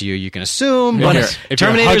guy's next to you, you can assume. But if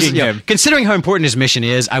Terminator's, considering how important his mission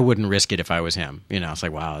is, I wouldn't risk it if I was him. It's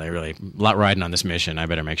like, wow, they're really a lot riding on this mission. I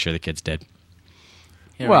better make sure the kid's dead.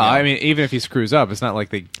 Well, I mean, even if he screws up, it's not like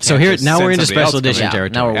they. So here, now we're into special edition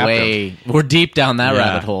territory. Now we're deep down that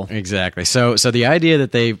rabbit hole. Exactly. So the idea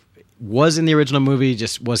that they was in the original movie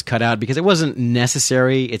just was cut out because it wasn't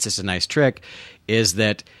necessary. It's just a nice trick. Is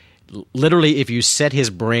that literally, if you set his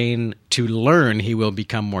brain to learn, he will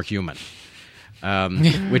become more human.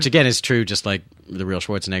 Which, again, is true, just like the real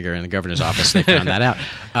Schwarzenegger in the governor's office. They found that out.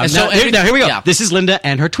 Now, here we go. Yeah. This is Linda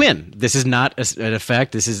and her twin. This is not an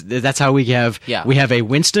effect. That's how we have... Yeah. We have a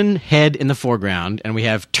Winston head in the foreground, and we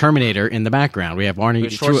have Terminator in the background. We have Arnie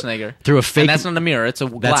Schwarzenegger. Through a fake... And that's not a mirror. It's a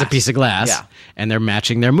glass. That's a piece of glass. Yeah. And they're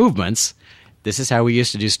matching their movements. This is how we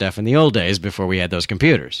used to do stuff in the old days before we had those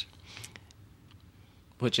computers.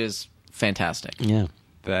 Which is fantastic. Yeah.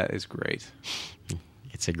 That is great.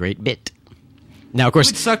 It's a great bit. Now, of course...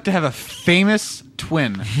 It would suck to have a famous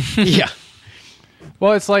twin. Yeah.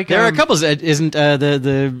 Well, it's like... There are a couple... Isn't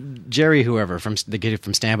the Jerry whoever, from the kid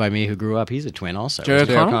from Stand By Me who grew up, he's a twin also. Jerry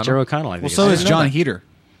O'Connell? Jerry O'Connell, I think. Well, so is John Heater.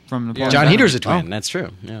 From the John Heater's a twin. That's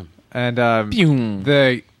true. Yeah. And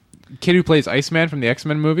the kid who plays Iceman from the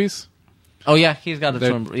X-Men movies. Oh, yeah. He's got a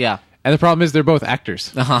twin... Yeah. And the problem is they're both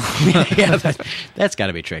actors. Yeah, that's got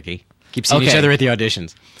to be tricky. Keep seeing each other at the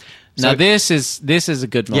auditions. Now this is a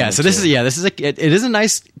good moment. Yeah, so this is it is a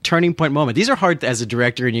nice turning point moment. These are hard as a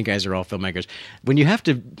director, and you guys are all filmmakers. When you have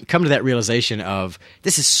to come to that realization of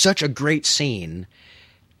this is such a great scene,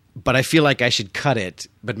 but I feel like I should cut it,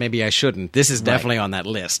 but maybe I shouldn't. This is definitely on that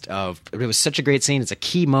list of it was such a great scene. It's a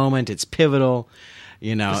key moment. It's pivotal.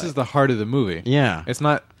 This is the heart of the movie. Yeah, it's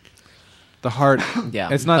not the heart. Yeah,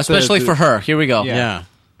 it's not especially for her. Here we go. Yeah.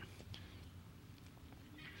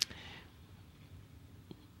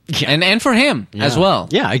 Yeah. And for him as well.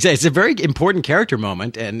 Yeah, exactly. It's a very important character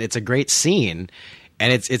moment, and it's a great scene,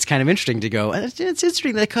 and it's kind of interesting to go. It's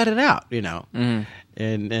interesting they cut it out, And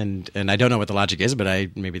I don't know what the logic is,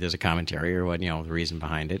 but maybe there's a commentary or what the reason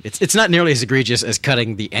behind it. It's not nearly as egregious as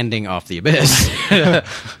cutting the ending off The Abyss.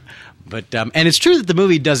 But and it's true that the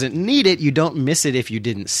movie doesn't need it. You don't miss it if you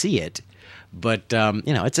didn't see it. But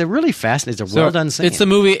it's a really fascinating. It's a well done scene. It's the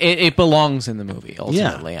movie. It belongs in the movie.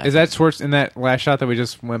 Ultimately, yeah. Is that in that last shot that we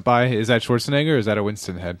just went by? Is that Schwarzenegger or is that a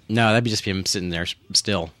Winston head? No, that'd be just him sitting there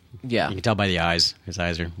still. Yeah, you can tell by the eyes. His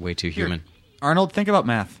eyes are way too human. Arnold, think about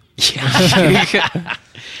math. Yeah. Think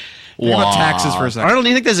about taxes for a second. Arnold, do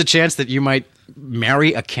you think there's a chance that you might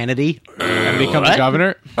marry a Kennedy and become the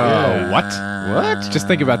governor? What? Just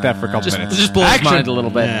think about that for a couple minutes. Just blow his mind a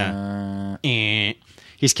little bit. Yeah.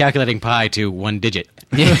 He's calculating pi to one digit.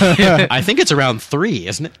 I think it's around 3,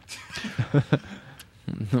 isn't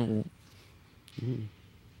it?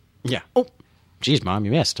 Yeah. Oh, geez, Mom,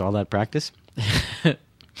 you missed all that practice.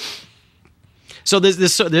 So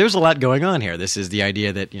there's a lot going on here. This is the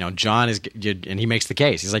idea that John is, and he makes the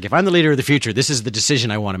case. He's like, if I'm the leader of the future, this is the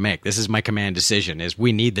decision I want to make. This is my command decision: is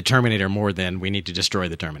we need the Terminator more than we need to destroy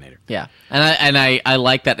the Terminator. Yeah, and I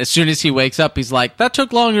like that. As soon as he wakes up, he's like, that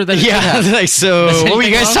took longer than it should have. Like, so what were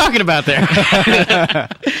you guys talking about there?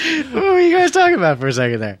 What were you guys talking about for a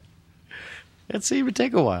second there? That seemed to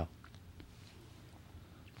take a while.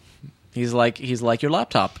 He's like your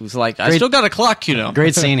laptop. He's like, I still got a clock,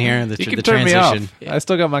 Great scene here. You can the turn transition. me off. I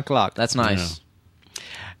still got my clock. That's nice.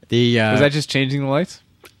 Was that just changing the lights?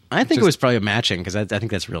 I think it was probably matching because I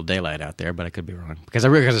think that's real daylight out there, but I could be wrong because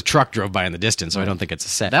a truck drove by in the distance, so I don't think it's a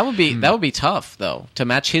set. That would be tough though to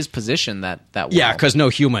match his position that well. Yeah, because no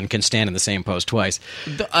human can stand in the same pose twice.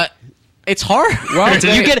 It's hard. Well,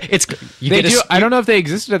 You get it's you They get do. a, I don't know if they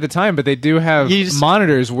existed at the time, but they do have You just-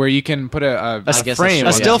 monitors where you can put a I guess frame,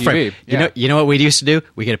 that's on a still the frame. TV. You know what we used to do?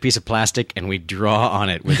 We get a piece of plastic and we draw on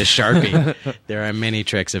it with a Sharpie. There are many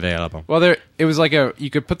tricks available. Well, it was like you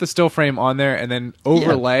could put the still frame on there and then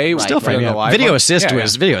overlay Right. Still frame. the Yeah. live Video one. assist Yeah,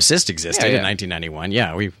 was yeah. video assist existed Yeah, in yeah. 1991.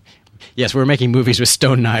 Yeah, we were making movies with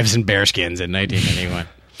stone knives and bearskins in 1991.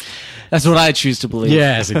 That's what I choose to believe.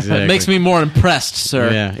 Yes, exactly. It makes me more impressed,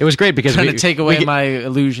 sir. Yeah, it was great because Trying we to take we away could- my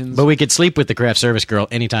illusions. But we could sleep with the craft service girl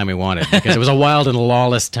anytime we wanted because it was a wild and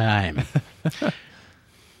lawless time.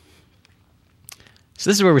 So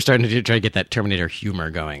this is where we're starting to try to get that Terminator humor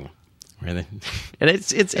going. Really. And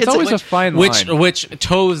it's always a fine line. which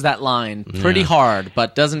toes that line pretty Yeah. hard,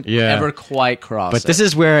 but doesn't Yeah. ever quite cross But it. this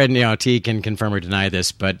is where, and T can confirm or deny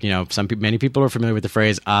this, but many people are familiar with the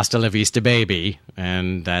phrase "hasta la vista, baby,"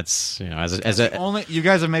 and that's as a Only you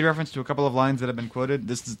guys have made reference to a couple of lines that have been quoted.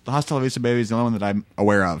 This is the Hasta La Vista Baby is the only one that I'm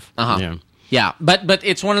aware of. Uh-huh. Yeah. Yeah, but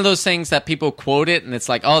it's one of those things that people quote it, and it's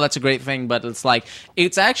like, oh, that's a great thing, but it's like,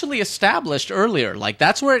 it's actually established earlier. Like,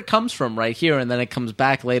 that's where it comes from right here, and then it comes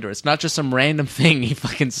back later. It's not just some random thing he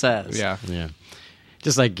fucking says. Yeah. yeah.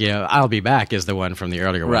 Just like "I'll be back" is the one from the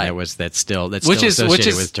earlier Right. one that's still Which associated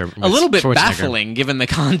is with a little bit Schwarzenegger. baffling given the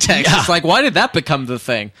context. Yeah. It's like, why did that become the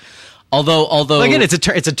thing? Although Well, again, it's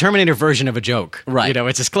a Terminator version of a joke, Right.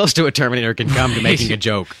 It's as close to a Terminator can come to making a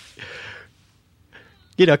joke.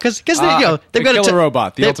 Because they've The got killer a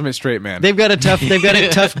robot, the they- ultimate straight man. They've got a tough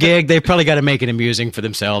gig. They've probably got to make it amusing for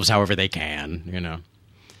themselves, however they can.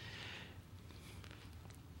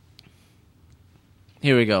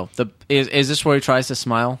 here we go. Is this where he tries to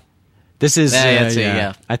smile? This is That's it,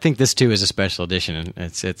 yeah. I think this too is a special edition.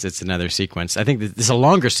 It's another sequence. I think this is a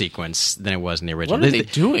longer sequence than it was in the original. What are they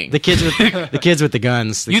doing? The kids with the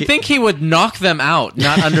guns. You think he would knock them out,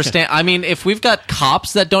 not understand? I mean, if we've got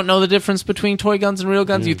cops that don't know the difference between toy guns and real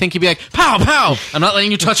guns, you think he'd be like, pow, pow, I'm not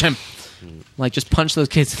letting you touch him. Like, just punch those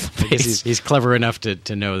kids in the face. he's clever enough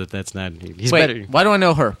to know that that's not. He's Wait, better. why do I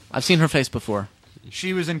know her? I've seen her face before.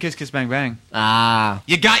 She was in Kiss Kiss Bang Bang. Ah.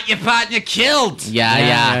 You got your partner killed.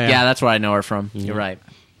 Yeah, that's where I know her from. You're right.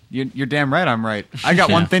 You're damn right. I'm right. I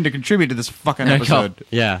got one thing to contribute to this fucking There you go. episode.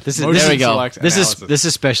 Yeah, this is Motion this There we is, go. select this analysis. is this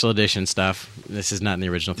is special edition stuff. This is not in the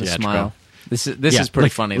original The theatrical. smile. This is Yeah, pretty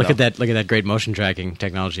look- funny, Look though. at that! Look at that great motion tracking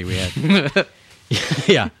technology we had.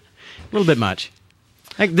 Yeah, a little bit much.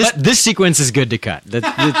 Like this sequence is good to cut.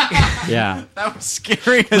 Yeah, That was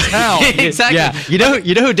scary as hell. Exactly. yeah.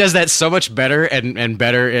 You know who does that so much better and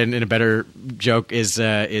better and in a better joke is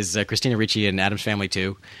Christina Ricci in Addams Family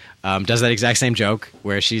 2. Does that exact same joke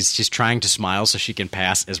where she's trying to smile so she can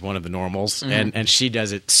pass as one of the normals, and she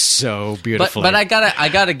does it so beautifully. But I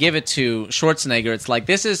gotta give it to Schwarzenegger. It's like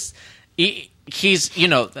this is he's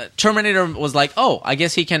Terminator was like, oh, I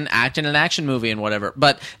guess he can act in an action movie and whatever.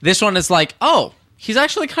 But this one is like, oh, he's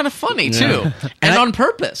actually kind of funny too, and on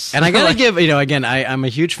purpose. And I gotta give again, I'm a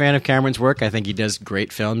huge fan of Cameron's work. I think he does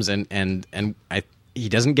great films, and he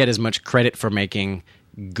doesn't get as much credit for making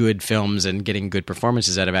good films and getting good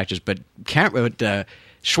performances out of actors. But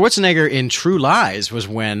Schwarzenegger in True Lies was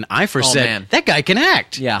when I first said man. that guy can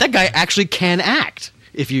act. Yeah. That guy actually can act.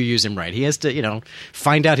 If you use him right, he has to,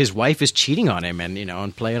 find out his wife is cheating on him,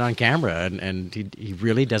 and play it on camera, and he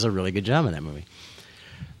really does a really good job in that movie.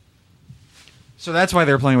 So that's why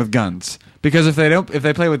they're playing with guns. Because if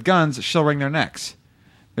they play with guns, she'll wring their necks.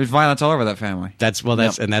 There's violence all over that family. That's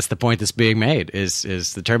the point that's being made. Is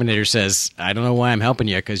the Terminator says, I don't know why I'm helping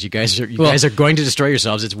you because you guys are going to destroy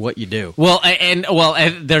yourselves. It's what you do. And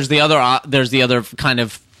there's the other kind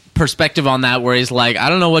of perspective on that where he's like, I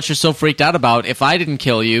don't know what you're so freaked out about. If I didn't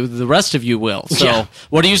kill you, the rest of you will. So Yeah.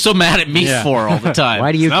 what are you so mad at me Yeah. for all the time?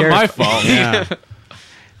 Why do you It's not care? my fault. Yeah.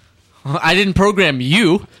 I didn't program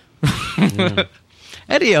you. And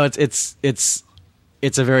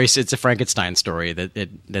it's a Frankenstein story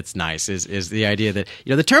that's nice. Is the idea that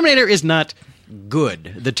the Terminator is not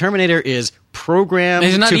good. The Terminator is programmed.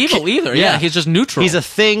 He's not to evil either. Yeah, he's just neutral. He's a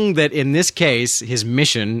thing that in this case, his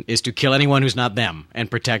mission is to kill anyone who's not them and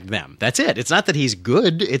protect them. That's it. It's not that he's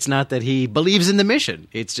good. It's not that he believes in the mission.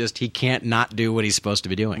 It's just he can't not do what he's supposed to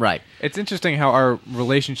be doing. Right. It's interesting how our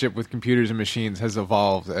relationship with computers and machines has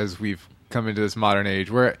evolved as we've come into this modern age,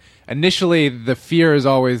 where initially the fear is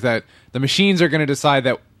always that the machines are going to decide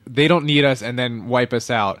that they don't need us and then wipe us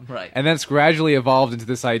out. Right. And that's gradually evolved into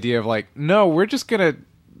this idea of like, no, we're just going to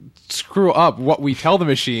screw up what we tell the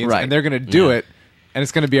machines Right. and they're going to do it and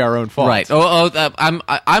it's going to be our own fault. Right.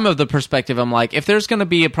 I'm of the perspective. I'm like, if there's going to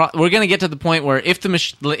be we're going to get to the point where if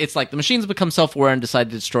it's like the machines become self-aware and decide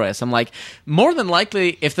to destroy us. I'm like, more than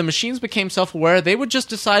likely, if the machines became self-aware, they would just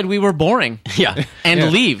decide we were boring. Yeah.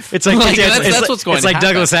 And leave. It's like, that's what's going. It's like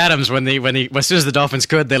Douglas Adams when as soon as the dolphins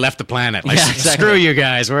could, they left the planet. Like, Yeah, exactly. Screw you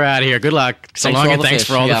guys, we're out of here. Good luck. So Thanks long, for all and the thanks fish.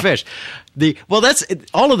 for all Yeah. the fish. That's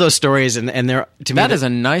all of those stories, and they're to me That is a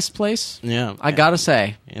nice place. Yeah. I gotta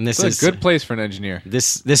say. and this It's is a good place for an engineer.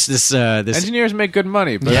 This Engineers make good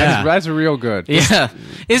money, but Yeah. that's real good. Yeah.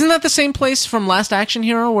 Isn't that the same place from Last Action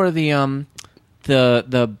Hero where the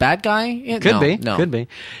bad guy? Could be.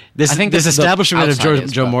 This I think this the establishment of outside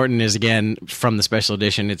is, Joe but- Morton is again from the special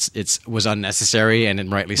edition. It was unnecessary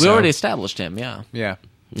and rightly We so. already established him. Yeah. Yeah.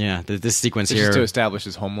 Yeah, this sequence It's here. just to establish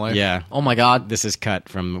his home life. Yeah. Oh my God. This is cut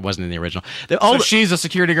from wasn't in the original. So she's a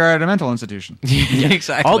security guard at a mental institution.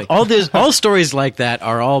 Exactly. all stories like that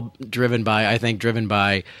are all driven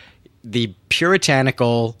by the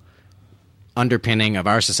puritanical underpinning of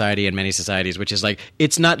our society and many societies, which is like,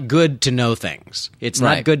 it's not good to know things. It's not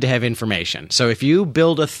Right. good to have information. So if you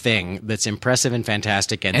build a thing that's impressive and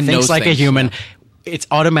fantastic and And thinks knows like a things, human, yeah. it's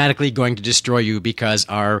automatically going to destroy you because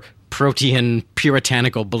our protean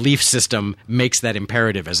puritanical belief system makes that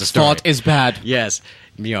imperative as a story. Thought is bad. Yes.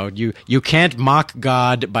 You can't mock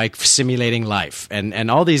God by simulating life.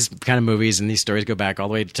 And all these kind of movies and these stories go back all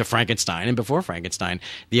the way to Frankenstein and before Frankenstein.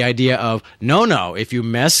 The idea of, no, if you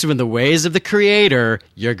mess with the ways of the creator,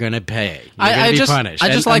 you're going to pay. You're going to be punished. I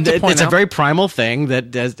just And like to point it's out- a very primal thing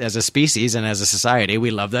that as a species and as a society,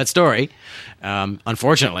 we love that story.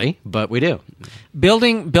 Unfortunately, but we do.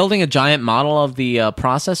 Building a giant model of the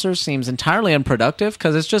processor seems entirely unproductive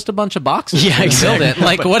because it's just a bunch of boxes. Yeah, to exactly. Build it.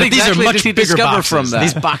 Like, But- what but exactly these are much did he bigger discover boxes. from that?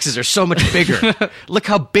 These boxes are so much bigger. Look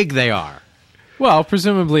how big they are. Well,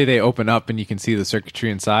 presumably they open up and you can see the circuitry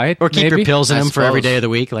inside. Or keep maybe. your pills in I them for every suppose. day of the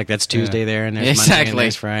week. Like that's Tuesday there, and there's Monday, and Exactly.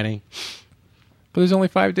 there's Friday. But there's only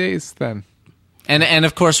 5 days then. And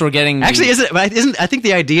of course we're getting Actually, isn't? I think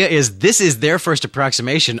the idea is this is their first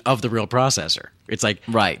approximation of the real processor. It's like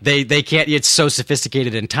Right. They can't. It's so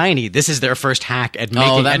sophisticated and tiny. This is their first hack at making.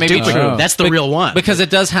 Oh, that at may be duplicating. true. That's the real one. because it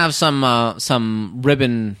does have some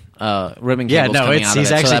ribbon cables yeah, no, coming out of he's it,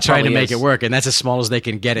 so actually that trying to probably make is. it work, and that's as small as they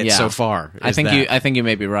can get it Yeah. so far. I is think that. you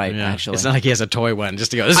may be right. Yeah. Actually, It's not like he has a toy one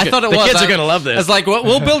just to go. I thought it the was. kids are going to love this. It's like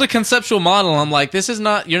we'll build a conceptual model. I'm like, this is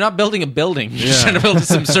not. You're not building a building. You're just trying to build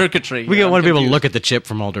some circuitry. we want to be able to confused. look at the chip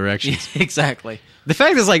from all directions. Exactly. The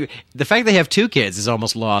fact is, like, the fact they have two kids is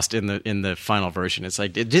almost lost in the final version. It's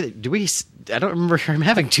like, do we? I don't remember him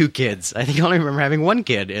having two kids. I think I only remember having one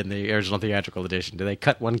kid in the original theatrical edition. Do they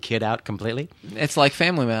cut one kid out completely? It's like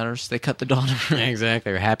Family Matters. They cut the daughter.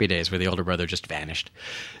 Exactly. Or Happy Days, where the older brother just vanished.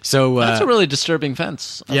 So That's a really disturbing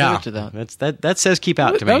fence. I'll yeah, give it to that. that says keep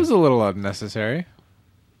out to me. That was a little unnecessary.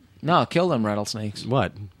 No, kill them rattlesnakes.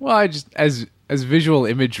 What? Well, I just as visual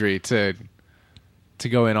imagery to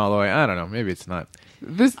go in all the way. I don't know. Maybe it's not.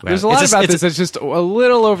 There's a lot it's about it's this that's just a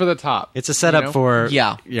little over the top. It's a setup you know? for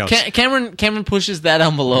Yeah, You know, Cameron pushes that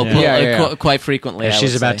envelope Yeah. quite frequently. I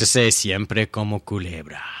she's would about say. to say siempre como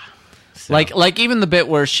culebra. So- Like even the bit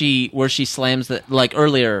where she slams the like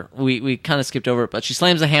earlier we kind of skipped over it, but she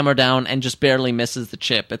slams the hammer down and just barely misses the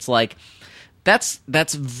chip. It's like that's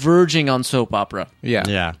verging on soap opera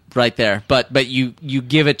yeah. right there. But you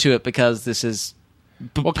give it to it because this is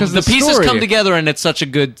Well, 'cause the the pieces story- come together and it's such a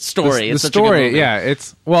good story. The It's such a story, good movie. yeah,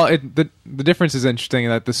 it's the difference is interesting in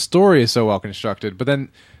that the story is so well constructed, but then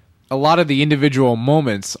a lot of the individual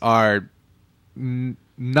moments are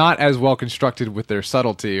not as well constructed with their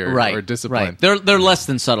subtlety or, right or discipline. Right. They're less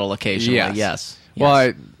than subtle occasionally. Yes.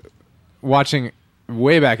 Well, watching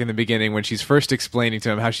way back in the beginning when she's first explaining to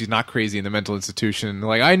him how she's not crazy in the mental institution,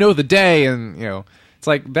 like I know the day, and you know, it's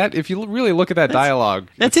like that. If you really look at that dialogue,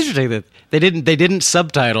 That's interesting that they didn't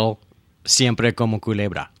subtitle siempre como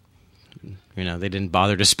culebra. You know, they didn't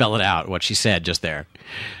bother to spell it out what she said just there.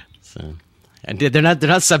 So, and they're not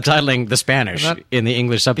subtitling the Spanish They're not- in the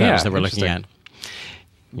English subtitles Yeah, that we're looking at. interesting.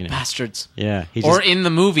 You know, bastards. yeah, he Or just- in the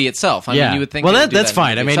movie itself. I mean, you would think. Well, they would do that's that in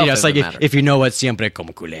fine. the I movie mean, you know, itself, it's like it doesn't if you know what siempre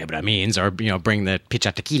como culebra means, or you know, bring the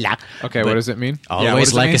picha tequila. okay, But what does it mean? Yeah, what Always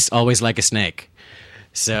does it like mean? always like a snake.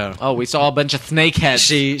 So matter. Oh, we saw a bunch of snake heads.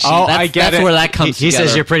 She- Oh, that's, I get that's it. where that comes. he says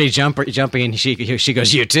together. you're pretty jumpy, and she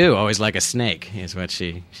goes, you too, always like a snake, is what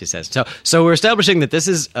she says. So we're establishing that this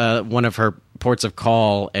is one of her ports of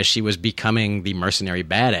call as she was becoming the mercenary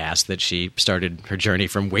badass that she started her journey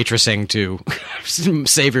from waitressing to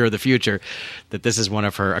savior of the future. That this is one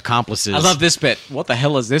of her accomplices. I love this bit. What the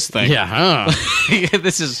hell is this thing? Yeah, huh?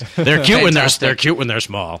 This is They're cute fantastic. when they're cute when they're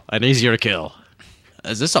small and easier to kill.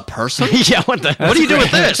 Is this a person? Yeah, what do you do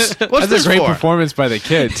with this? What's That's this a great for? performance by the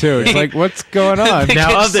kid too. It's like, what's going on?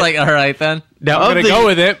 Now, It's like, all right then. Now, I'm gonna go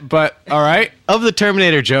with it, but all right. of the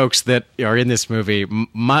Terminator jokes that are in this movie,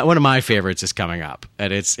 one of my favorites is coming up,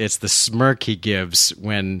 and it's the smirk he gives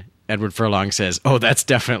when Edward Furlong says, "Oh, that's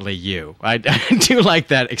definitely you." I do like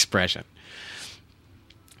that expression.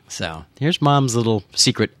 So here's Mom's little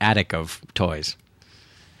secret attic of toys.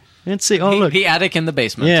 Let's see. Oh, look. The attic in the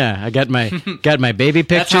basement. Yeah, I got my baby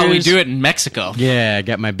pictures. That's how we do it in Mexico. Yeah, I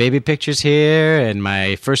got my baby pictures here and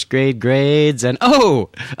my first grade grades and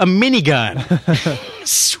a minigun.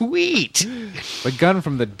 Sweet. The gun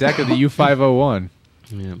from the deck of the U-501.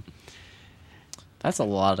 Yeah. That's a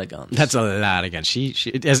lot of guns. That's a lot again. She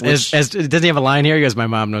doesn't he have a line here? He goes, "My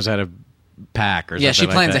mom knows how to pack," or something. Yeah, she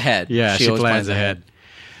like plans that. ahead. Yeah, She she always plans plans ahead.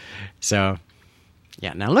 So,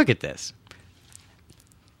 yeah. Now look at this.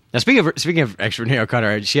 Now speaking of extra Renee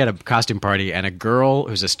O'Connor, she had a costume party, and a girl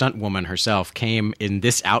who's a stunt woman herself came in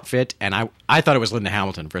this outfit, and I thought it was Linda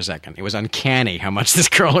Hamilton for a second. It was uncanny how much this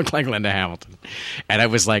girl looked like Linda Hamilton, and I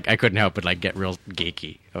was like, I couldn't help but like get real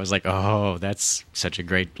geeky. I was like, oh, that's such a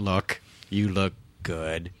great look. You look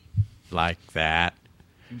good like that.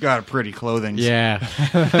 You got a pretty clothing. Yeah.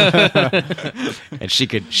 And she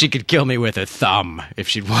could kill me with a thumb if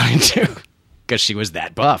she wanted to, because she was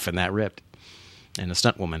that buff and that ripped, and a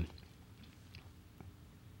stunt woman.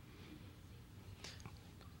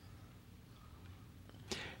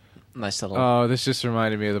 Nice little. Oh, this just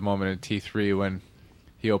reminded me of the moment in T3 when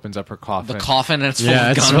he opens up her coffin. the coffin and it's full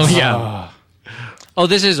Yeah, of it's guns. really, yeah. Oh,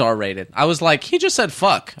 this is R-rated. I was like, he just said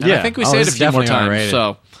fuck. And I Yeah. think we Oh, say it this a is few more definitely times. R-rated.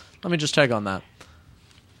 So let me just tag on that.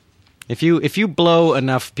 If you blow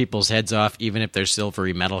enough people's heads off, even if they're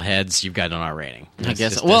silvery metal heads, you've got an R rating. I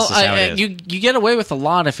guess. That's Well, just how it is. you get away with a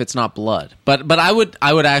lot if it's not blood. But I would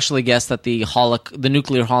actually guess that the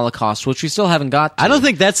nuclear holocaust, which we still haven't got to. I don't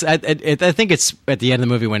think that's. I think it's at the end of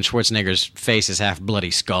the movie when Schwarzenegger's face is half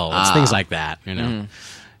bloody skull. It's things like that, you know.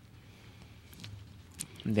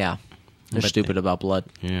 Yeah, they're stupid about blood.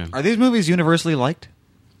 Yeah. Are these movies universally liked?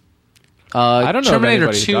 I don't know if Terminator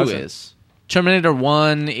anybody 2 doesn't. is. Terminator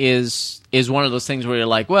 1 is one of those things where you're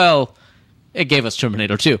like, well, it gave us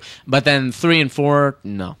Terminator 2. But then 3 and 4,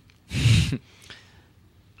 no.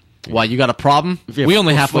 Why, you got a problem? Yeah, we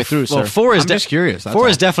only halfway through, well, sir. 4 is I'm just curious, that's 4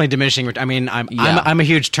 is all. definitely diminishing. I mean, I'm a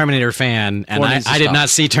huge Terminator fan, and 4 needs to I did stop. not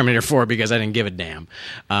see Terminator 4 because I didn't give a damn.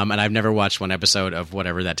 And I've never watched one episode of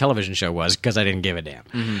whatever that television show was because I didn't give a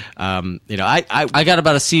damn. You know, I got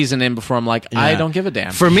about a season in before I'm like, I Yeah. don't give a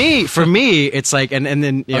damn. For me, it's like, and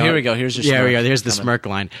then you know, here we go. Here's your yeah, smirk we go. Here's the coming. smirk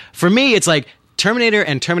line. For me, it's like Terminator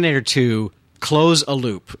and Terminator 2 close a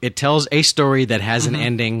loop. It tells a story that has an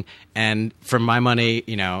ending, and for my money,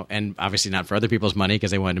 you know, and obviously not for other people's money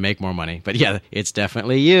because they wanted to make more money. But yeah, it's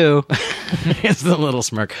definitely you. It's the little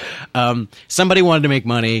smirk. Somebody wanted to make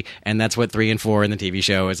money, and that's what 3 and 4 in the TV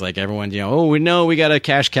show is like. Everyone, you know, oh, we know we got a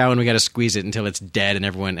cash cow and we got to squeeze it until it's dead, and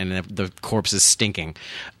everyone and the corpse is stinking.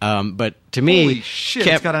 But to me, Holy shit,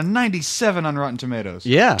 it's got a 97 on Rotten Tomatoes.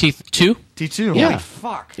 yeah, Teeth 2? T2, Yeah. holy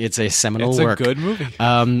fuck. it's a seminal It's work. a good movie.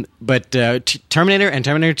 But Terminator and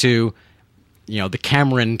Terminator 2, you know, the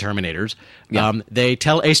Cameron Terminators, Yeah. they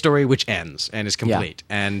tell a story which ends and is complete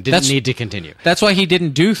and didn't That's- need to continue. That's why he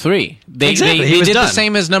didn't do 3. Exactly, he They was did the done.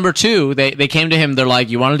 same as number 2. They came to him. They're like,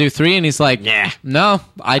 "You want to do 3?" And he's like, Yeah. no,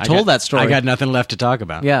 I told that story. I got nothing left to talk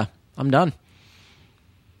about. Yeah, I'm done."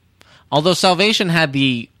 Although Salvation had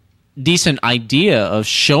the decent idea of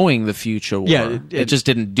showing the future war, Yeah, it just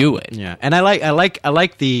didn't do it. Yeah, and I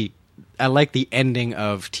like the ending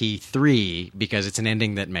of T3 because it's an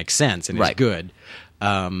ending that makes sense and is Right. good.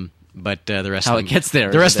 But the rest How of it gets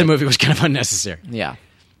there the is rest a of the bit- movie was kind of unnecessary. Yeah.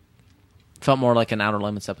 Felt more like an Outer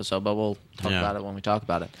Limits episode, but we'll talk Yeah. about it when we talk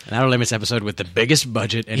about it. An Outer Limits episode with the biggest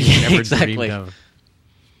budget anyone ever Exactly. dreamed of.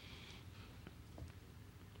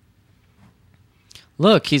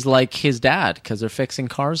 Look, he's like his dad because they're fixing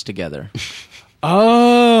cars together.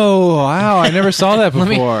 Oh, wow. I never saw that Let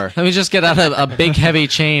before. me just get out a big heavy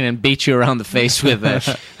chain and beat you around the face with it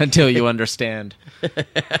until you understand.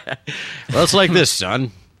 Well, it's like this,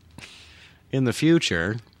 son. In the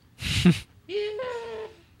future,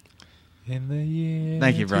 In the year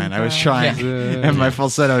Thank you, Brian. I was trying, and my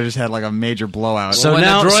falsetto just had like a major blowout. So when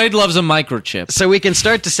now- a droid loves a microchip. so we can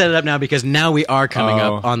start to set it up now because now we are coming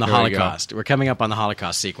up on the here we go. Holocaust. We're coming up on the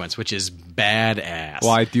Holocaust sequence, which is badass.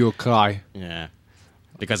 Why do you cry? Yeah,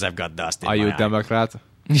 because I've got dust in Are you my a eye. Democrat?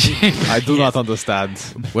 I do not understand.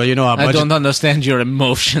 Well, you know, our I budget, don't understand your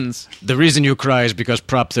emotions. the reason you cry is because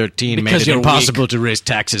Prop 13 made Because it you're impossible to raise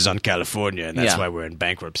taxes on California, and that's Yeah. why we're in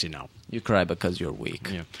bankruptcy now. You cry because you're weak.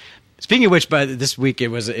 Yeah. Speaking of which, by this week it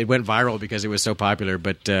went viral because it was so popular.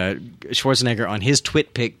 But Schwarzenegger on his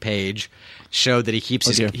TwitPic page showed that he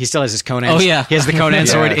still has his Conan. Oh, yeah. He has the Conan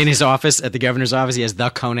sword Yes. in his office at the governor's office. He has the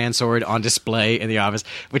Conan sword on display in the office,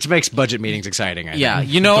 which makes budget meetings exciting. I think. Yeah,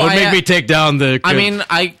 don't make me take down the.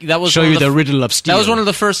 That was show one you of the riddle of steel. That was one of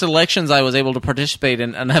the first elections I was able to participate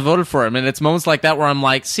in, and I voted for him. And it's moments like that where I'm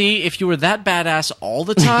like, see, if you were that badass all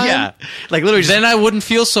the time, yeah, like literally. then I wouldn't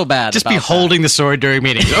feel so bad. Just about be holding the sword during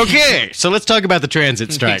meetings. Okay, so let's talk about the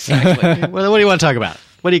transit strike. Exactly. What do you want to talk about?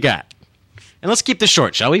 What do you got? And let's keep this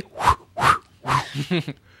short, shall we?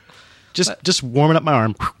 just warming up my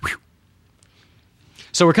arm.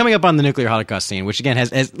 So we're coming up on the nuclear holocaust scene, which again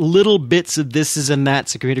has little bits of this is and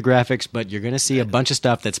that's computer graphics, but you're going to see a bunch of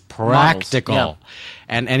stuff that's practical, Models,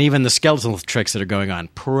 and even the skeletal tricks that are going on,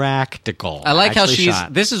 practical. I like how actually she's.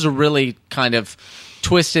 shot. This is a really kind of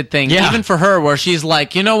twisted thing, Yeah. even for her, where she's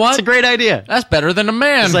like, you know what? It's a great idea. That's better than a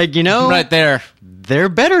man. It's like, you know, right there. They're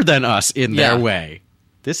better than us in Yeah. their way.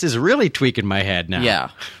 This is really tweaking my head now. Yeah.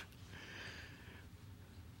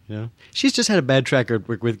 You know? She's just had a bad track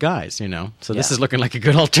record with guys, you know. So this Yeah. is looking like a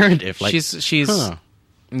good alternative. Like she's huh.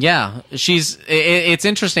 yeah, it's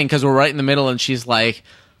interesting because we're right in the middle, and she's like,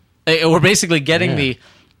 we're basically getting Yeah.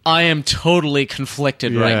 I am totally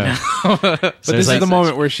conflicted right Yeah. now. But So this it's is like- the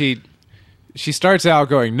moment where she starts out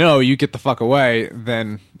going, "No, you get the fuck away."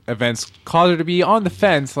 Then events cause her to be on the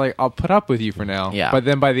fence, like, "I'll put up with you for now." Yeah. But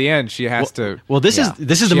then by the end, she has to. Well, this Yeah. is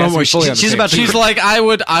the She has moment to where be fully on the she's same about to. She's like, I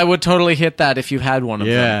would totally hit that if you had one of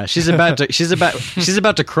them. yeah, she's about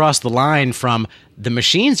to cross the line from the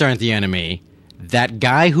machines aren't the enemy. That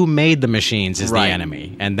guy who made the machines is Right. the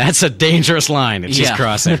enemy, and that's a dangerous line that she's Yeah.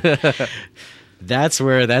 crossing. That's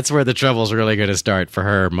where the trouble's really going to start for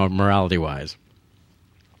her, morality wise.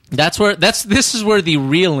 This is where the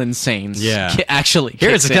real insanes Yeah. actually Here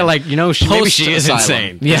it's kicks kind of in. like, you know, maybe she is Post-asylum.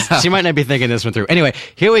 insane. Yeah. She might not be thinking this one through. Anyway,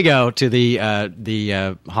 here we go to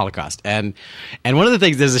the Holocaust. And one of the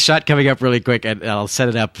things, there's a shot coming up really quick, and I'll set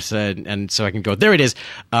it up so I can go, there it is.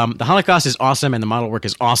 The Holocaust is awesome, and the model work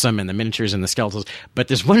is awesome, and the miniatures and the skeletals. But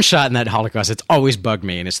there's one shot in that Holocaust that's always bugged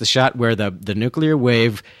me, and it's the shot where the nuclear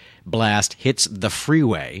wave blast hits the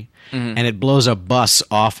freeway and it blows a bus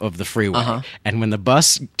off of the freeway. And when the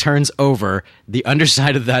bus turns over, the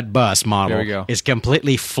underside of that bus model There we go. is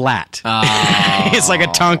completely flat. It's like a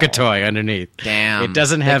Tonka toy underneath. Damn. It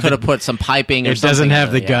doesn't They have could have put some piping. Or it doesn't something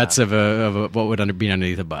have the yeah. guts of a what would be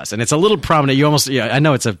underneath a bus, and it's a little prominent. You almost, I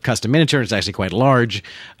know it's a custom miniature; it's actually quite large,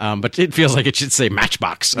 but it feels like it should say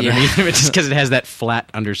Matchbox underneath of it, just because it has that flat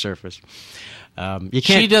undersurface. You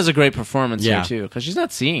can't. She does a great performance Yeah. here too, because she's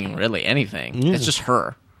not seeing really anything. It's just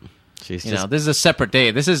her. She's You just, know, this is a separate day.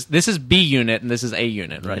 This is B unit and this is A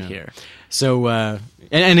unit right here. so,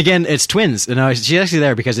 and again, it's twins. You know, she's actually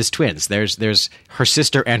there because it's twins. There's her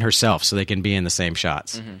sister and herself, so they can be in the same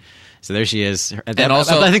shots. So there she is. And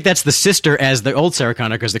also- I think that's the sister as the old Sarah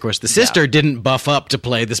Connor, because of course the sister didn't buff up to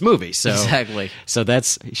play this movie. So Exactly. So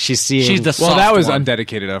she's seeing. She's the Well, soft that was one.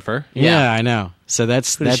 undedicated of her. Yeah, Yeah. I know. So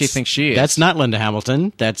that's Who does she think she is? That's not Linda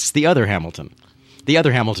Hamilton. That's the other Hamilton. The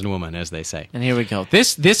other Hamilton woman, as they say. And here we go.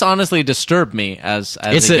 This honestly disturbed me as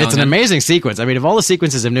It's a it's an youngin'. amazing sequence. I mean, of all the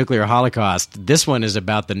sequences of nuclear holocaust, this one is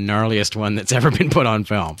about the gnarliest one that's ever been put on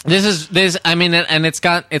film. This I mean, and it's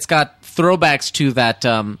got throwbacks to that.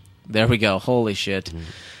 There we go. Holy shit.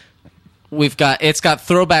 It's got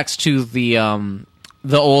throwbacks to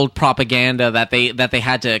the old propaganda that they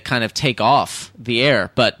had to kind of take off the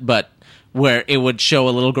air, but where it would show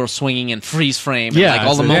a little girl swinging in freeze frame, Yeah, and like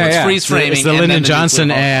all the it's a- moments yeah. freeze framing. It's the and Lyndon then the Johnson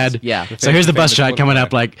nuclear ad. bombs. Yeah. So here's the bus famous shot coming looking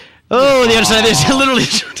up, like, oh, the other side. There's literally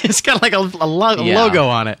it's got like a Yeah. logo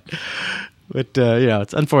on it. But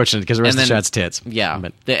it's unfortunate because the rest And of the then- shot's tits. Yeah,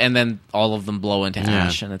 But, and then all of them blow into Yeah.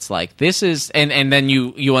 ash, and it's like this is, and then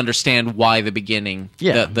you understand why the beginning,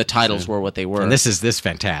 Yeah. the titles were what they were, and this is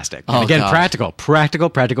fantastic. Oh, and again, God.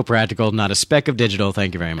 practical. Not a speck of digital.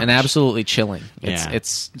 Thank you very much. and absolutely chilling. It's Yeah.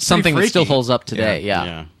 it's something that still freaky. holds up today. Yeah,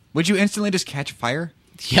 Yeah. Would you instantly just catch fire?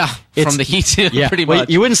 from the heat, Yeah, pretty well, much.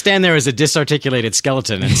 you wouldn't stand there as a disarticulated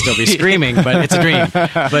skeleton and still be screaming, but it's a dream.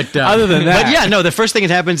 But Other than that- but yeah, no. The first thing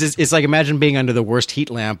that happens is it's like imagine being under the worst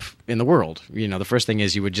heat lamp in the world. You know, the first thing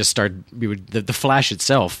is you would just start. The flash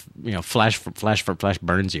itself, flash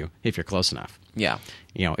burns you if you're close enough. yeah.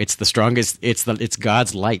 It's the strongest. It's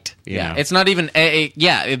God's light. You Yeah, know? it's not even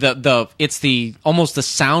it's the almost the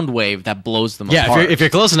sound wave that blows them Yeah, apart. if you're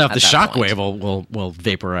close enough, at the that shock point. wave will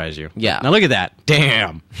vaporize you. Yeah. Now look at that.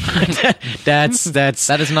 Damn. that's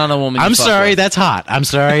That is not a woman. you I'm fuck sorry, with. that's hot. I'm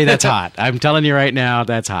sorry, that's hot. I'm telling you right now,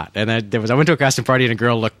 that's hot. And I went to a costume party and a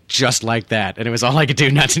girl looked just like that, and it was all I could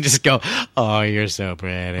do not to just go, "Oh, you're so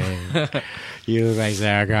pretty." You look like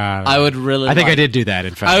Sarah Connor. I would really. I think like, I did do that.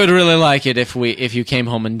 In fact, I would really like it if you came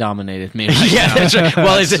home and dominated me. Right yeah, now. that's right.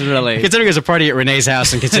 Well, it's really considering it's a party at Renee's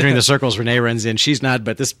house, and considering the circles Renee runs in, she's not.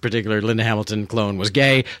 But this particular Linda Hamilton clone was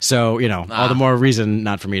gay, so all the more reason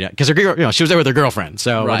not for me to. Because she was there with her girlfriend.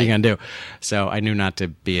 So what are you Right. gonna do? So I knew not to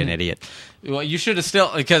be an idiot. Well, you should have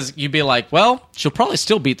still, because you'd be like, well, she'll probably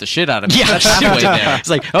still beat the shit out of me. Yeah, That's halfway there. It's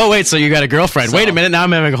like, oh wait, so you got a girlfriend? So- Wait a minute, now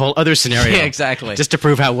I'm having a whole other scenario. Yeah, exactly. Just to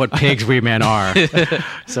prove what pigs we men are.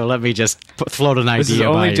 So let me just float an idea. This is by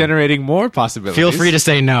only you. generating more possibilities. Feel free to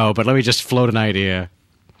say no, but let me just float an idea.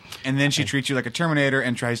 And then she treats you like a Terminator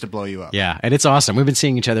and tries to blow you up. Yeah, and it's awesome. We've been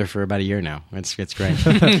seeing each other for about a year now. It's great.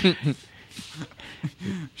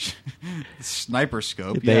 Sniper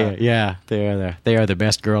scope. They are the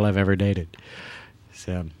best girl I've ever dated.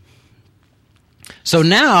 So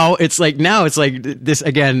now it's like this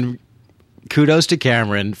again. Kudos to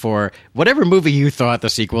Cameron for whatever movie you thought the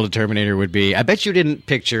sequel to Terminator would be. I bet you didn't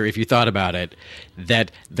picture, if you thought about it,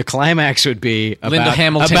 that the climax would be about, Linda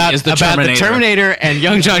Hamilton is the about Terminator. the Terminator and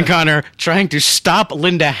young John Connor trying to stop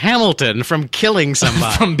Linda Hamilton from killing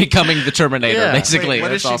somebody. From becoming the Terminator, Yeah. basically. Wait, what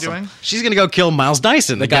That's is she awesome. doing? She's going to go kill Miles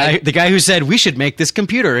Dyson, the guy who said we should make this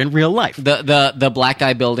computer in real life. The black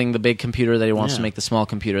guy building the big computer that he wants Yeah. to make the small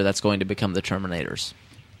computer that's going to become the Terminators.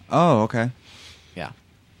 Oh, okay. Yeah.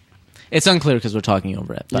 It's unclear because we're talking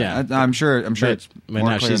over it. But Yeah. I'm sure it's But more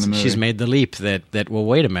now clear in the movie. she's made the leap that well,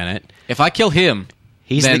 wait a minute. if I kill him,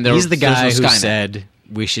 He's then the there's guy no who Skynet. said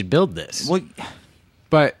we should build this. Well,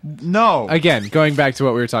 But no. again, going back to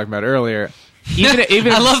what we were talking about earlier,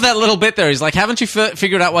 even I love that little bit there. He's like, haven't you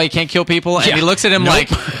figured out why you can't kill people? And Yeah. he looks at him Nope.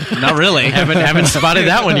 like, not really. haven't spotted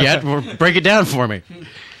that one yet. Break it down for me.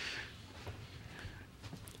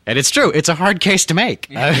 And it's true. It's a hard case to make.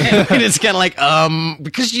 It's kind of like,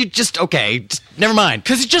 because you just never mind.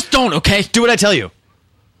 Because you just don't, okay? Do what I tell you.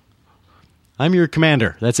 I'm your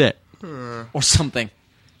commander. That's it. Or something.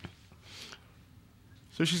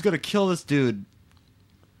 So she's gonna kill this dude.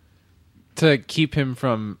 to keep him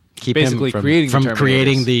from Keep basically him from creating from the Terminators.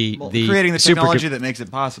 creating the creating the super technology that makes it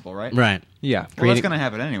possible, right? right. Yeah, Well, that's creating- gonna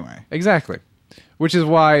happen anyway. exactly. Which is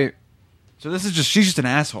why So this is she's just an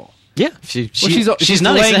asshole. Yeah, she's she's not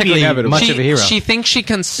delaying the exactly inevitable. much of a hero. She thinks she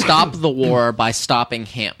can stop the war by stopping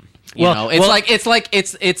him. You Well- know, well- it's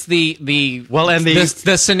the Well, and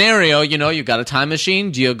the scenario. You know, you got a time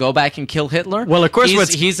machine. Do you go back and kill Hitler? Well, of course,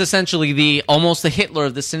 he's essentially almost the Hitler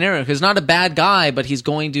of the scenario. He's not a bad guy, but he's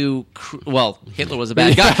going to. Hitler was a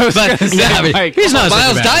bad guy, but he's not Miles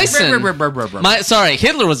such a bad Dyson. Sorry,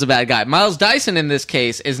 Hitler was a bad guy. Miles Dyson in this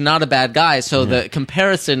case is not a bad guy, so the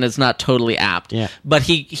comparison is not totally apt. Yeah. But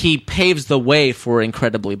he paves the way for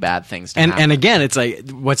incredibly bad things to happen. And again, it's like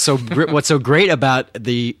what's so great about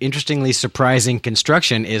the interestingly surprising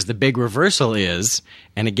construction is the big reversal is,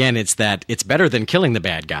 and again, it's better than killing the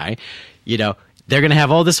bad guy. You know, they're going to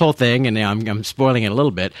have all this whole thing, and I'm spoiling it a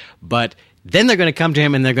little bit, but then they're going to come to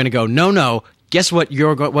him and they're going to go, no. Guess what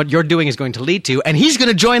you're doing is going to lead to, and he's going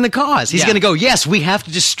to join the cause. He's Yeah. going to go, yes, we have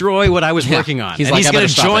to destroy what I was Yeah. working on. He's And like, he's I going better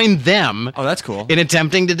to stop join them. Oh, that's cool. In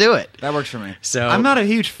attempting to do it. That works for me. So- I'm not a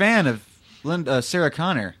huge fan of Sarah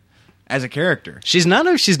Connor as a character. She's not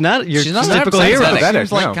your She's not typical sympathetic. hero. She Better,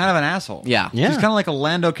 seems like no. kind of an asshole. Yeah. Yeah. She's kind of like a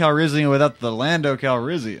Lando Calrissian without the Lando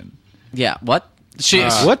Calrissian. Yeah, what?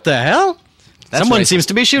 What the hell? That's Someone racist. seems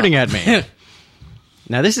to be shooting at me.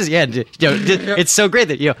 Now this is it's so great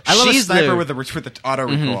that I love she's a sniper the, with the auto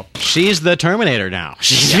recoil. she's the Terminator now.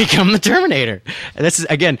 She's become the Terminator. And this is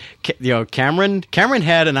again, Cameron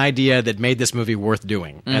had an idea that made this movie worth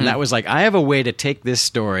doing, and that was like, I have a way to take this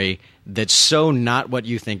story that's so not what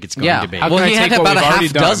you think it's going Yeah. to be. How Well, can he I had take what about a we've already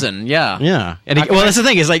half done? dozen. Yeah. Yeah, and that's the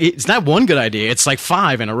thing. Is like it's not one good idea. It's like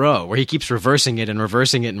 5 in a row where he keeps reversing it and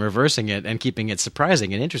reversing it and reversing it and keeping it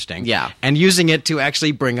surprising and interesting. Yeah. and using it to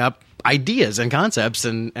actually bring up ideas and concepts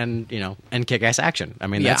and kick-ass action. I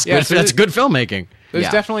mean, Yeah. that's Yeah, good. so That's good filmmaking. There's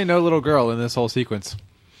Yeah. definitely no little girl in this whole sequence.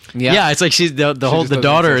 Yeah. It's like she's the just doesn't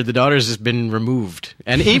daughter. exist. The daughter's just been removed,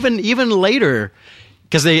 and even later.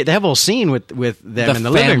 Because they have a whole scene with them The in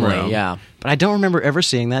the living family, room. yeah. But I don't remember ever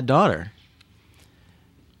seeing that daughter.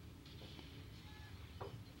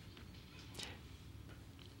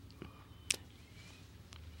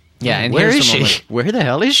 Yeah, and Where here's is the she? moment. Where the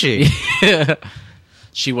hell is she?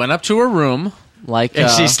 She went up to her room, like And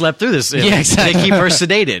she slept through this. Yeah, exactly. They keep her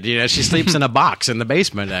sedated. She sleeps in a box in the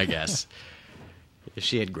basement, I guess. Is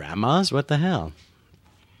she at grandma's? What the hell?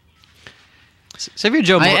 So if you're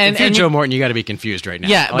Joe, and Morton, you got to be confused right now.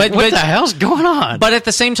 Yeah, Like, but- what but- the hell's going on? But at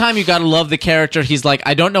the same time, you got to love the character. He's like,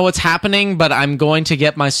 I don't know what's happening, but I'm going to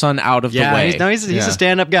get my son out of the way. He's Yeah. a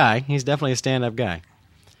stand-up guy. He's definitely a stand-up guy.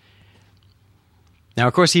 Now,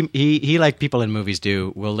 of course, he like people in movies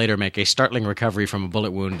do, will later make a startling recovery from a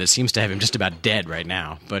bullet wound that seems to have him just about dead right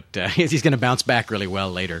now. But he's going to bounce back really well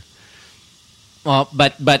later. Well,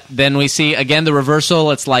 but then we see again the reversal.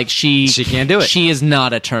 It's like she can't do it. She is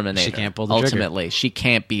not a Terminator. She can't pull the trigger. Ultimately, she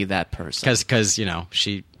can't be that person. Because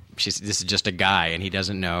she's this is just a guy and he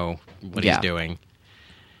doesn't know what he's doing.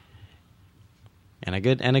 And a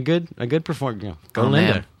good performance. Go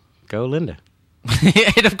Linda. Man. Go Linda.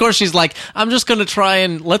 And of course, she's like, "I'm just going to try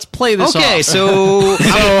and let's play this Okay, off." so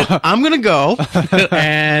I'm going to go.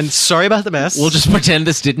 And sorry about the mess. We'll just pretend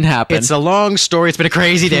this didn't happen. It's a long story. It's been a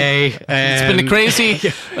crazy day.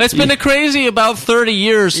 It's been a crazy about 30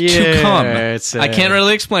 years to come. I can't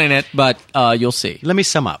really explain it, but you'll see. Let me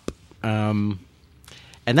sum up. And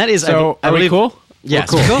that is... So, I are we believe, cool?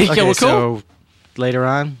 Yes. We're cool. Okay, Yeah, we're cool. So later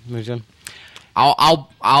on...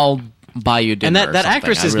 I'll buy you dinner. And or that something.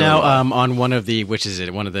 actress I is really now will. on one of the... Which is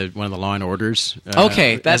it? One of the Law and Orders.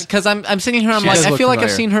 Okay, that's because I'm sitting here. I'm She like, does I look feel like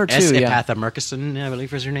I've familiar. seen her too. Yeah. Epatha Murkison, I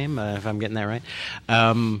believe is her name, if I'm getting that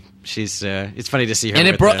right. She's... it's funny to see her And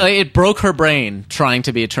with it broke her brain trying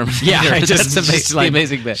to be a Terminator. Yeah, That's amazing,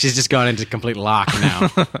 amazing bit. She's just gone into complete lock now.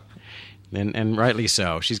 And rightly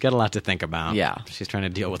so. She's got a lot to think about. Yeah. She's trying to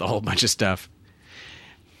deal with a whole bunch of stuff.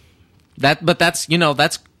 But that's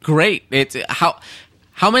great. It's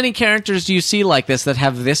how many characters do you see like this that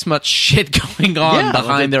have this much shit going on Yeah, well,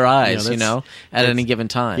 behind their eyes? that's- At any given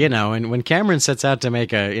time. And when Cameron sets out to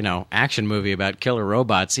make a action movie about killer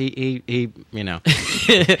robots, he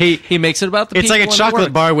he makes it about the. it's people like a in the chocolate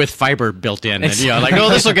work. bar with fiber built in. And, like, oh,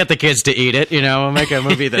 this will get the kids to eat it. We'll make a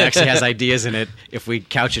movie that actually has ideas in it if we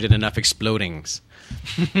couch it in enough explodings.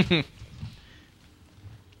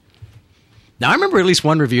 Now, I remember at least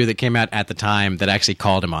one review that came out at the time that actually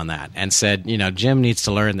called him on that and said, Jim needs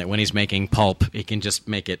to learn that when he's making pulp, he can just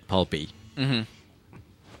make it pulpy. Mm-hmm.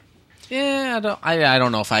 Yeah, I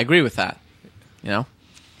don't know if I agree with that.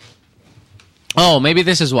 Oh, maybe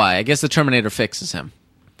this is why. I guess the Terminator fixes him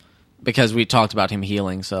because we talked about him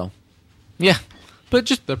healing. So, yeah, but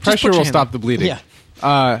just The just pressure put your will hand stop on. the bleeding.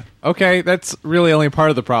 Yeah. Okay, that's really only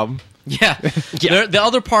part of the problem. Yeah, the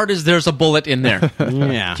other part is there's a bullet in there.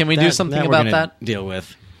 Yeah. Can we do something we're about gonna that? Deal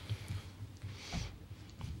with.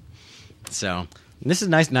 So this is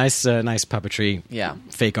nice puppetry. Yeah.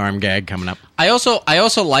 Fake arm gag coming up. I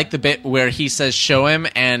also like the bit where he says show him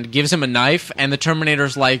and gives him a knife, and the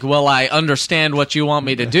Terminator's like, well, I understand what you want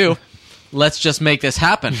me to do. Let's just make this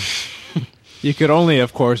happen. You could only,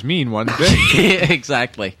 of course, mean one thing.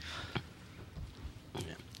 Exactly.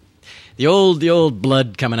 The old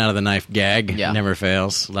blood coming out of the knife gag never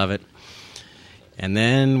fails. Love it. And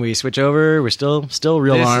then we switch over. We're still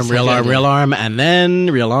real This arm, is real like arm, a- real arm, and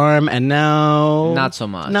then real arm, and now Not so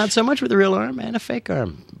much. Not so much with the real arm and a fake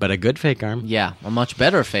arm, but a good fake arm. Yeah, a much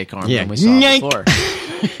better fake arm Yeah. than we saw Yank. before.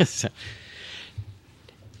 So-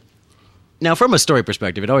 Now, from a story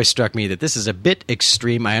perspective, it always struck me that this is a bit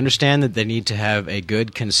extreme. I understand that they need to have a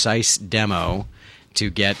good, concise demo to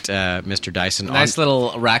get Mr. Dyson on. Nice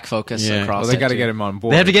little rack focus Yeah. across. Well, they it, got to too. get him on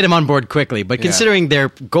board. They have to get him on board quickly, but Yeah. considering their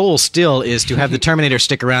goal still is to have the Terminator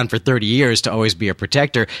stick around for 30 years to always be a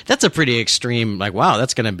protector, that's a pretty extreme, like, wow,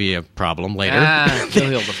 that's going to be a problem later. He'll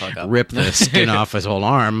heal the fuck up. Rip the skin off his whole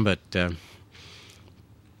arm, but...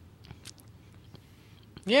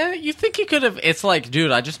 Yeah, you think he could have? It's like,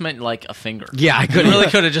 dude, I just meant like a finger. yeah, I You could really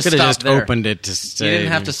could have just stopped there. opened it to You say...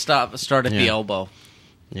 didn't have to start at the Yeah. elbow.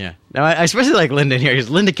 Yeah. Now, I especially like Linda here, because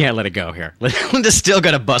Linda can't let it go here. Linda's still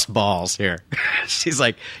got to bust balls here. She's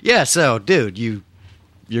like, yeah, so, dude,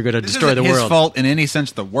 you're going to This destroy isn't the his world. fault in any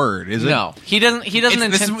sense of the word, is it? No, he doesn't. He doesn't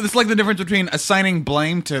This intend. is like the difference between assigning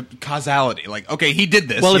blame to causality. Like, okay, he did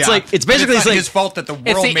this. Well, it's yeah, like- it's but basically- it's it's not like- his fault that the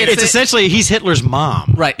world the- made It's it. essentially he's Hitler's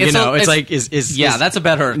mom, Right. You It's know, a- it's it's- like is yeah, that's a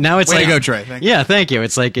better. now it's Way like to go, Trey. Thank you. Yeah, thank you.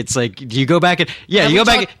 It's like do you go back and Have you we go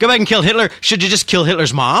back and kill Hitler? Should you just kill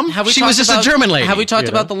Hitler's mom? Have we She talked was just about, a German lady. Have we talked you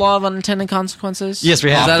about know? the law of unintended consequences? Yes,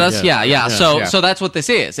 we have. Is that us? Yeah. Yeah. So Yeah. so that's what this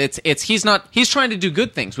is. It's he's trying to do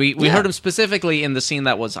good things. We heard him specifically in the scene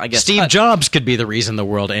that was, I guess, Steve cut. Jobs could be the reason the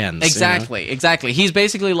world ends. Exactly. He's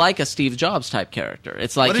basically like a Steve Jobs type character.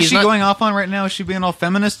 It's like What is he's she not going off on right now? Is she being all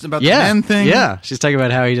feminist about You know? the Yeah, men thing? yeah. She's talking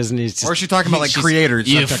about how he doesn't need. Or is she talking about like creators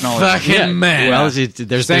you of technology? fucking yeah. man. Well,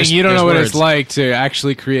 there's saying you don't there's know what words. it's like to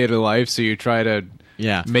actually create a life, so you try to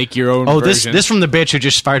Yeah. make your own Oh, version. this from the bitch who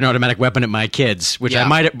just fired an automatic weapon at my kids, which Yeah. I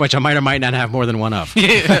might or might not have more than one of.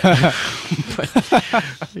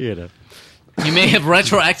 You know. You may have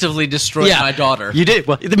retroactively destroyed my daughter. You did.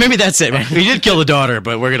 Well, maybe that's it. You did kill the daughter,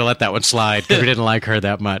 but we're going to let that one slide because we didn't like her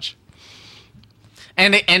that much.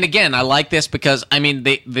 And again, I like this because I mean,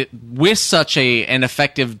 they with such an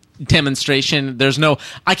effective demonstration. There's no,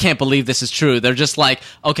 I can't believe this is true. They're just like,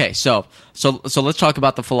 okay, so let's talk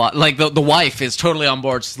about the philosophy. Like the wife is totally on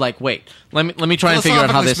board. She's like, wait, let me try and figure out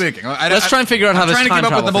how this. Let's try and figure out how this. I'm trying to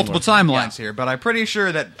keep up with the multiple thing works. timelines here, but I'm pretty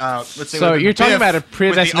sure that let's say. So with you're talking Biff, about a with the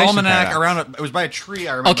predestination almanac paradox. around. It was by a tree.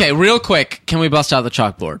 I remember. Okay, real quick, can we bust out the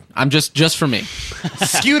chalkboard? I'm just for me.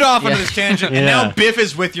 skewed off into this tangent, and Yeah. now Biff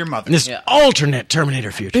is with your mother. This Yeah. alternate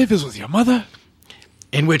Terminator future, Biff is with your mother.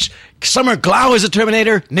 in which Summer Glau is a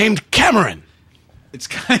Terminator named Cameron. It's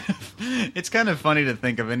kind of funny to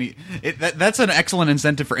think of that's an excellent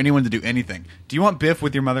incentive for anyone to do anything. Do you want Biff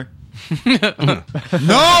with your mother?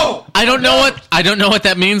 No. I don't know what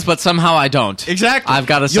that means, but somehow I don't. Exactly. I've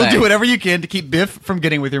got to say. You'll do whatever you can to keep Biff from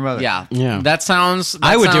getting with your mother. Yeah. Yeah. That sounds.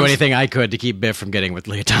 I would do anything I could to keep Biff from getting with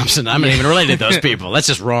Leah Thompson. I'm not even related to those people. That's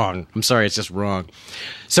just wrong. I'm sorry, it's just wrong.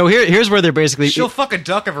 So here's where they're basically. She'll fuck a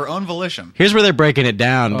duck of her own volition. Here's where they're breaking it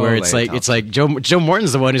down, where it's Leia like Joe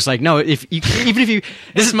Morton's the one who's like, no, even if you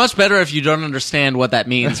This is much better if you don't understand what that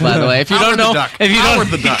means. By the way, if you Howard don't know, the duck. if you Howard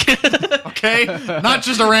don't, the duck. Okay, not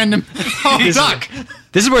just a random duck.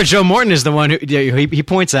 This is where Joe Morton is the one who he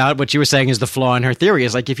points out what you were saying is the flaw in her theory.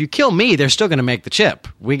 Is like, if you kill me, they're still going to make the chip.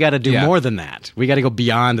 We got to do Yeah. more than that. We got to go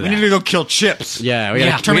beyond that. We need to go kill Chips. Yeah, we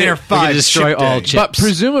Yeah. got Terminator 5 destroy chip all day. chips. But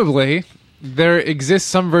presumably, there exists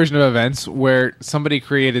some version of events where somebody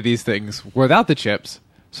created these things without the chips,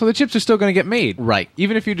 so the chips are still going to get made. Right.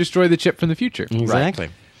 Even if you destroy the chip from the future. Exactly.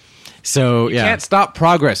 So You yeah, can't stop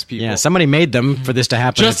progress, people. yeah. Somebody made them for this to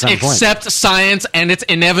happen just at some point. accept science and its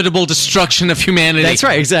inevitable destruction of humanity. That's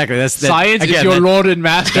right. Exactly. That's Science is again, your that- lord and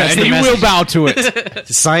master, that's and the you message. will bow to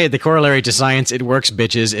it. The corollary to science, it works,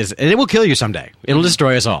 bitches, and it will kill you someday. It'll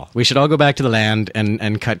destroy us all. We should all go back to the land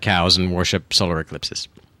and cut cows and worship solar eclipses.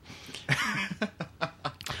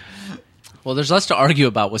 Well, there's less to argue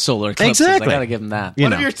about with solar eclipses. Exactly. I gotta give them that. You One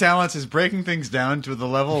know. of your talents is breaking things down to the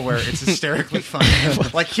level where it's hysterically funny.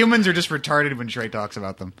 Like humans are just retarded when Trey talks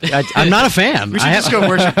about them. I'm not a fan. We should I just go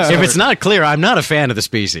worship. if it's not clear, I'm not a fan of the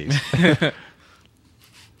species.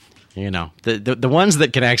 You know, the ones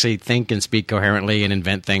that can actually think and speak coherently and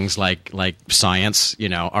invent things like science, you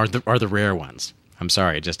know, are the rare ones. I'm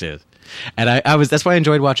sorry, it just is. And that's why I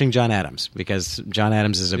enjoyed watching John Adams, because John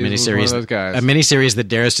Adams is a He was one of miniseries, those guys. a miniseries that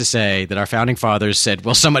dares to say that our founding fathers said,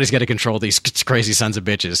 well, somebody's got to control these crazy sons of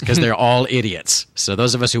bitches because they're all idiots. So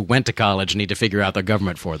those of us who went to college need to figure out the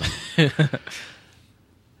government for them.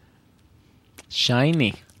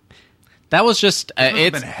 Shiny. That was just It's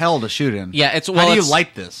it's been hell to shoot in. yeah. It's How well. do you it's-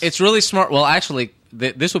 light this? It's really smart. Well, actually,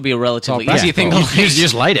 this would be a relatively It's all easy thing to You light.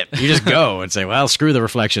 just light it. You just go and say, well, screw the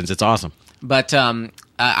reflections. It's awesome. But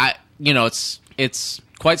it's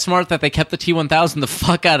quite smart that they kept the T-1000 the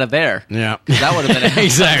fuck out of there. Yeah. That would have been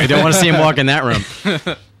Exactly. Don't want to see him walk in that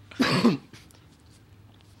room.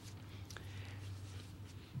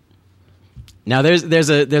 Now there's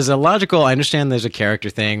a logical. I understand there's a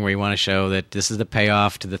character thing where you want to show that this is the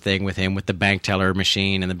payoff to the thing with him with the bank teller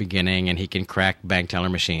machine in the beginning, and he can crack bank teller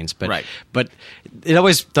machines. But Right. but I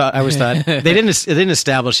always thought they didn't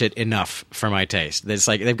establish it enough for my taste. It's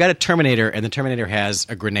like they've got a Terminator, and the Terminator has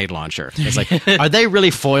a grenade launcher. It's like, are they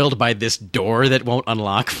really foiled by this door that won't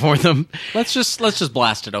unlock for them? Let's just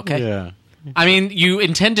blast it, okay? Yeah. I mean, you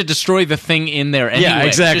intend to destroy the thing in there anyway. Yeah,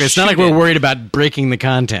 exactly. Just It's not like shoot we're it. worried about breaking the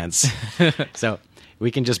contents. So we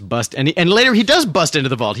can just bust. And later he does bust into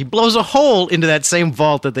the vault. He blows a hole into that same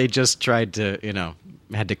vault that they just tried to,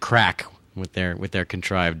 had to crack with their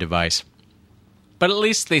contrived device. But at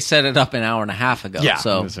least they set it up an hour and a half ago. Yeah.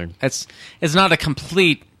 So Yes, sir. it's not a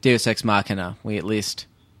complete Deus Ex Machina. We at least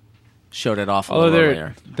showed it off a Although little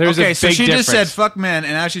earlier. there's okay, a so big she difference. just said "fuck men,"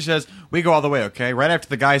 and now she says we go all the way. Okay, right after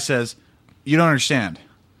the guy says, "You don't understand.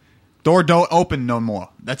 Door don't open no more.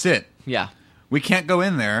 That's it. Yeah. We can't go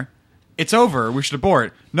in there. It's over. We should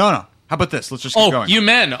abort." No. How about this? Let's just keep Oh, going. you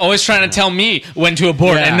men always trying to tell me when to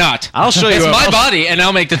abort Yeah. and not. I'll show you It's a- my body, and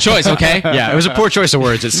I'll make the choice. Okay. Yeah, it was a poor choice of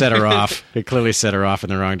words. It set her off. It clearly set her off in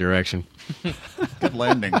the wrong direction. Good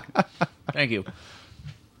landing. Thank you.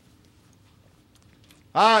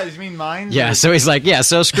 You mean mine? Yeah, so he's like, yeah,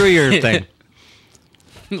 so screw your thing.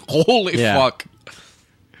 Holy Yeah. fuck.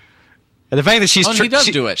 And the fact that she's Oh, he does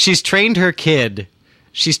do it. She's trained her kid.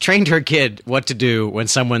 She's trained her kid what to do when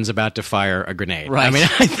someone's about to fire a grenade. Right. I mean,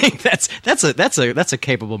 I think that's a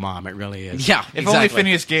capable mom. It really is. Yeah. If exactly. only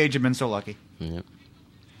Phineas Gage had been so lucky.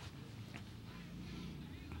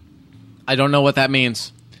 I don't know what that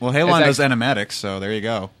means. Well, Halon It's does animatics, so there you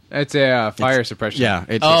go. It's a fire suppression. Yeah.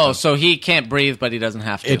 Oh, so he can't breathe, but he doesn't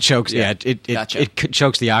have to. It chokes. Yeah, it Gotcha. it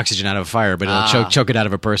chokes the oxygen out of a fire, but it'll choke it out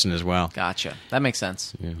of a person as well. Gotcha. That makes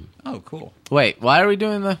sense. Oh, cool. Wait, why are we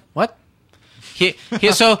doing the what?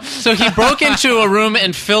 So he broke into a room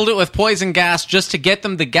and filled it with poison gas just to get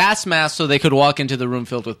them the gas mask so they could walk into the room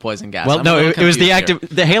filled with poison gas. Well, I'm no, a it little was the confused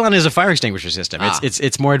active. The Halon is a fire extinguisher system. Ah.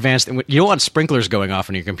 It's more advanced. You don't want sprinklers going off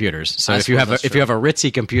on your computers. So I if you have suppose that's if you have a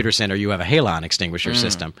Ritzy computer center, you have a Halon extinguisher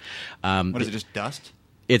system. What is it? Just dust?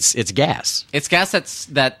 It's gas. It's gas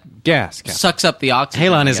that Gas. sucks up the oxygen.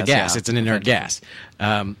 Halon I is a guess, gas. yeah. It's an inert gas.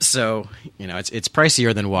 So it's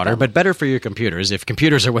pricier than water, but better for your computers. If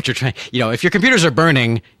computers are what you're trying, if your computers are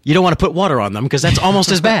burning, you don't want to put water on them because that's almost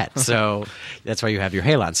as bad. So that's why you have your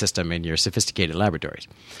Halon system in your sophisticated laboratories.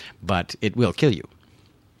 But it will kill you.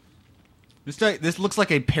 This looks like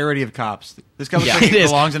a parody of Cops. This guy looks Yeah, like It he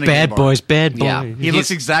is. belongs in a gay Bad bar. boys, bad boys. Yeah. He looks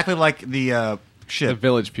exactly like the The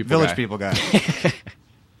Village People Village guy. People guy.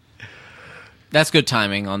 That's good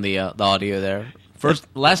timing on the audio there. First,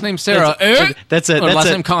 last name Sarah. That's last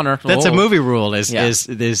a name Connor. That's a Oh. movie rule. Yeah.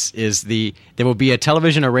 There will be a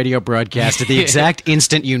television or radio broadcast at the exact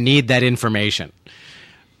instant you need that information.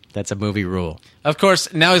 That's a movie rule. Of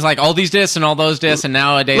course, now he's like all these discs and all those discs, and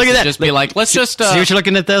nowadays Look at it'd that. just be like, let's just. See what you're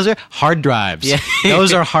looking at? Those are hard drives. Yeah.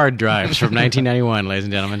 Those are hard drives from 1991, ladies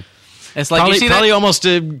and gentlemen. It's like you see Probably that. almost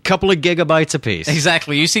a couple of gigabytes apiece.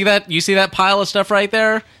 Exactly. You see that pile of stuff right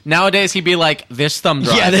there? Nowadays he'd be like, this thumb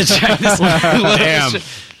drive. Yeah, that's right. Damn.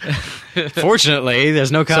 Fortunately,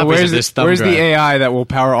 there's no copies So of this thumb where's drive. the AI that will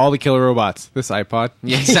power all the killer robots? This iPod.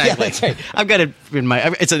 Yeah, Yeah, exactly. that's right. I've got it in my.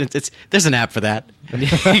 There's an app for that.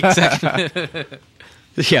 Exactly.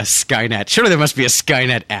 Yeah, Skynet. Surely there must be a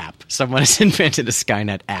Skynet app. Someone has invented a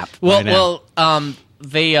Skynet app. by now.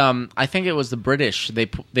 They I think it was the British. They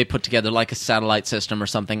put together like a satellite system or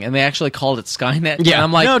something, and they actually called it Skynet. Yeah, and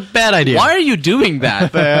I'm like, no, bad idea. Why are you doing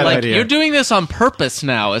that? Bad like idea. you're doing this on purpose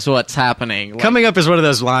now. Is what's happening. Like, Coming up is one of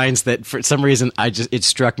those lines that, for some reason, it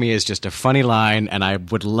struck me as just a funny line, and I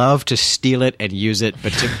would love to steal it and use it.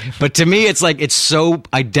 But to me, it's like it's so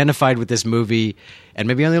identified with this movie, and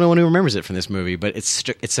maybe I'm the only one who remembers it from this movie. But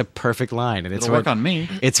it's a perfect line, and it's It'll work on me.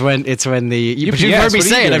 It's when the. But you've Yes, heard me what are you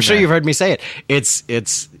say it. doing I'm sure there? you've heard me say it. It's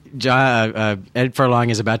Ed Furlong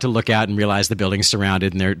is about to look out and realize the building's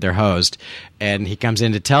surrounded and they're hosed, and he comes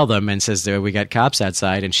in to tell them and says, "We got cops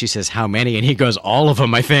outside," and she says, "How many?" And he goes, "All of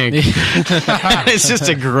them, I think." It's just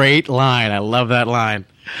a great line. I love that line.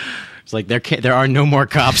 It's like there are no more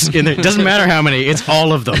cops in there. It doesn't matter how many. It's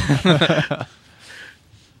all of them.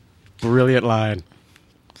 Brilliant line.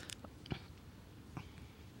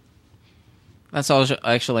 That's also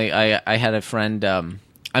actually I had a friend.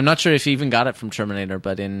 I'm not sure if he even got it from Terminator,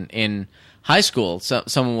 but in high school,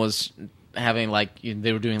 someone was having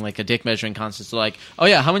they were doing like a dick measuring contest. So like, oh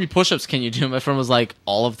yeah, how many push-ups can you do? My friend was like,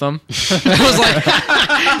 all of them. I was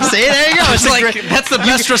like, See, there you go. it's like that's the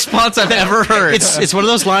best response I've ever heard. It's one of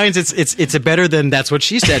those lines. It's a better than that's what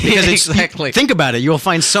she said because Exactly. Think about it. You will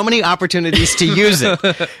find so many opportunities to use it.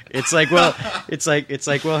 It's like well,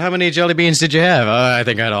 how many jelly beans did you have? Oh, I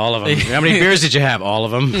think I had all of them. How many beers did you have? All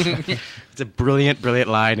of them. It's a brilliant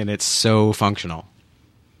line, and it's so functional.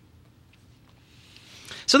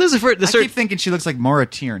 So this is I keep thinking she looks like Maura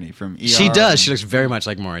Tierney from ER. She does. She looks very much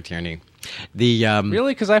like Maura Tierney. The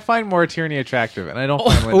Really? Because I find Maura Tierney attractive, and I don't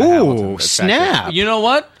find Linda Hamilton ooh, attractive. snap! You know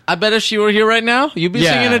what? I bet if she were here right now, you'd be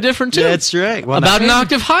singing a different tune. That's right. Well, About an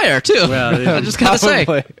octave higher too. Well, I just gotta say,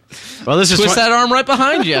 Probably. well, this is twist one- that arm right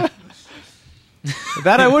behind you.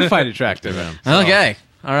 That I would find attractive. Okay,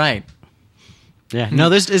 all right. Yeah,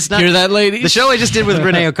 no, it's not. Hear that, ladies? The show I just did with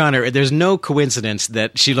Renee O'Connor. There's no coincidence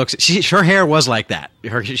that she looks. Her hair was like that.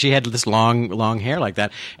 She had this long hair like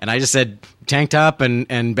that, and I just said tank top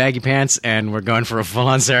and baggy pants, and we're going for a full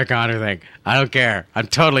on Sarah Connor thing. I don't care. I'm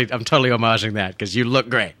totally homaging that because you look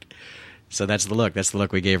great. So that's the look. That's the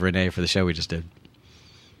look we gave Renee for the show we just did.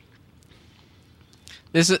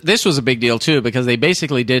 This was a big deal too because they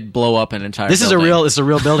basically did blow up an entire. This is a real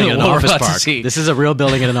building in an What we're office about to park. see. This is a real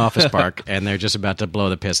building in an office park, and they're just about to blow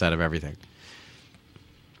the piss out of everything.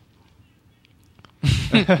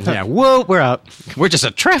 Yeah, whoa, we're out. We're just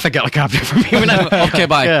a traffic helicopter from here. We're not- Okay,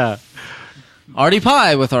 bye. Yeah, Artie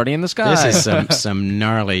Pie with Artie in the Sky. this is some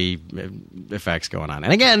gnarly effects going on,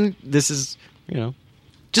 and again, this is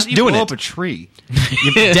just You doing blow it. up a tree.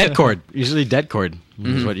 Dead cord, usually dead cord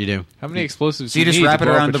is what you do. How many explosives? So you do just need wrap to it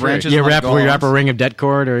blow up around a the tree? branches? You let it wrap go a on. ring of dead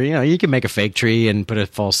cord, or you can make a fake tree and put a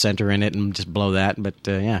false center in it and just blow that. But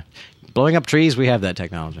yeah, blowing up trees, we have that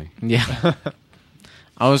technology. Yeah.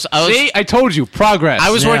 I was See, I told you, progress.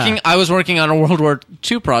 I was Yeah. working on a World War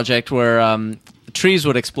II project where trees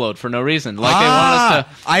would explode for no reason. Like they want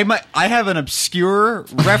us to. I have an obscure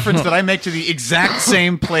reference that I make to the exact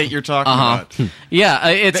same plate you're talking about. Yeah,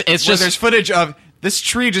 it's Where just there's footage of this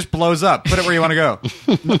tree just blows up. Put it where you want to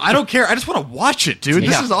go. I don't care. I just want to watch it, dude.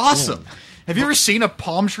 This Yeah. is awesome. Have you ever seen a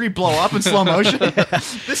palm tree blow up in slow motion?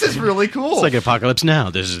 This is really cool. It's like Apocalypse Now.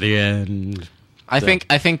 This is the end. I think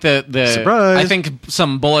the Surprise. I think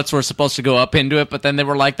some bullets were supposed to go up into it, but then they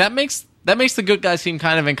were like, that makes the good guys seem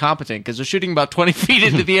kind of incompetent because they're shooting about 20 feet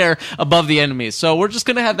into the air above the enemies. So we're just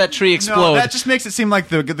gonna have that tree explode. No, that just makes it seem like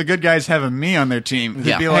the good guys having me on their team. They'd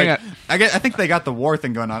Yeah. be Hang like, on. I think they got the war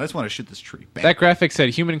thing going on. I just want to shoot this tree. Bam. That graphic said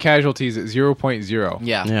human casualties at 0.0.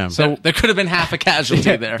 yeah. Yeah. So there could have been half a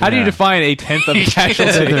casualty there. How do you define a tenth of a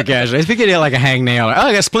casualty? They're casual. If you get like a hangnail, oh,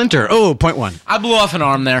 I got a splinter. Oh, 0.1. I blew off an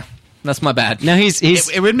arm there. That's my bad. Now he's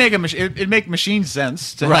It would make it'd make machine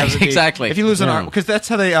sense to Right, have it be- exactly. If you lose an Yeah. arm, because that's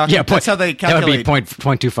how they that's how they That would be calculate.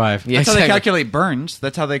 0.25. Yeah. That's how they Exactly. calculate burns.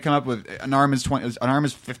 That's how they come up with an arm is 15%,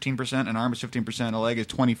 an arm is 15%, a leg is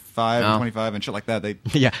 25, and Oh. 25, and shit like that. They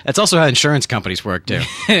Yeah, that's also how insurance companies work too. yeah, Like,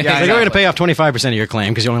 we're going to exactly. pay off 25% of your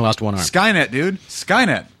claim because you only lost one arm. Skynet, dude,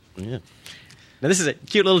 Skynet. Now this is a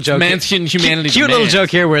cute little joke. Man's humanity Cute little demands. joke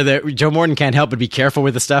here where Joe Morton can't help but be careful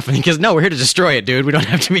with the stuff, and he goes, "No, we're here to destroy it, dude. We don't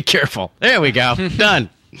have to be careful." There we go. Done.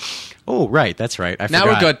 Oh, right, that's right. I Now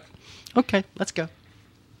forgot. we're good. Okay, let's go.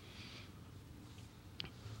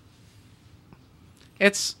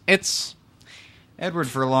 It's Edward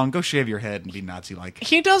Furlong, go shave your head and be Nazi-like.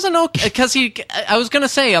 he does an okay because I was gonna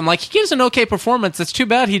say I'm like he gives an okay performance. It's too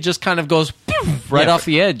bad he just kind of goes right Yeah, off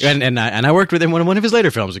the edge. And I worked with him on one of his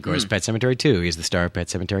later films, of course, Pet Sematary 2. He's the star of Pet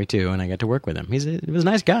Sematary 2, and I got to work with him. He was a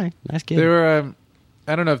nice guy, nice kid. There were,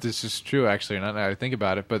 I don't know if this is true actually or not. Now I think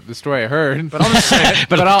about it, but the story I heard, But I'll just say it.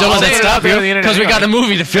 but I'll- don't I'll let that say it stop out there on the you, internet because we got a anyway.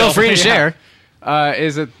 movie to feel film. free to Yeah. share.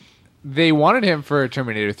 is that they wanted him for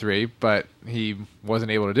Terminator 3, but he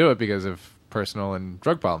wasn't able to do it because of personal and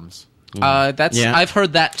drug problems. That's Yeah. I've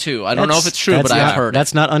heard that too. I don't know if it's true, That's but I've not- heard.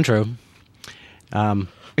 That's not untrue.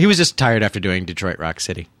 He was just tired after doing Detroit Rock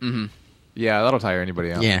City. Yeah, that'll tire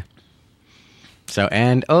anybody out. Yeah. So,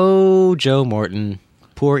 and oh, Joe Morton,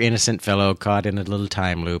 poor innocent fellow caught in a little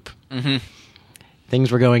time loop. Mm-hmm.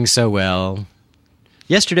 Things were going so well.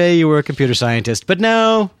 Yesterday you were a computer scientist, but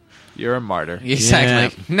now You're a martyr.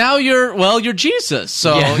 Exactly. Now you're Jesus.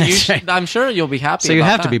 So Yeah, you that's right. I'm sure you'll be happy. so you about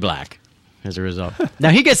have to that. be black as a result. Now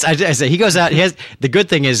he gets. I say he goes out. He has the good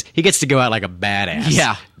thing is he gets to go out like a badass.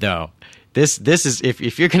 Yeah. Though this is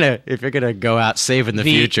if you're gonna go out saving the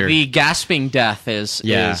future. The gasping death is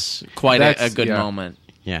quite a That's- good yeah. moment.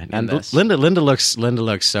 Yeah, in and this. Linda looks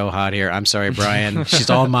so hot here. I'm sorry, Brian. She's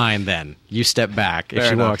all mine. Then you step back if Fair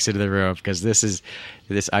she enough. walks into the room because this to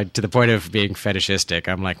the point of being fetishistic.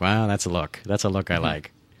 I'm like, wow, that's a look. That's a look I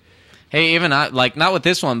like. Hey, even I like not with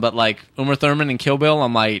this one, but like Uma Thurman and Kill Bill.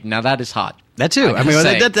 I'm like, now that is hot. That too. I gotta mean,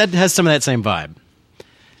 say. that has some of that same vibe.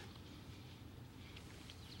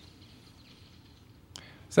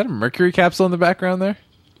 Is that a Mercury capsule in the background there?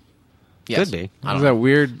 Yes. Could be. I Is don't that know.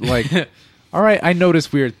 weird? Like, all right, I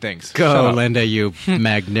notice weird things. Go, Shut up. Linda, you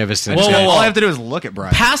magnificent. Whoa, whoa, bitch. whoa. All I have to do is look at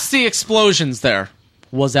Brian. Past the explosions, there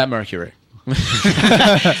was that Mercury.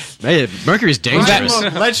 Hey, Mercury's dangerous.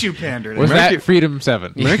 Brian will let you pander. to Was him. that Freedom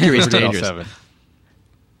 7? Mercury's Freedom dangerous. 7.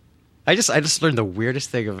 I just learned the weirdest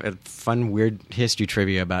thing of fun, weird history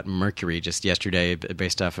trivia about Mercury just yesterday,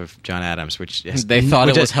 based off of John Adams, which They thought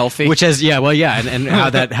it was healthy? Which has and how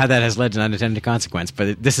that has led to unintended consequence.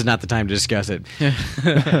 But this is not the time to discuss it.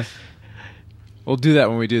 We'll do that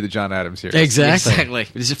when we do the John Adams series. Exactly.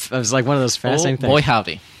 It was like one of those fascinating Oh, boy, things.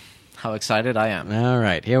 howdy! How excited I am. All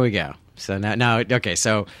right, here we go. So now, okay,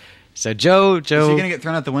 so Joe, Is he gonna get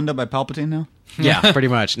thrown out the window by Palpatine now? yeah, pretty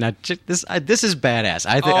much. Now this is badass.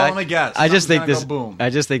 I think. let me guess. I just think Something's this. gonna go boom. I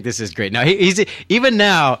just think this is great. Now he's even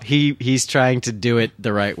now he's trying to do it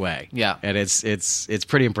the right way. Yeah. and it's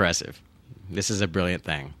pretty impressive. This is a brilliant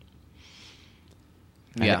thing.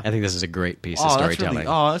 Yeah. I think this is a great piece of That's storytelling. really.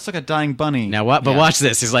 Oh, that's like a dying bunny. Now what? But Yeah. watch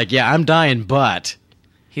this. He's like, yeah, I'm dying, but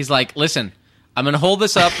He's like, listen, I'm gonna hold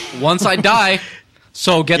this up once I die.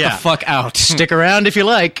 So get Yeah. the fuck out. stick around if you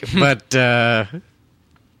like. But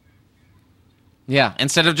Yeah.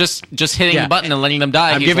 Instead of just hitting Yeah. the button and letting them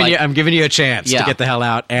die, I'm he's giving like, I'm giving you a chance to Yeah. get the hell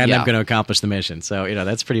out, and Yeah. I'm going to accomplish the mission. So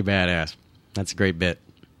that's pretty badass. That's a great bit.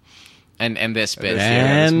 and this bit.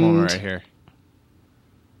 This moment And- right here.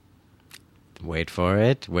 Wait for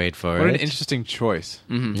it. Wait for What it. an interesting choice.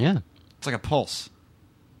 Yeah. It's like a pulse.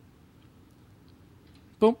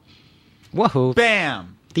 Boom. Woohoo.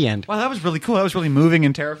 Bam. The end. Wow, that was really cool. That was really moving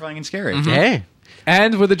and terrifying and scary. Hey.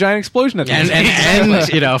 And with a giant explosion at the And,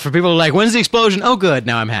 end. and for people who are like, when's the explosion? Oh, good.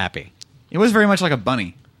 Now I'm happy. It was very much like a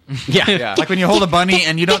bunny. Yeah. Yeah. Like when you hold a bunny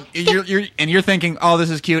and you don't, you're thinking, oh, this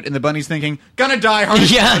is cute, and the bunny's thinking, gonna die hard.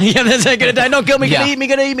 Yeah. That's not going to die. Don't kill me. Yeah. Gonna eat me.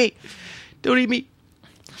 Gonna eat me. Don't eat me.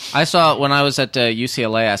 I saw when I was at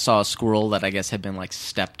UCLA, I saw a squirrel that I guess had been like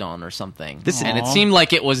stepped on or something, and it seemed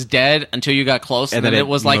like it was dead until you got close, and then it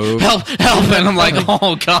was moved. like help, and I'm like,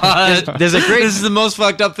 oh god, There's a great. this is the most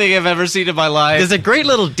fucked up thing I've ever seen in my life. There's a great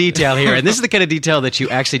little detail here, and this is the kind of detail that you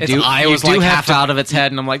actually Its do. eye you was do like have half to, out of its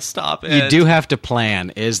head, and I'm like, stop it. You do have to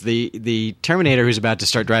plan. Is the Terminator who's about to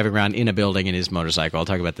start driving around in a building in his motorcycle? I'll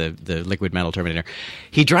talk about the liquid metal Terminator.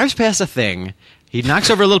 He drives past a thing. He knocks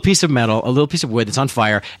over a little piece of metal, a little piece of wood that's on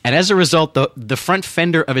fire, and as a result, the front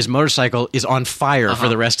fender of his motorcycle is on fire for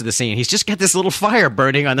the rest of the scene. He's just got this little fire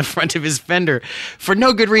burning on the front of his fender for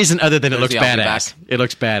no good reason other than it looks the I'll be badass. back. It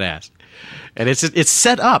looks badass. And it's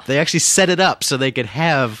set up. They actually set it up so they could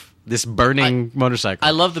have this burning motorcycle.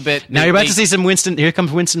 I love the bit. Now you're about to see some Winston. Here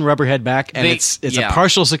comes Winston Rubberhead back, and They- it's yeah. a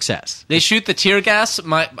partial success. They shoot the tear gas.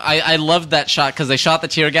 I loved that shot because they shot the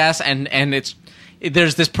tear gas, and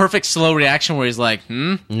there's this perfect slow reaction where he's like,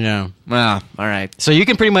 Yeah. all right. So you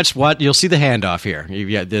can pretty much you'll see the handoff here.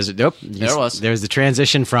 There's the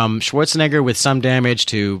transition from Schwarzenegger with some damage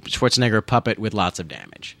to Schwarzenegger puppet with lots of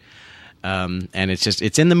damage. And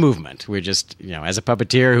it's in the movement. We're just, as a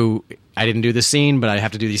puppeteer who I didn't do the scene, but I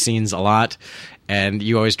have to do these scenes a lot, and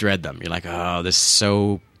you always dread them. You're like, oh, this is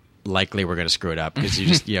so likely we're going to screw it up because you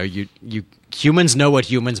just, you humans know what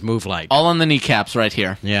humans move like. All on the kneecaps right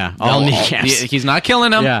here. Yeah, all kneecaps. He's not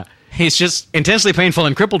killing them. Yeah. He's just Intensely painful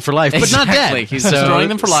and crippled for life, but not Exactly. dead. He's destroying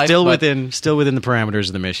them for life, Still but- within the parameters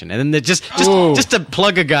of the mission. And then just to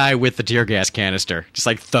plug a guy with the tear gas canister, just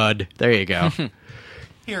like thud. There you go.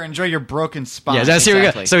 Here, enjoy your broken spine. Yeah, here we go.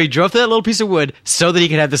 Exactly. So he drove to that little piece of wood so that he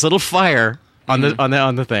could have this little fire on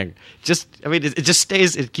the thing. It just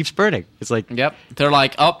stays. It keeps burning. It's like Yep. They're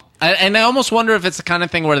like, and I almost wonder if it's the kind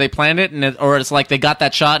of thing where they planned it, or it's like they got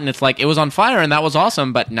that shot and it's like it was on fire and that was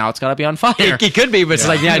awesome, but now it's got to be on fire. it could be, but it's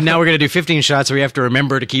like now we're gonna do 15 shots, so we have to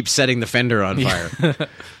remember to keep setting the fender on fire.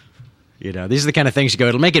 These are the kind of things you go.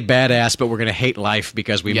 It'll make it badass, but we're gonna hate life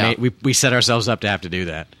because we set ourselves up to have to do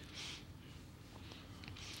that.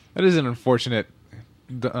 That is an unfortunate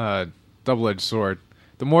double-edged sword.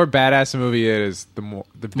 The more badass a movie is, the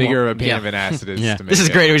bigger of a pain of an ass it is Yeah, to make this is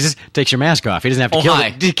it. great. He just takes your mask off. He doesn't have to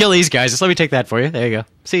hi. kill these guys. Just let me take that for you. There you go.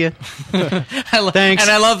 See ya. Thanks.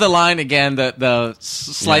 And I love the line again, the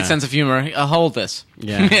slight Yeah. sense of humor. Hold this.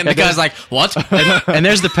 Yeah. And the guy's like, what? And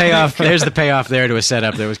there's the payoff. There's the payoff there to a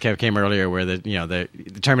setup that came earlier, where the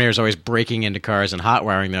Terminator is always breaking into cars and hot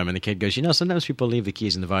wiring them, and the kid goes, sometimes people leave the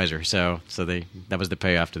keys in the visor. So that was the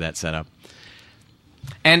payoff to that setup.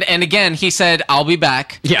 And again, he said, I'll be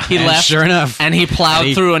back. Yeah, he and left. sure enough. And he plowed And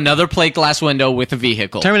he- through another plate glass window with a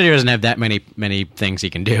vehicle. Terminator doesn't have that many things he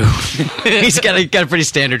can do. He's got a pretty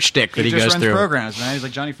standard shtick that he just goes runs through. programs, man. He's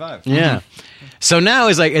like Johnny Five. Yeah. So now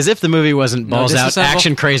it's like as if the movie wasn't balls out disassemble.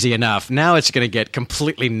 action crazy enough. Now it's going to get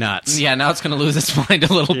completely nuts. Yeah, now it's going to lose its mind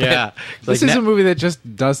a little Yeah. bit. This is a movie that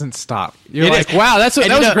just doesn't stop. You're It like, is. wow, that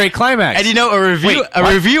was a great climax. And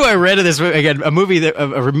a review I read of this movie, again, a movie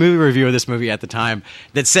review of this movie at the time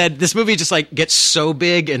that said this movie just like gets so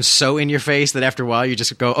big and so in your face that after a while you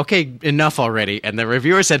just go, okay, enough already. And the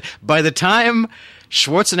reviewer said by the time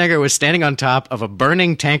Schwarzenegger was standing on top of a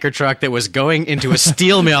burning tanker truck that was going into a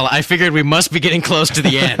steel mill, I figured we must be getting close to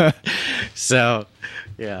the end. So,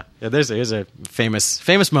 yeah, here's a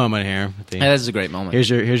famous moment here. Yeah, this is a great moment. Here's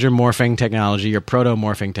your morphing technology, your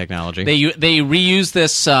proto-morphing technology. They reuse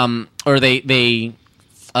this, or they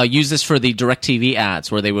use this for the DirecTV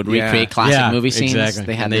ads where they would recreate classic Yeah, movie scenes. exactly.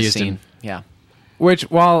 They had And they this used scene. to- Yeah. Which,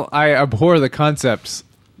 while I abhor the concepts,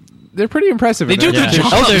 they're pretty impressive. They in do their- good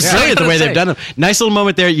job. Oh, they're Yeah. brilliant the way I gotta they've done them. Nice little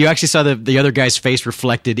moment there. You actually saw the other guy's face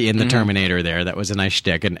reflected in Mm-hmm. the Terminator there. That was a nice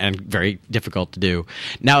shtick and very difficult to do.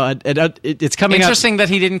 Now, it's coming Interesting that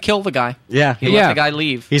he didn't kill the guy. Yeah. He Yeah. let the guy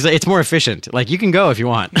leave. He's like, it's more efficient. Like, you can go if you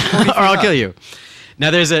want, or I'll kill you. Now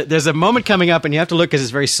there's a moment coming up, and you have to look because it's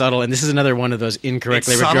very subtle. And this is another one of those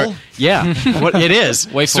incorrectly It's subtle? Yeah, what it is.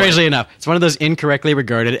 Wait for Strangely enough, it's one of those incorrectly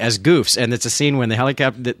regarded as goofs, and it's a scene when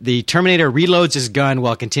the Terminator reloads his gun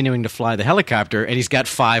while continuing to fly the helicopter, and he's got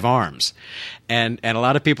 5 arms. And a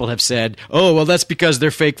lot of people have said, oh, well, that's because they're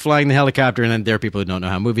fake flying the helicopter, and then there are people who don't know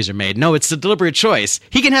how movies are made. No, it's a deliberate choice.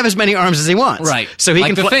 He can have as many arms as he wants. Right. So he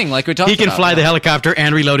Like can the thing, like we talked He can about, fly yeah. the helicopter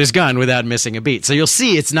and reload his gun without missing a beat. So you'll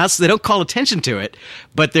see it's not they don't call attention to it,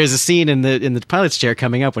 but there's a scene in the pilot's chair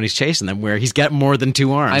coming up when he's chasing them where he's got more than 2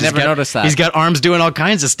 arms. I never noticed that. He's got arms doing all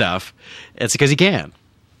kinds of stuff. It's because he can.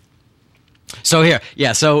 So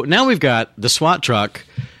so now we've got the SWAT truck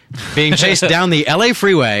being chased down the LA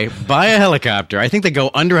freeway by a helicopter. I think they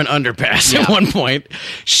go under an underpass at one point,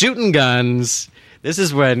 shooting guns. This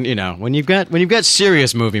is when when you've got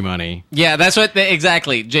serious movie money. Yeah, that's what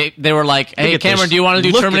exactly. They were like, "Hey, at Cameron, this. do you want to do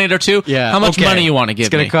Look at- Terminator 2? Yeah, How much okay. money you want to give It's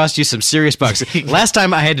going me?" to cost you some serious bucks. Last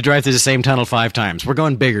time I had to drive through the same tunnel 5 times. We're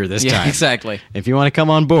going bigger this Yeah, time. exactly. If you want to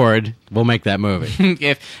come on board, we'll make that movie.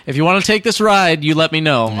 If you want to take this ride, you let me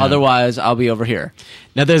know. Otherwise, I'll be over here.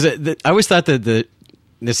 Now, I always thought that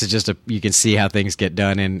this is just you can see how things get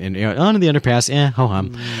done in onto the underpass. Ho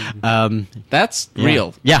hum. That's Yeah.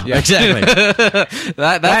 real. Yeah, exactly. That's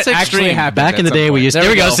That extreme. actually happened. Back in the at some day, we point. used. There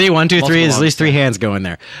There we we go. go. See, 1, 2, 3. Multiple There's at ones. least 3 hands going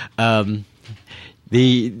there. When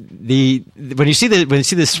you see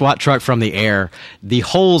the SWAT truck from the air, the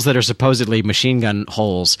holes that are supposedly machine gun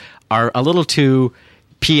holes are a little too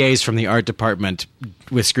PAs from the art department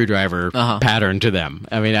with screwdriver pattern to them.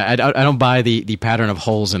 I mean, I don't buy the pattern of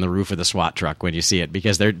holes in the roof of the SWAT truck when you see it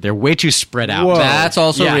because they're way too spread out. Whoa. That's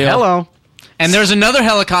also Yeah, real. hello. And there's another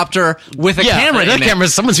helicopter with a camera in another it. camera.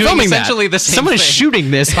 Someone's doing filming that. essentially the same Someone is thing.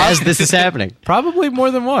 shooting this as this is happening. Probably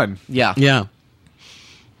more than one. Yeah. Yeah.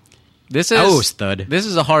 This is Oh, stud. This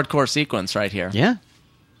is a hardcore sequence right here. Yeah.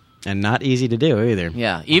 And not easy to do either.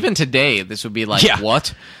 Yeah. Even today, this would be like, Yeah.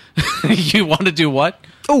 what? You want to do what?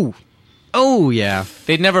 Oh, yeah.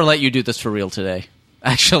 They'd never let you do this for real today.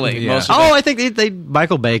 Actually, Yeah. most of Oh, it. I think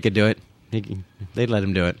Michael Bay could do it. They'd let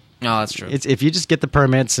him do it. No, that's true. It's if you just get the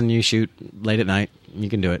permits and you shoot late at night, you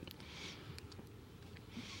can do it.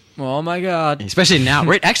 Oh my God. Especially now.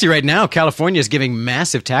 Right now, California is giving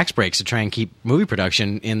massive tax breaks to try and keep movie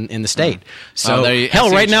production in the state. So Oh, there you- I hell,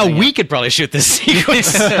 see right what you're now saying, we yeah. could probably shoot this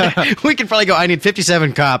sequence. We could probably go. I need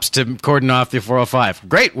 57 cops to cordon off the 405.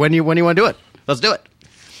 Great. When do you want to do it? Let's do it.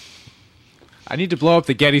 I need to blow up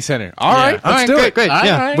the Getty Center. All right, All let's right, do great, it. great. All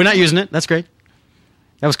Yeah, right. we're not using it. That's great.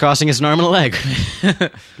 That was costing us an arm and a leg.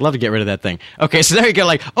 Love to get rid of that thing. Okay, so there you go.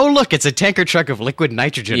 Like, oh look, it's a tanker truck of liquid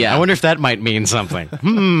nitrogen. Yeah. I wonder if that might mean something.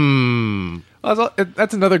 Well,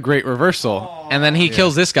 that's another great reversal. And then he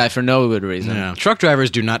kills this guy for no good reason. Yeah. Truck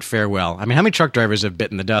drivers do not fare well. I mean, how many truck drivers have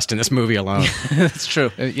bitten the dust in this movie alone? That's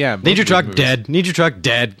true. Yeah, most Need your of truck these movies. dead. Need your truck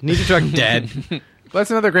dead. Need your truck dead.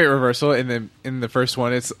 That's another great reversal. In the first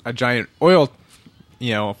one, it's a giant oil,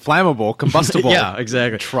 flammable, combustible. Yeah,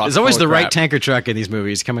 exactly. truck There's always full the of right crap. tanker truck in these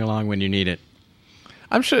movies coming along when you need it.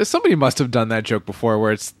 I'm sure somebody must have done that joke before,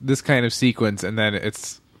 where it's this kind of sequence and then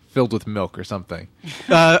it's filled with milk or something.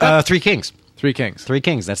 Three Kings. Three Kings. Three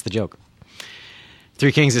Kings. That's the joke.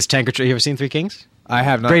 Three Kings is tanker truck. You ever seen Three Kings? I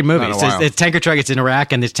have not. Great movie. Not in a while. It's tanker truck. It's in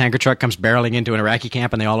Iraq, and this tanker truck comes barreling into an Iraqi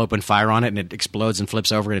camp, and they all open fire on it, and it explodes and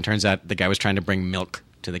flips over, and it turns out the guy was trying to bring milk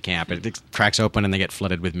to the camp. It cracks open, and they get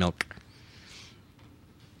flooded with milk.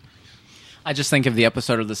 I just think of the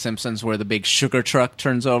episode of The Simpsons where the big sugar truck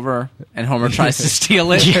turns over and Homer tries to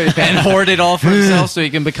steal it and hoard it all for himself so he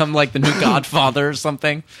can become like the new Godfather or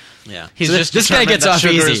something. Yeah, He's so just this guy determined gets that off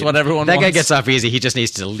sugar easy. is what everyone that guy wants. gets off easy. He just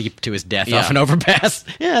needs to leap to his death Yeah. off an overpass.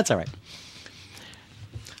 Yeah, that's all right.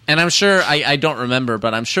 And I'm sure, I don't remember,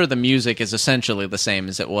 but I'm sure the music is essentially the same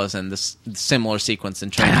as it was in this similar sequence in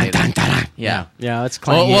Terminator. Yeah. Yeah, it's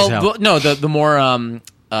Well, clangy as hell. well, no, the more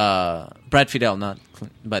Brad Fidel, not,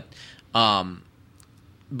 but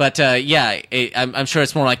yeah, I'm sure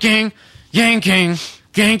it's more like gang, gang, king,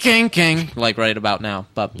 gang, gang, king, like right about now.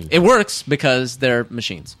 But it works because they're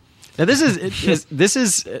machines. Now this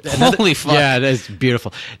is another, Holy fuck. Yeah, that's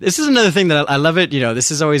beautiful. This is another thing that I love it.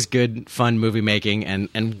 This is always good, fun movie making, and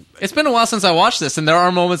It's been a while since I watched this, and there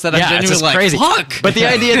are moments that I'm yeah, it's genuinely just like, crazy. fuck. But the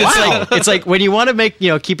idea that Wow. it's like when you want to make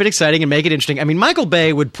keep it exciting and make it interesting. I mean, Michael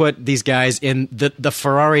Bay would put these guys in the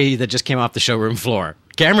Ferrari that just came off the showroom floor.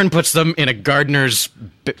 Cameron puts them in a Gardner's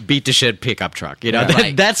beat to shit pickup truck. Yeah.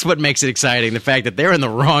 Right. That's what makes it exciting. The fact that they're in the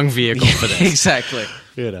wrong vehicle for this. Exactly.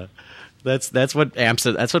 That's what amps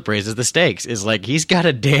it. That's what raises the stakes. Is like he's got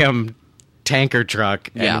a damn tanker truck,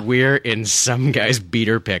 and Yeah. we're in some guy's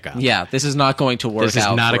beater pickup. Yeah, this is not going to work This is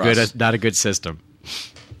out not for a good us. not a good system.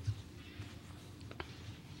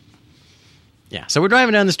 Yeah, so we're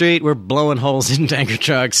driving down the street. We're blowing holes in tanker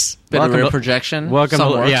trucks. Bit of rear projection. Welcome,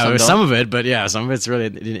 Some to, work, yeah, some some don't. of it, but yeah, some of it's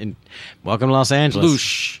really. Welcome to Los Angeles.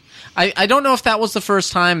 Loosh. I don't know if that was the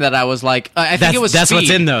first time that I was like, I think That's- it was that's Speed. what's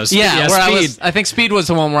in those. Yeah, Yeah, where Speed. I think Speed was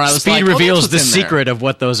the one where I was Speed like, oh, that's reveals what's the in there. secret of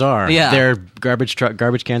what those are. Yeah. They're garbage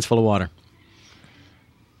cans full of water.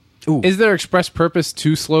 Is there express purpose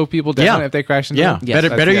to slow people down Yeah. if they crash into Yeah, them? Yes, better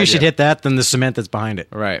That's the you should idea. hit that than the cement that's behind it.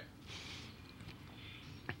 Right.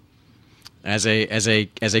 As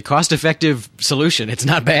a cost-effective solution, it's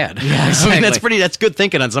not bad. Yeah, I mean, exactly. that's good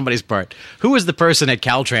thinking on somebody's part. Who was the person at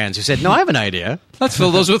Caltrans who said, "No, I have an idea," Let's fill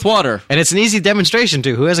those with water. and it's an easy demonstration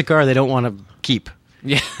too. Who has a car they don't want to keep?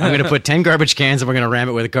 Yeah. I'm going to put 10 garbage cans and we're going to ram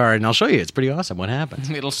it with a car, and I'll show you. It's pretty awesome what happens.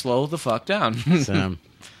 It'll slow the fuck down. So,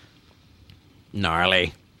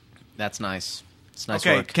 Gnarly. That's nice. It's nice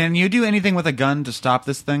Okay, work. can you do anything with a gun to stop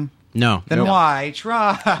this thing? No. Then why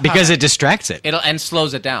try? Because it distracts it. And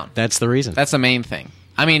slows it down. That's the reason. That's the main thing.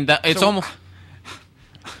 I mean, it's almost.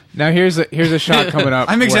 Now here's a shot coming up.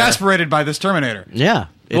 I'm where- exasperated by this Terminator. Yeah.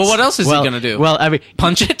 Well, what else is he gonna do? Well, I mean,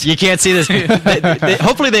 Punch it? You can't see this.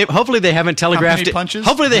 Hopefully they haven't telegraphed many it. punches?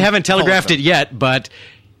 Hopefully they haven't telegraphed All of it yet. But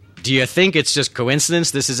do you think it's just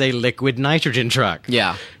coincidence? This is a liquid nitrogen truck.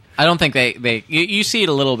 Yeah. I don't think you see it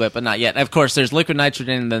a little bit, but not yet. Of course, there's liquid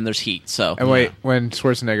nitrogen and then there's heat. So And wait, when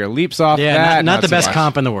Schwarzenegger leaps off Yeah, that, not the so best much.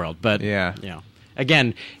 comp in the world, but Yeah. you know,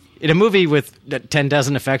 again, in a movie with 10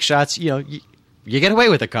 dozen effect shots, you know, you get away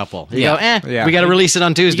with a couple. You Yeah. go, Yeah. we got to release it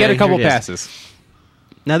on You Tuesday. get a couple Here it is. passes.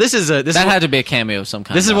 Now this is that had to be a cameo of some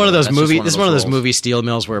kind. This is one of those That's just movie. This is one of those roles. movie steel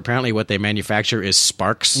mills where apparently what they manufacture is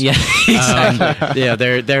sparks. Yeah, exactly. Yeah,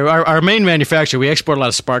 they're our main manufacturer. We export a lot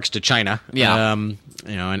of sparks to China. Yeah.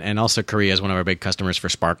 You know, and also Korea is one of our big customers for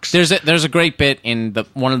sparks. There's a great bit in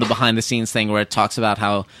one of the behind the scenes thing where it talks about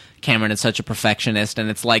how Cameron is such a perfectionist, and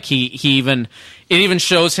it's like it even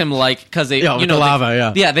shows him like because they Yeah, with the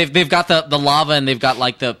lava, yeah. they've got the lava and they've got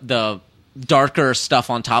like the darker stuff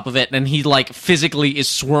on top of it, and he like physically is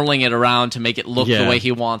swirling it around to make it look Yeah, the way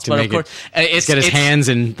he wants. to But of make course, he's got his hands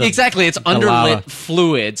in the, exactly it's the underlit lava.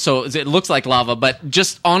 fluid, so it looks like lava. But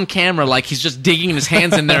just on camera, like he's just digging his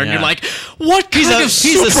hands in there, and Yeah. you're like, what kind of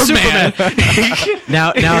he's a Superman?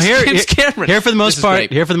 Now It's here, James Cameron. here for the This most is part,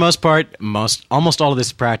 great. here for the most part, almost all of this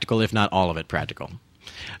is practical, if not all of it practical.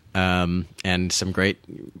 And some great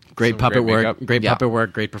puppet great work, makeup. great Yeah. puppet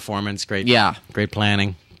work, great performance, great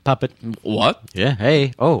planning. Puppet. What? Yeah.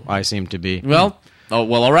 Hey. Oh, I seem to be. Well, all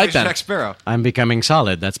right Where's then. Jack Sparrow. I'm becoming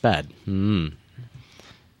solid. That's bad.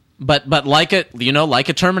 But like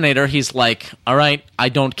a Terminator, he's like, all right, I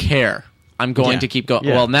don't care. I'm going Yeah. to keep going.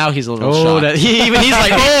 Yeah. Well, now he's a little Oh, shocked. he's like,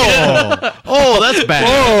 that's bad.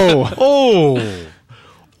 Oh,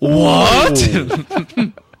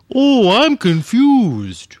 what? Oh, I'm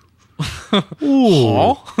confused.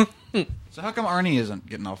 Oh, So how come Arnie isn't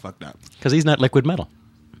getting all fucked up? because he's not liquid metal.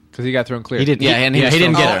 Because he got thrown clear. He didn't. Yeah, and he was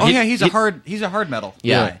didn't still get. there. Yeah, he's a hard metal.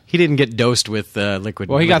 Yeah. guy. He didn't get dosed with liquid.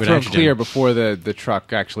 Well, he got liquid thrown nitrogen. clear before the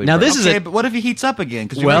truck actually. Now, broke. this is Okay, a- but what if he heats up again?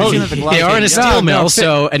 Because Well, they are in a steel mill,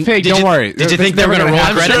 so and Fig, did don't you- worry. Did you This think they were never going to roll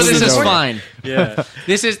gonna happen. I'm sure credits? this is Over. fine. Yeah.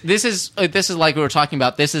 This is like we were talking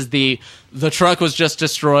about. This is the truck was just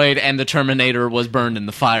destroyed and the Terminator was burned in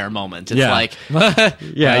the fire moment. It's Yeah. like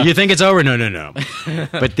Yeah, you think it's over? No.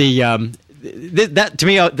 But that to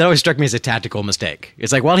me that always struck me as a tactical mistake.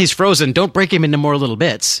 It's like while he's frozen, don't break him into more little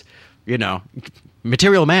bits. You know,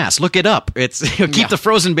 material mass. Look it up. It's keep Yeah. the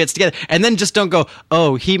frozen bits together, and then just don't go.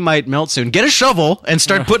 Oh, he might melt soon. Get a shovel and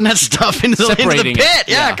start putting that stuff into the Separating pit. it.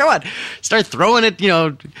 Yeah, Yeah. come on. Start throwing it. You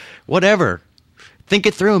know, whatever. Think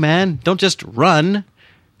it through, man. Don't just run.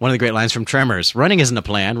 One of the great lines from Tremors: "Running isn't a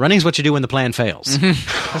plan. Running is what you do when the plan fails."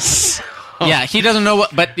 yeah, he doesn't know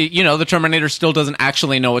what. But the Terminator still doesn't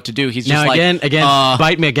actually know what to do. He's just Now like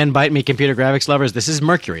bite me, computer graphics lovers. This is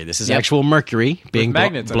mercury. This is Yep. actual mercury being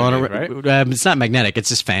magnets blown underneath, around. It's not magnetic. It's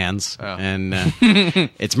just fans, and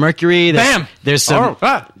it's mercury. Bam! There's some.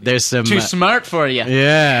 Oh, There's some. too smart for you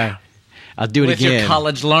yeah, I'll do it with again. your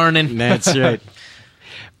college learning. That's right.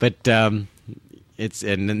 But it's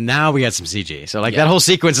and now we got some CG. So like Yeah. that whole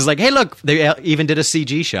sequence is like, hey, look, they even did a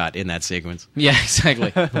CG shot in that sequence. Yeah,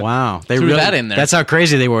 exactly. Wow, they Threw really, that in there. That's how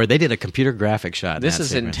crazy they were. They did a computer graphic shot. in This that is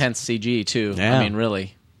sequence. intense CG too. Yeah. I mean,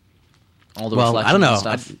 really. All the Well, I reflections don't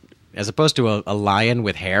know. and stuff. As opposed to a lion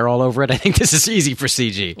with hair all over it, I think this is easy for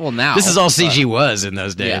CG. Well, now, this is all but- CG was in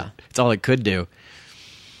those days. Yeah. It's all it could do.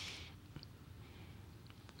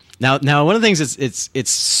 Now, one of the things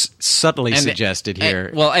it's subtly suggested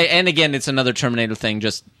here. And again, it's another Terminator thing.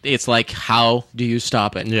 Just it's like, how do you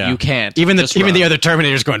stop it? Yeah. You can't. Even Just the run. other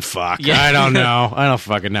Terminator's going, fuck. Yeah. I don't know. I don't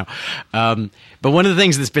fucking know. But one of the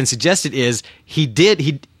things that's been suggested is he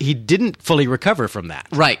didn't fully recover from that.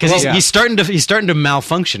 Right. Because Well, he's starting to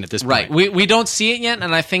malfunction at this Right. point. We don't see it yet,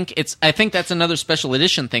 and I think that's another special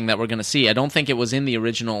edition thing that we're going to see. I don't think it was in the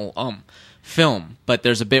original film, but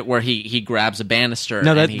there's a bit where he grabs a banister.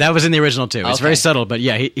 No, and that was in the original too. It's Okay. very subtle, but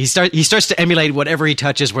yeah, he starts to emulate whatever he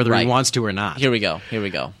touches, whether he Right. wants to or not. Here we go.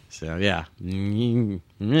 So yeah,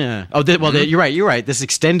 yeah. Oh, you're right. You're right. This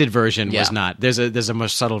extended version was Yeah. not. There's a more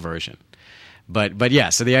subtle version, but yeah.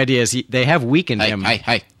 So the idea is they have weakened him.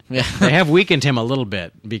 Hi. Yeah. They have weakened him a little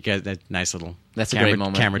bit because that nice little That's a camera, great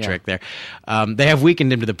moment, camera yeah. trick there. They have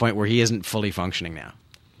weakened him to the point where he isn't fully functioning now,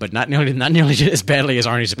 but not nearly as badly as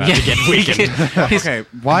Arnie's about to get weakened. Okay,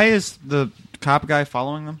 why is the cop guy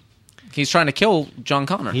following them? He's trying to kill John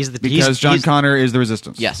Connor. Because John Connor is the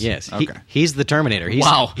Resistance. Yes. Yes, Okay. he's the Terminator.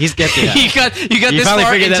 Wow. He's getting you got this finally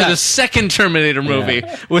far figured into that the out. second Terminator movie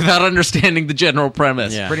without understanding the general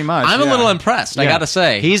premise. Yeah. Pretty much. I'm a yeah. little impressed. I gotta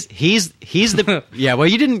say. he's the yeah. Well,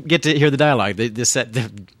 you didn't get to hear the dialogue.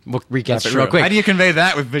 We'll recap That's it real true. quick. How do you convey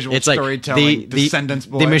that with visual It's like storytelling? Descendants,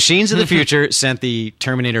 boy. the machines of the future sent the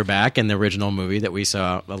Terminator back in the original movie that we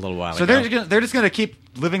saw a little while So ago. they're just gonna keep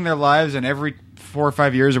living their lives, and every 4 or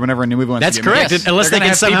 5 years or whenever a new movie wants That's to be made, correct. Yes. Unless they're they gonna can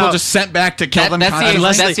have somehow people just sent back to kill them. that's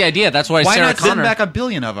constantly. the idea. That's why Why Sarah not Connor. send back 1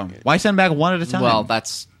 billion of them? Why send back one at a time? Well,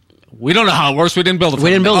 we don't know how it works. We didn't build it. We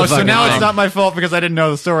didn't build Oh, the so fucking now thing. it's not my fault because I didn't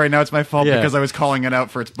know the story. Now it's my fault Yeah. because I was calling it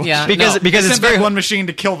out for its bullshit. Yeah, because no. because Send it's back very one machine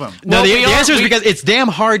to kill them. No, Well, the we answer is are- because it's damn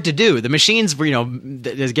hard to do. The machines were,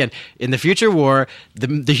 again, in the future war,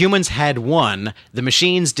 the humans had won. The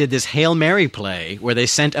machines did this Hail Mary play where they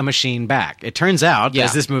sent a machine back. It turns out, Yeah.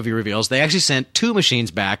 as this movie reveals, they actually sent 2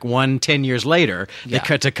 machines back, one 10 years later, Yeah.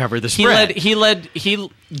 to cover the spread.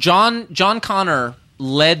 John Connor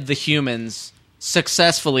led the humans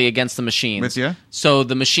successfully against the machines. With ya? So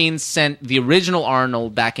the machines sent the original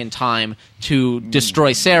Arnold back in time to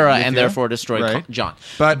destroy Sarah and ya? therefore destroy Right. John.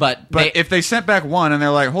 But they, if they sent back one and they're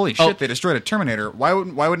like, holy shit, Oh. they destroyed a Terminator, why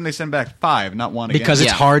wouldn't they send back 5, not one again? because it's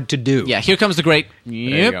Yeah. hard to do. yeah, here comes the great.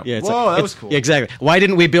 you go. Yeah, it's Whoa, that was cool. Yeah, exactly. Why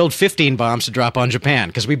didn't we build 15 bombs to drop on Japan?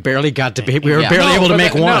 Because we barely got to be. We were Yeah. barely No, able to but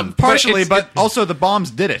make that- no, one. partially, But but also the bombs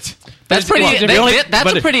did it. That's pretty. Well, the only- that's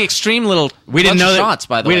but a pretty extreme little. We didn't bunch know of that, shots,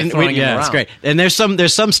 by the we way. didn't- throwing yeah, them it's around. great. And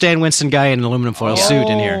there's some Stan Winston guy in an aluminum foil suit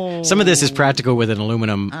in here. Some of this is practical with an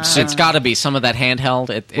aluminum suit. It's got to be some of that handheld.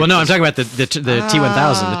 Well, no, I'm talking about the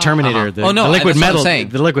T1000, the Terminator, the, Oh, no, the liquid that's what I'm metal. saying.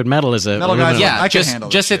 The liquid metal is a Metal aluminum. guys, Yeah, I can just handle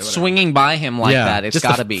just this it shit, swinging by him like that. It's just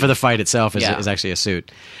got to be for the fight itself Yeah. is actually a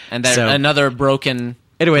suit. And then So- another broken.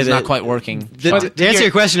 Anyway, is not quite working. To answer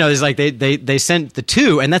your question, though, is like they sent the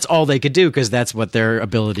 2, and that's all they could do because that's what their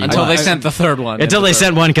ability Until was. they sent the third one. Until they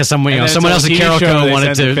sent one because someone And then someone else until at the TV show, Carolco they wanted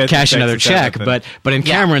sent the to fifth, cash sixth, another and check, seventh. but in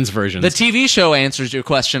Yeah. Cameron's version, The TV show answers your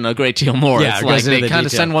question a great deal more. Yeah, It's it like goes into they the kind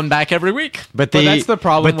of detail. send one back every week. but But that's the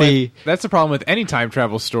problem. But the That's the problem with any time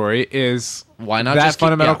travel story is Why not that just keep-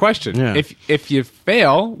 fundamental yeah. question. Yeah. If you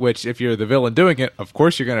fail, which if you're the villain doing it, of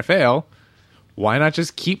course you're going to fail. Why not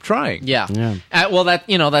just keep trying? Yeah. Yeah. Well,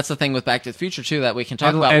 that's the thing with Back to the Future too that we can talk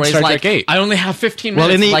And- about. and Where he's Star like, Trek 8. I only have 15 Well,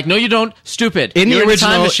 minutes. in the- like, no, you don't. Stupid. in the You're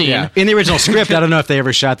original a time machine. yeah. in the original script, I don't know if they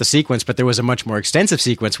ever shot the sequence, but there was a much more extensive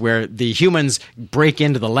sequence where the humans break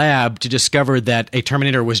into the lab to discover that a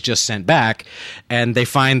Terminator was just sent back, and they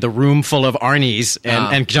find the room full of Arnie's,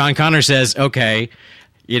 and John Connor says, "Okay."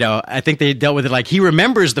 I think they dealt with it like he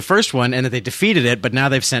remembers the first one and that they defeated it, but now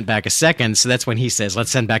they've sent back a second. So that's when he says, "Let's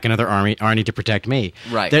send back another Arnie to protect me."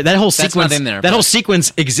 Right. That whole That's not sequence. in there, that but- whole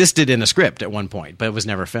sequence existed in a script at one point, but it was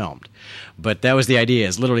never filmed. But that was the idea: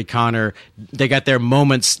 is literally Connor. They got their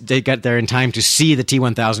moments. They got there in time to see the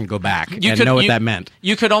T1000 go back and know what that meant.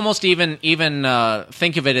 You could almost even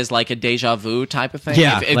think of it as like a deja vu type of thing.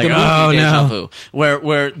 Yeah, If like, the movie oh, Deja no. Vu,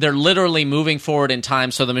 where they're literally moving forward in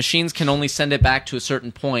time, so the machines can only send it back to a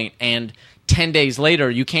certain point, and 10 days later,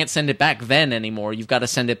 you can't send it back then anymore. You've got to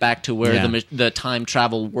send it back to where Yeah. the time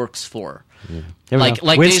travel works for. There we Like go.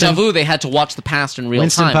 like Winston- Deja Vu, they had to watch the past in real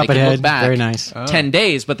Winston time. They could Puppet look back very nice. 10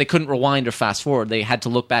 days, but they couldn't rewind or fast forward. They had to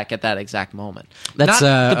look back at that exact moment. That's,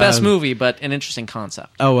 Not the best um, movie, but an interesting concept.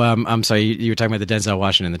 Oh, I'm sorry. You were talking about the Denzel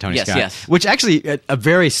Washington, the Tony Yes, Scott, yes. which actually a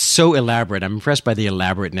very so elaborate. I'm impressed by the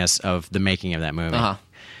elaborateness of the making of that movie. Uh-huh.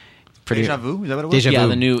 Pretty Deja vu? Is that what it was? Deja Yeah,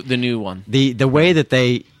 Vu. the new one. The way that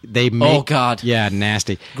they make Oh, God. yeah,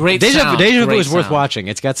 nasty. Great Deja sound, Vu great is worth sound. watching.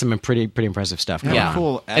 It's got some pretty impressive stuff. Going Yeah, on.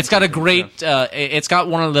 cool it's got a action great. It's got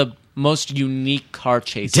one of the most unique car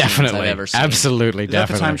chase Definitely, scenes I've ever seen. absolutely, Is that the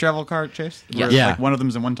definitely. time travel car chase? Yes. Where it's Yeah. like one of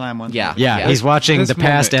them's in one time, one. Yeah. Yeah, he's watching This the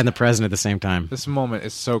past moment- and the present at the same time. This moment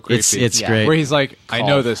is so creepy. It's Yeah. great. Where he's like, I Call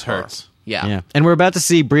know this her. hurts. Yeah. Yeah, and we're about to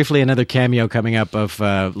see briefly another cameo coming up of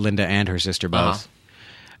Linda and her sister both,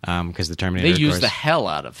 because the Terminator. They of use course, the hell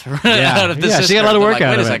out of her. Yeah. out of the Yeah, she sister. got a lot of They're work like,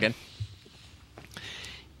 out Wait of a it. second.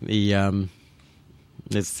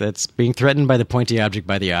 it's being threatened by the pointy object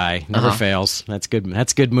by the eye. Never Uh-huh. fails. That's good.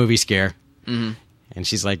 That's good movie scare. Mm-hmm. And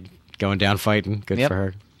she's like going down fighting. Good Yep. for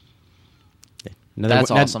her.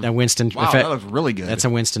 That's awesome. A Winston Wow, effect. that looks really good. That's a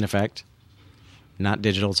Winston effect. Not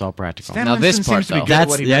digital. It's all practical. Stan Now this Winston part, seems to be though. good at That's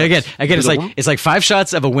what he yeah. does. Again, it's like 5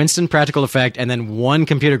 shots of a Winston practical effect, and then 1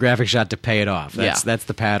 computer graphic shot to pay it off. That's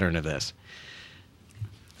the pattern of this.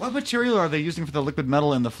 What material are they using for the liquid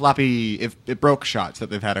metal and the floppy, if it broke shots that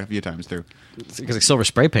they've had a few times through? It's like silver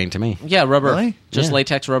spray paint to me. Yeah, rubber. Really? Just Yeah.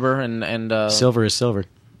 latex rubber and Silver is silver.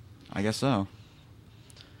 I guess so.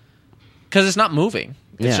 because it's not moving.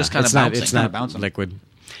 It's Yeah, just kind of not, bouncing. It's Kinda not bouncing. liquid.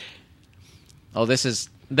 Oh, this is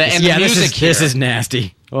the and yeah, the music this here. is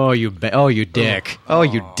nasty. Oh, you dick. Oh,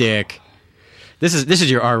 you dick. This is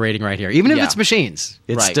your R rating right here. Even if Yeah. it's machines,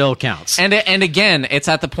 it Right. still counts. and again, it's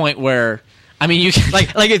at the point where I mean, you can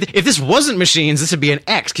like if this wasn't machines, this would be an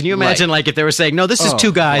X. Can you imagine Right. like if they were saying, no, this is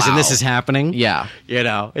two guys and wow. this is happening? Yeah. You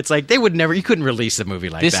know, it's like they would never. You couldn't release a movie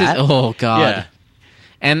like this that. is oh god. Yeah.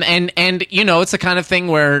 And you know, it's the kind of thing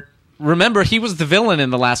where remember he was the villain in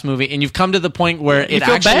the last movie, and you've come to the point where it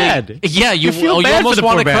feel actually bad. yeah you feel bad you for almost the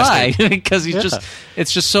want to poor cry bastard. because he's Yeah. just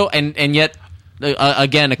it's just so and yet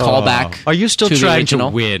again a callback. Are you still to the trying to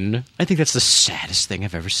original. win? I think that's the saddest thing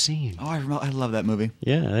I've ever seen. Oh, I love that movie.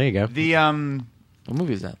 Yeah, there you go. The What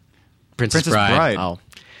movie is that? Princess Princess Bride. Bride. Oh,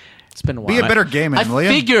 it's been a while. Be a better gay man, I will you?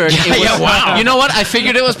 figured it was, yeah, wow. You know what? I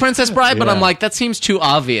figured it was Princess Bride, but Yeah. I'm like, that seems too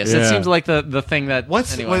obvious. It Yeah. seems like the thing that.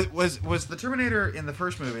 What's anyway. was the Terminator in the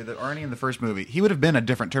first movie? The Arnie in the first movie, he would have been a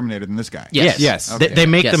different Terminator than this guy. Yes. Yes. Okay. They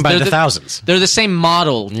make Yes, them by they're the thousands. They're the same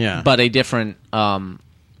model, Yeah. but a different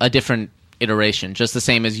iteration. Just the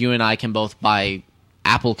same as you and I can both buy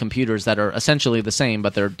Apple computers that are essentially the same,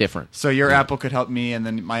 but they're different. So your Apple could help me, and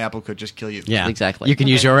then my Apple could just kill you. Yeah, Exactly. You can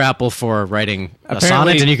use your Apple for writing a Apparently-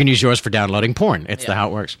 sonnet, and you can use yours for downloading porn. It's how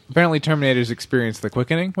it works. Apparently, Terminators experience the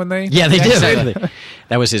quickening when they. Yeah, they do. exactly.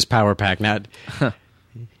 That was his power pack. Now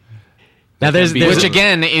there's Which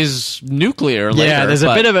again is nuclear. Later, yeah, there's a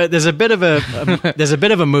but-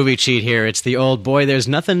 bit of a movie cheat here. It's the old boy. There's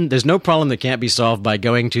no problem that can't be solved by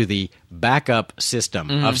going to the backup system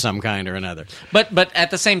of some kind or another. But at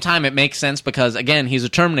the same time, it makes sense because again, he's a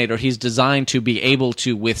Terminator. He's designed to be able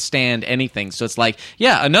to withstand anything. So it's like,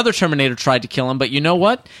 yeah, another Terminator tried to kill him, but you know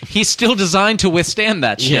what? He's still designed to withstand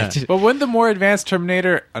that shit. Yeah. But wouldn't the more advanced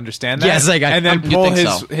Terminator understand that? Yeah, it's like and then you'd pull think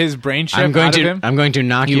so. his brain chip I'm going out of to him? I'm going to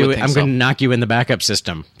knock You you. would think I'm going so. to knock you in the backup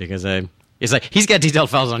system because it's like he's got detailed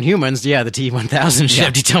files on humans. Yeah, the T-1000 should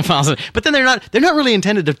have detailed files, but then they're not really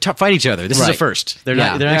intended to fight each other. This is a Right. first. They're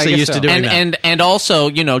Yeah. not. They're Yeah, I actually guess used so. to doing and that. and also,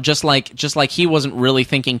 you know, just like he wasn't really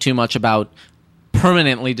thinking too much about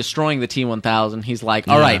permanently destroying the T-1000. He's like,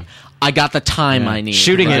 all Yeah. right, I got the time I need.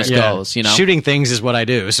 Shooting Where it this goes, you know. Shooting things is what I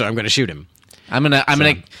do, so I'm going to shoot him. I'm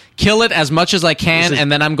gonna kill it as much as I can, This is- and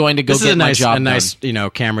then I'm going to go This is get a my nice, job a nice, done.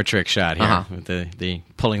 camera trick shot here Uh-huh. with the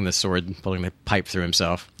pulling the sword, pulling the pipe through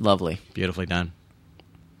himself. Lovely. Beautifully done.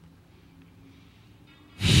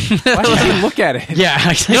 Why should you look at it?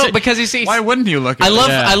 Yeah, No, because you see, Why wouldn't you look at I love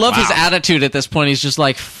it? Yeah. I love his Wow. attitude at this point. He's just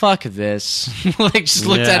like, fuck this. Like, just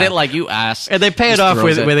looked Yeah. at it like, you ass. and they pay it Just off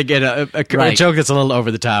throws with it. with again a Right. joke that's a little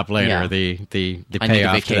over the top later. Yeah. The I need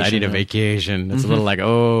a payoff. To the, I need a vacation. vacation. It's a little like,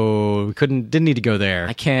 oh, we didn't need to go there.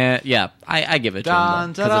 I can't. Yeah, I give it to Dun,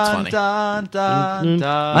 him because it's dun, funny. dun, dun,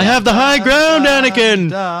 dun, I have the high ground, Anakin.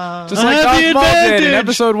 dun. Just I like have Darth the Maul did in advantage.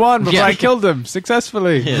 Episode 1 before Yeah. I killed him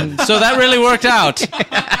successfully. So that really worked out.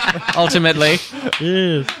 Ultimately,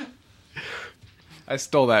 Yes. I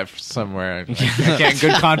stole that somewhere. I can't in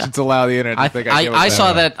good conscience allow the internet to think I came up I with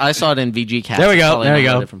saw that. that. I saw it in VG Cast. There we go. Probably There in we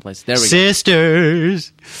a lot go. of Different places. There we go.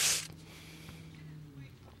 Sisters.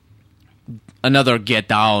 Another get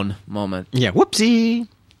down moment. Yeah. Whoopsie.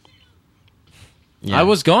 Yeah. I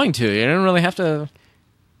was going to. You didn't really have to.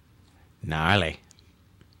 gnarly.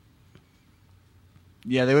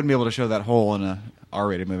 Yeah, they wouldn't be able to show that hole in a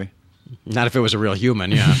R-rated movie. Not if it was a real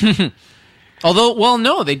human. Yeah. Although, well,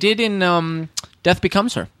 no, they did in Death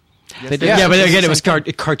Becomes Her. They did. Yeah, but It's again, the it was same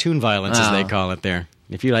thing. cartoon violence, as they Oh. call it there.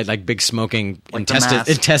 If you like big smoking Like The Mask.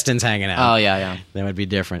 intestines hanging out, Oh yeah. that would be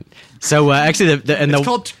different. So actually, It's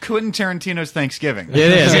called Quentin Tarantino's Thanksgiving. it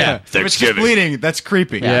is, yeah. If it's just bleeding, that's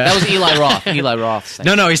creepy. Yeah, that was Eli Roth. Eli Roth's thing.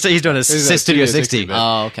 No, he's doing a Studio Studio 60 60. bit.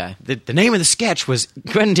 Oh, okay. The name of the sketch was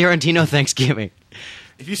Quentin Tarantino Thanksgiving.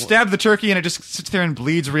 If you stab the turkey and it just sits there and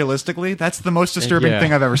bleeds realistically, that's the most disturbing Yeah.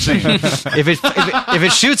 thing I've ever seen. If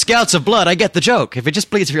it shoots gouts of blood, I get the joke. If it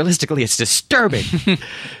just bleeds realistically, it's disturbing.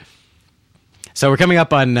 So we're coming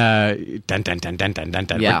up on dun dun dun dun dun dun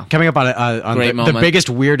dun. Yeah. We're coming up on Great the moment. biggest,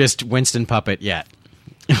 weirdest Winston puppet yet,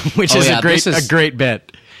 which Oh, is yeah, a great this is- a great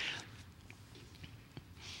bit.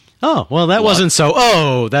 Oh well, that wasn't so.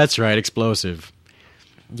 Oh, that's right, explosive.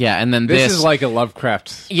 Yeah, and then This is like a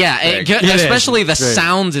Lovecraft. yeah, thing. it, is. especially the It's great.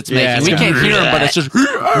 sounds it's Yeah, making. it's We got- can't hear them, but it's just.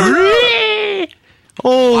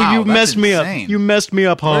 Oh, Wow, you that's messed me up. insane. You messed me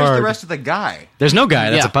up hard. Where's the rest of the guy? There's no guy.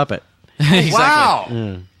 That's Yeah. a puppet. Exactly.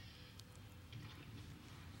 Wow.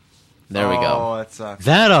 There we go. Oh, that sucks.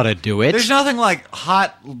 That ought to do it. There's nothing like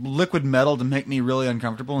hot liquid metal to make me really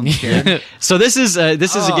uncomfortable and scared. So this is Oh.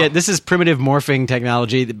 again, this is primitive morphing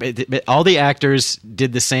technology. All the actors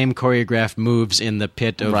did the same choreographed moves in the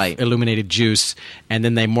pit of Right. illuminated juice, and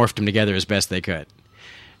then they morphed them together as best they could.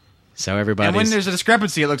 So everybody. And when there's a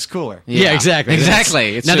discrepancy, it looks cooler. Yeah, exactly.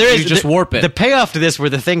 Exactly. It's now just, there you just warp it. The payoff to this, where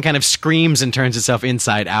the thing kind of screams and turns itself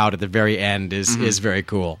inside out at the very end, is very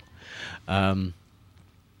cool.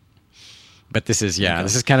 But this is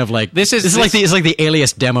this is kind of like This is like it's like the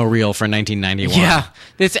Alias demo reel for 1991. Yeah,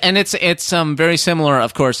 it's very similar.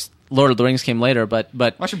 Of course, Lord of the Rings came later, but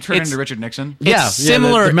Watch him turn into Richard Nixon. It's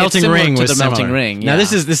similar. The melting it's similar ring to was the melting similar. ring. Now yeah.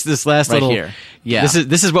 this last Right little here. Yeah.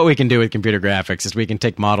 This is what we can do with computer graphics is we can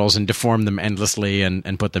take models and deform them endlessly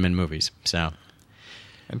and put them in movies. So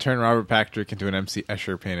And turn Robert Patrick into an MC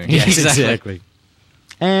Escher painting. Yeah. yes, exactly.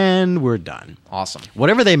 And we're done. Awesome.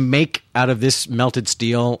 Whatever they make out of this melted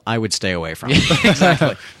steel, I would stay away from.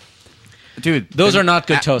 Exactly. Dude, Those are not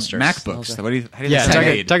good toasters. MacBooks. How do you Yeah, think they're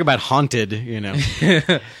made? talk about haunted. Now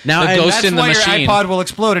The and ghost That's in the why machine. your iPod will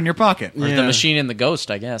explode in your pocket. Or the machine and the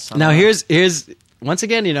ghost, I guess. I don't now know. here's once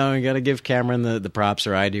again, you got to give Cameron the props,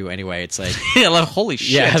 or I do anyway. It's like yeah, like, holy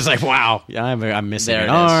shit. yeah, it's like wow, I'm missing There an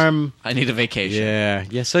it is. arm. I need a vacation.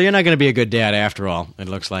 Yeah. So you're not going to be a good dad after all. It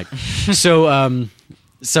looks like.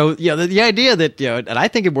 So the idea that and I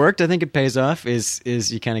think it worked. I think it pays off. Is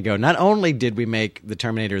you kind of go. Not only did we make the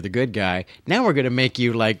Terminator the good guy, now we're going to make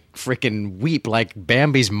you like freaking weep like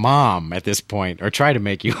Bambi's mom at this point, or try to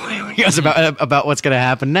make you because about what's going to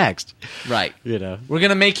happen next. Right. We're going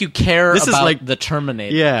to make you care This is about like- the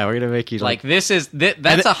Terminator. Yeah, we're going to make you Like, this is...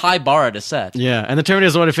 that's a high bar to set. Yeah, and the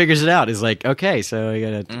Terminator's the one who figures it out. Is like, okay, so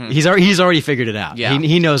you gotta, he's already figured it out. Yeah.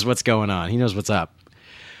 He knows what's going on. He knows what's up.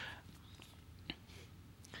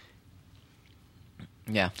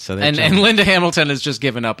 Yeah. So and Linda Hamilton has just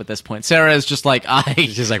given up at this point. Sarah is just like,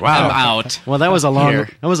 She's like, wow, I'm out. Well, that was a Here.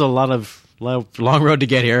 long road to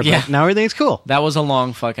get here. Yeah. But now everything's cool. That was a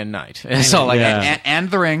long fucking night. That's all I got.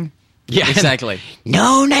 And the ring. Yeah, Exactly.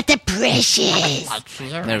 No, not the precious.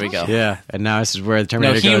 There we go. Yeah, and now this is where the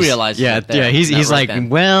Terminator he goes. realizes Yeah, it there. yeah. He's Not right like, then.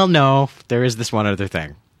 well, no, there is this one other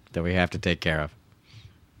thing that we have to take care of.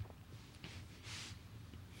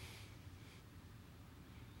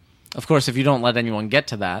 Of course, if you don't let anyone get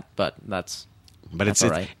to that, but that's... But That's all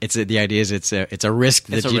right. the idea is it's a risk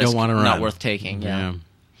that It's a you risk don't want to run. not worth taking, yeah.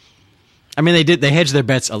 I mean, they hedged their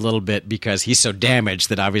bets a little bit because he's so damaged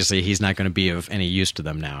that obviously he's not going to be of any use to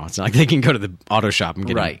them now. It's not like they can go to the auto shop and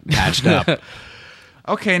get him patched up.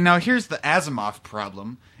 Okay, now here's the Asimov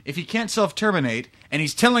problem. If he can't self-terminate, and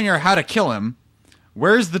he's telling her how to kill him,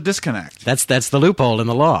 where's the disconnect? That's the loophole in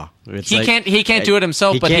the law. It's He can't do it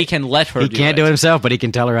himself, but he can let her He do can't it. do it himself, but he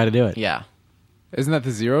can tell her how to do it. Yeah. Isn't that the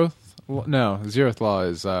zeroth? No, the zeroth law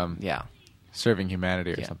is Yeah. serving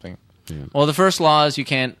humanity or Yeah. something. Well, the first law is you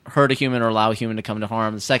can't hurt a human or allow a human to come to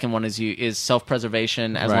harm. The second one is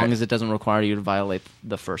self-preservation, as Right. long as it doesn't require you to violate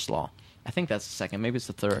the first law. I think that's the second. Maybe it's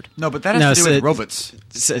the third. No, but that has to do with robots.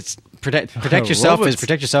 It's protect yourself.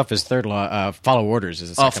 Robots. Is third law. Follow orders is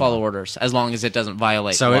the second Follow law. orders, as long as it doesn't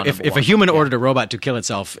violate. So law if number a one. human ordered a robot to kill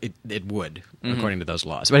itself, it would, according to those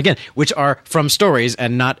laws. But again, which are from stories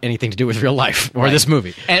and not anything to do with real life or this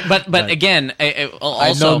movie. And, but again,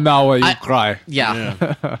 also, I know now why you cry.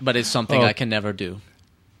 Yeah, but it's something I can never do.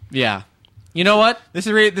 Yeah, you know what? This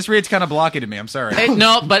reads kind of blocky to me. I'm sorry.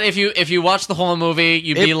 No, but if you watch the whole movie,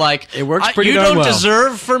 you'd be like, it works pretty You darn don't well."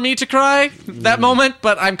 deserve for me to cry that moment,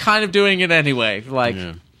 but I'm kind of doing it anyway. Like,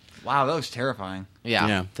 Wow, that looks terrifying.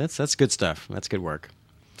 yeah. That's good stuff. That's good work.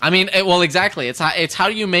 I mean, well, exactly. It's how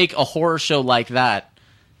do you make a horror show like that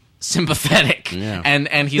sympathetic? Yeah.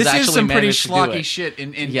 And he's This actually is some pretty managed to do schlocky it. shit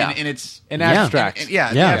in Yeah. its In Yeah. abstract.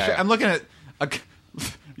 yeah. I'm looking at.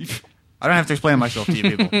 I don't have to explain myself to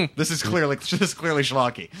you people. This is clearly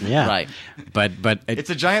schlocky. Yeah, Right. But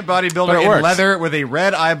It's a giant But bodybuilder it in works. leather with a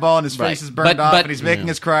red eyeball and his Right. face is burned But- off but- and he's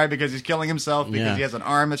making us cry because he's killing himself because he has an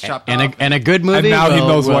arm that's chopped off. and a good movie. now he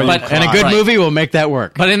knows why you and a cry. good Right. movie will make that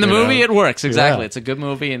work. But in the You know? movie, it works exactly. Yeah. It's a good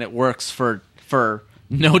movie, and it works for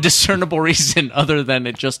no discernible reason other than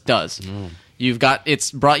it just does.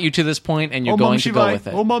 It's brought you to this point, and you're going to go with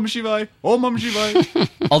it. Oh, Mama Shivai. Oh, Mama Shivai.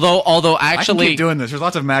 Although I can actually, keep doing this. There's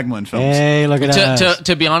lots of Magma films. Hey, look at us.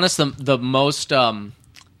 to be honest, the most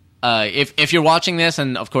if you're watching this,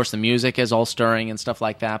 and of course the music is all stirring and stuff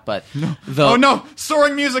like that, but Oh, no.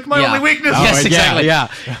 Soaring music, my Yeah. only weakness. Yes, Oh, exactly. Yeah.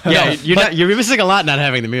 No, You're missing a lot not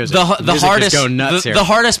having the music. the music just hardest go nuts here. the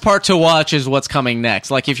hardest part to watch is what's coming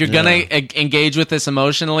next. Like, if you're gonna engage with this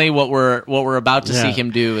emotionally, what we're about to see Yeah.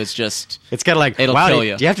 him do is just It's kind of like, It'll wow, kill do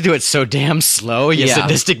you. you have to do it so damn slow, you Yeah.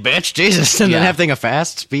 sadistic bitch, Jesus, and then Yeah. have thing a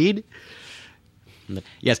fast speed?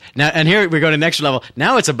 Yes. Now, and here we go to next level.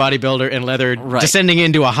 Now it's a bodybuilder in leather Right. descending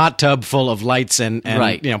into a hot tub full of lights and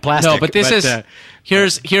right. plastic. No, but this is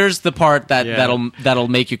here's the part that Yeah. that'll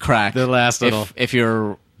make you crack. The last little- if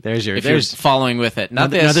you're There's your If you're there's following with it, not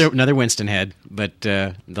this. another Winston head, but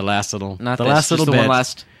the last little Not the this, last just little the bit. one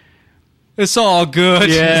last. It's all good.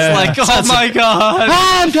 Yeah. It's like, oh my god.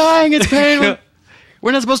 Ah, I'm dying. It's pain.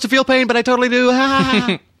 We're not supposed to feel pain, but I totally do.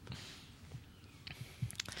 Ah.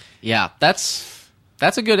 Yeah, that's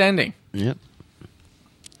a good ending. Yep.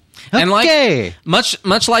 And Okay. like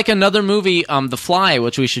much like another movie, The Fly,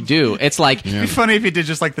 which we should do. It's like It'd be funny if you did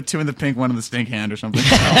just like the two in the pink, one in the stink hand or something.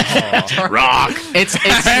 rock. It's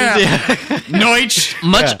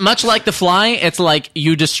Noich. much like The Fly. It's like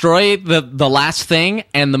you destroy the last thing,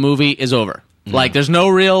 and the movie is over. Like there's no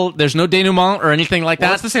denouement or anything like that.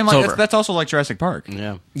 That's the same. It's Like over. that's also like Jurassic Park.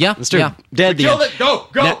 Yeah. Yeah, That's true. yeah. Dead. The Killed end. it. Go.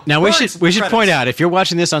 Now we Birds, should point credits. out, if you're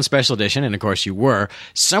watching this on special edition, and of course you were,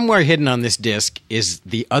 somewhere hidden on this disc is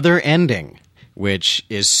the other ending, which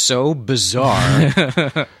is so bizarre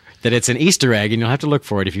that it's an Easter egg, and you'll have to look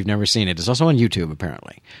for it if you've never seen it. It's also on YouTube,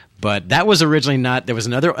 apparently. But that was originally not. There was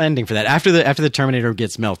another ending for that. After the Terminator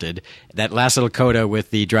gets melted, that last little coda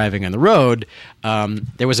with the driving on the road,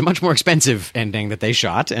 there was a much more expensive ending that they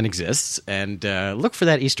shot and exists. And look for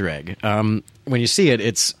that Easter egg. When you see it,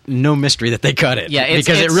 it's no mystery that they cut it. Yeah,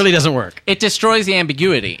 because it really doesn't work. It destroys the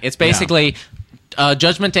ambiguity. It's basically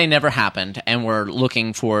Judgment Day never happened, and we're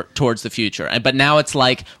looking towards the future. But now it's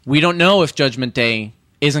like we don't know if Judgment Day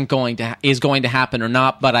is going to happen or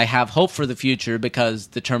not. But I have hope for the future because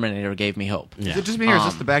the Terminator gave me hope. Is it just me, or is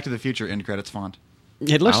this the Back to the Future end credits font?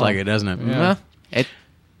 It looks like it, doesn't it? Well,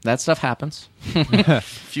 that stuff happens.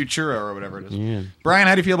 Futura or whatever it is. Brian,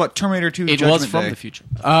 how do you feel about Terminator 2 It Judgment was from Day? the future.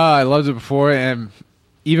 I loved it before, and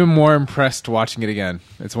even more impressed watching it again.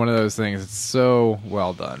 It's one of those things. It's so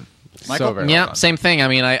well done. Michael? So very well Yeah, done. same thing. I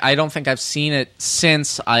mean, I don't think I've seen it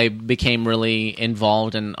since I became really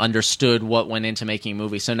involved and understood what went into making a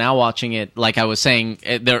movie. So now watching it, like I was saying,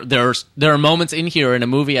 there are moments in here in a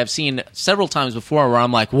movie I've seen several times before where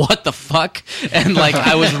I'm like, what the fuck? And like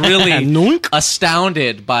I was really Noink.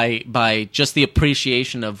 astounded by just the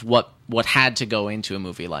appreciation of what had to go into a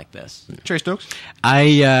movie like this. Trey Stokes?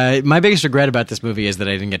 My biggest regret about this movie is that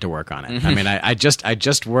I didn't get to work on it. I mean, I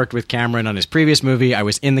just worked with Cameron on his previous movie. I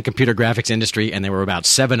was in the computer graphics industry, and there were about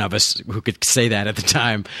 7 of us who could say that at the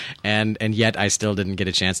time, and yet I still didn't get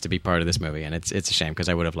a chance to be part of this movie, and it's a shame because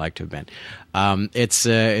I would have liked to have been. It's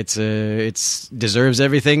deserves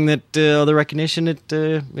everything that all the recognition it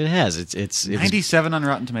has. It was 97 on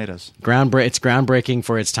Rotten Tomatoes. it's groundbreaking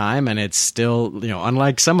for its time, and it's still,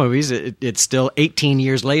 unlike some movies, it's still 18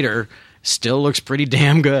 years later, still looks pretty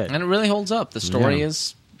damn good. And it really holds up. The story Yeah.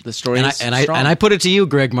 is And strong. I put it to you,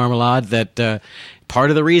 Greg Marmalade, that part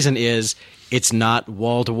of the reason is it's not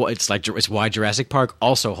wall to wall. It's why Jurassic Park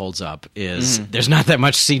also holds up. There's not that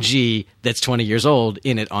much CG that's 20 years old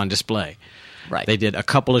in it on display. Right. They did a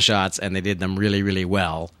couple of shots and they did them really, really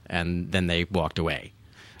well, and then they walked away,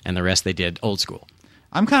 and the rest they did old school.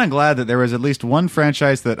 I'm kind of glad that there was at least one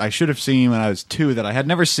franchise that I should have seen when I was 2 that I had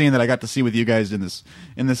never seen that I got to see with you guys in this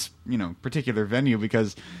particular venue,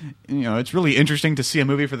 because it's really interesting to see a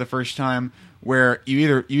movie for the first time where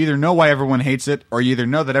you either know why everyone hates it, or you either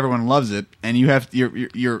know that everyone loves it, and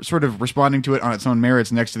you're sort of responding to it on its own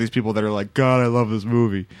merits next to these people that are like, God, I love this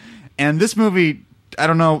movie. And this movie, I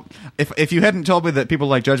don't know, if you hadn't told me that people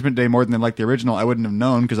like Judgment Day more than they like the original, I wouldn't have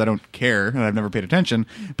known, because I don't care and I've never paid attention.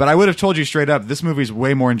 But I would have told you straight up, this movie's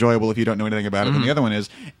way more enjoyable if you don't know anything about it than the other one is.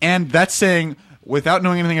 And that's saying without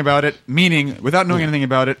knowing anything about it, meaning without knowing anything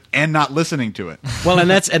about it and not listening to it. Well, and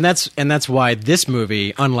that's why this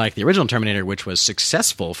movie, unlike the original Terminator, which was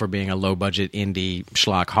successful for being a low budget indie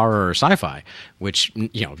schlock horror or sci-fi, which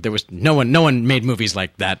there was no one made movies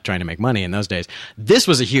like that trying to make money in those days. This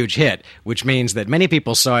was a huge hit, which means that many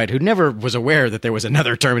people saw it who never was aware that there was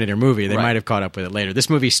another Terminator movie. They might have caught up with it later. This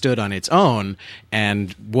movie stood on its own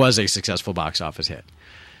and was a successful box office hit.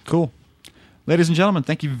 Cool. Ladies and gentlemen,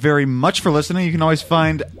 thank you very much for listening. You can always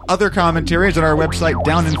find other commentaries at our website,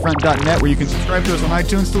 downinfront.net, where you can subscribe to us on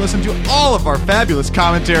iTunes to listen to all of our fabulous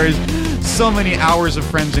commentaries. So many hours of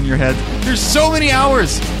friends in your head. There's so many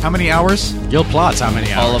hours. How many hours? Gil Plots, how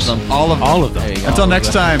many hours? All of them. All of them. There you go. Until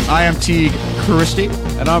next time, I am Teague Christie.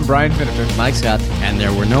 And I'm Brian Finnegan. Mike Scott. And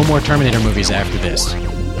there were no more Terminator movies after this.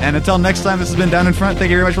 And until next time, this has been Down in Front.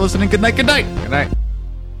 Thank you very much for listening. Good night, good night. Good night.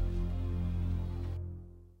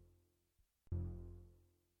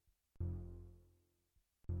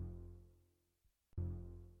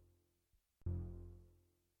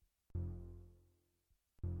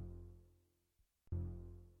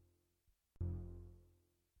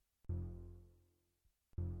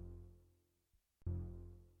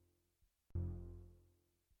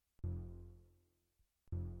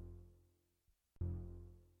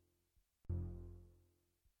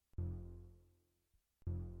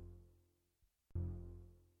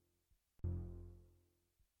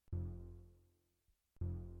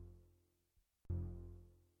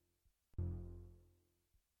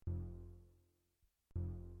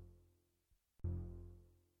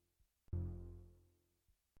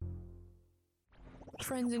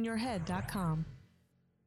 bestfriendsinyourhead.com.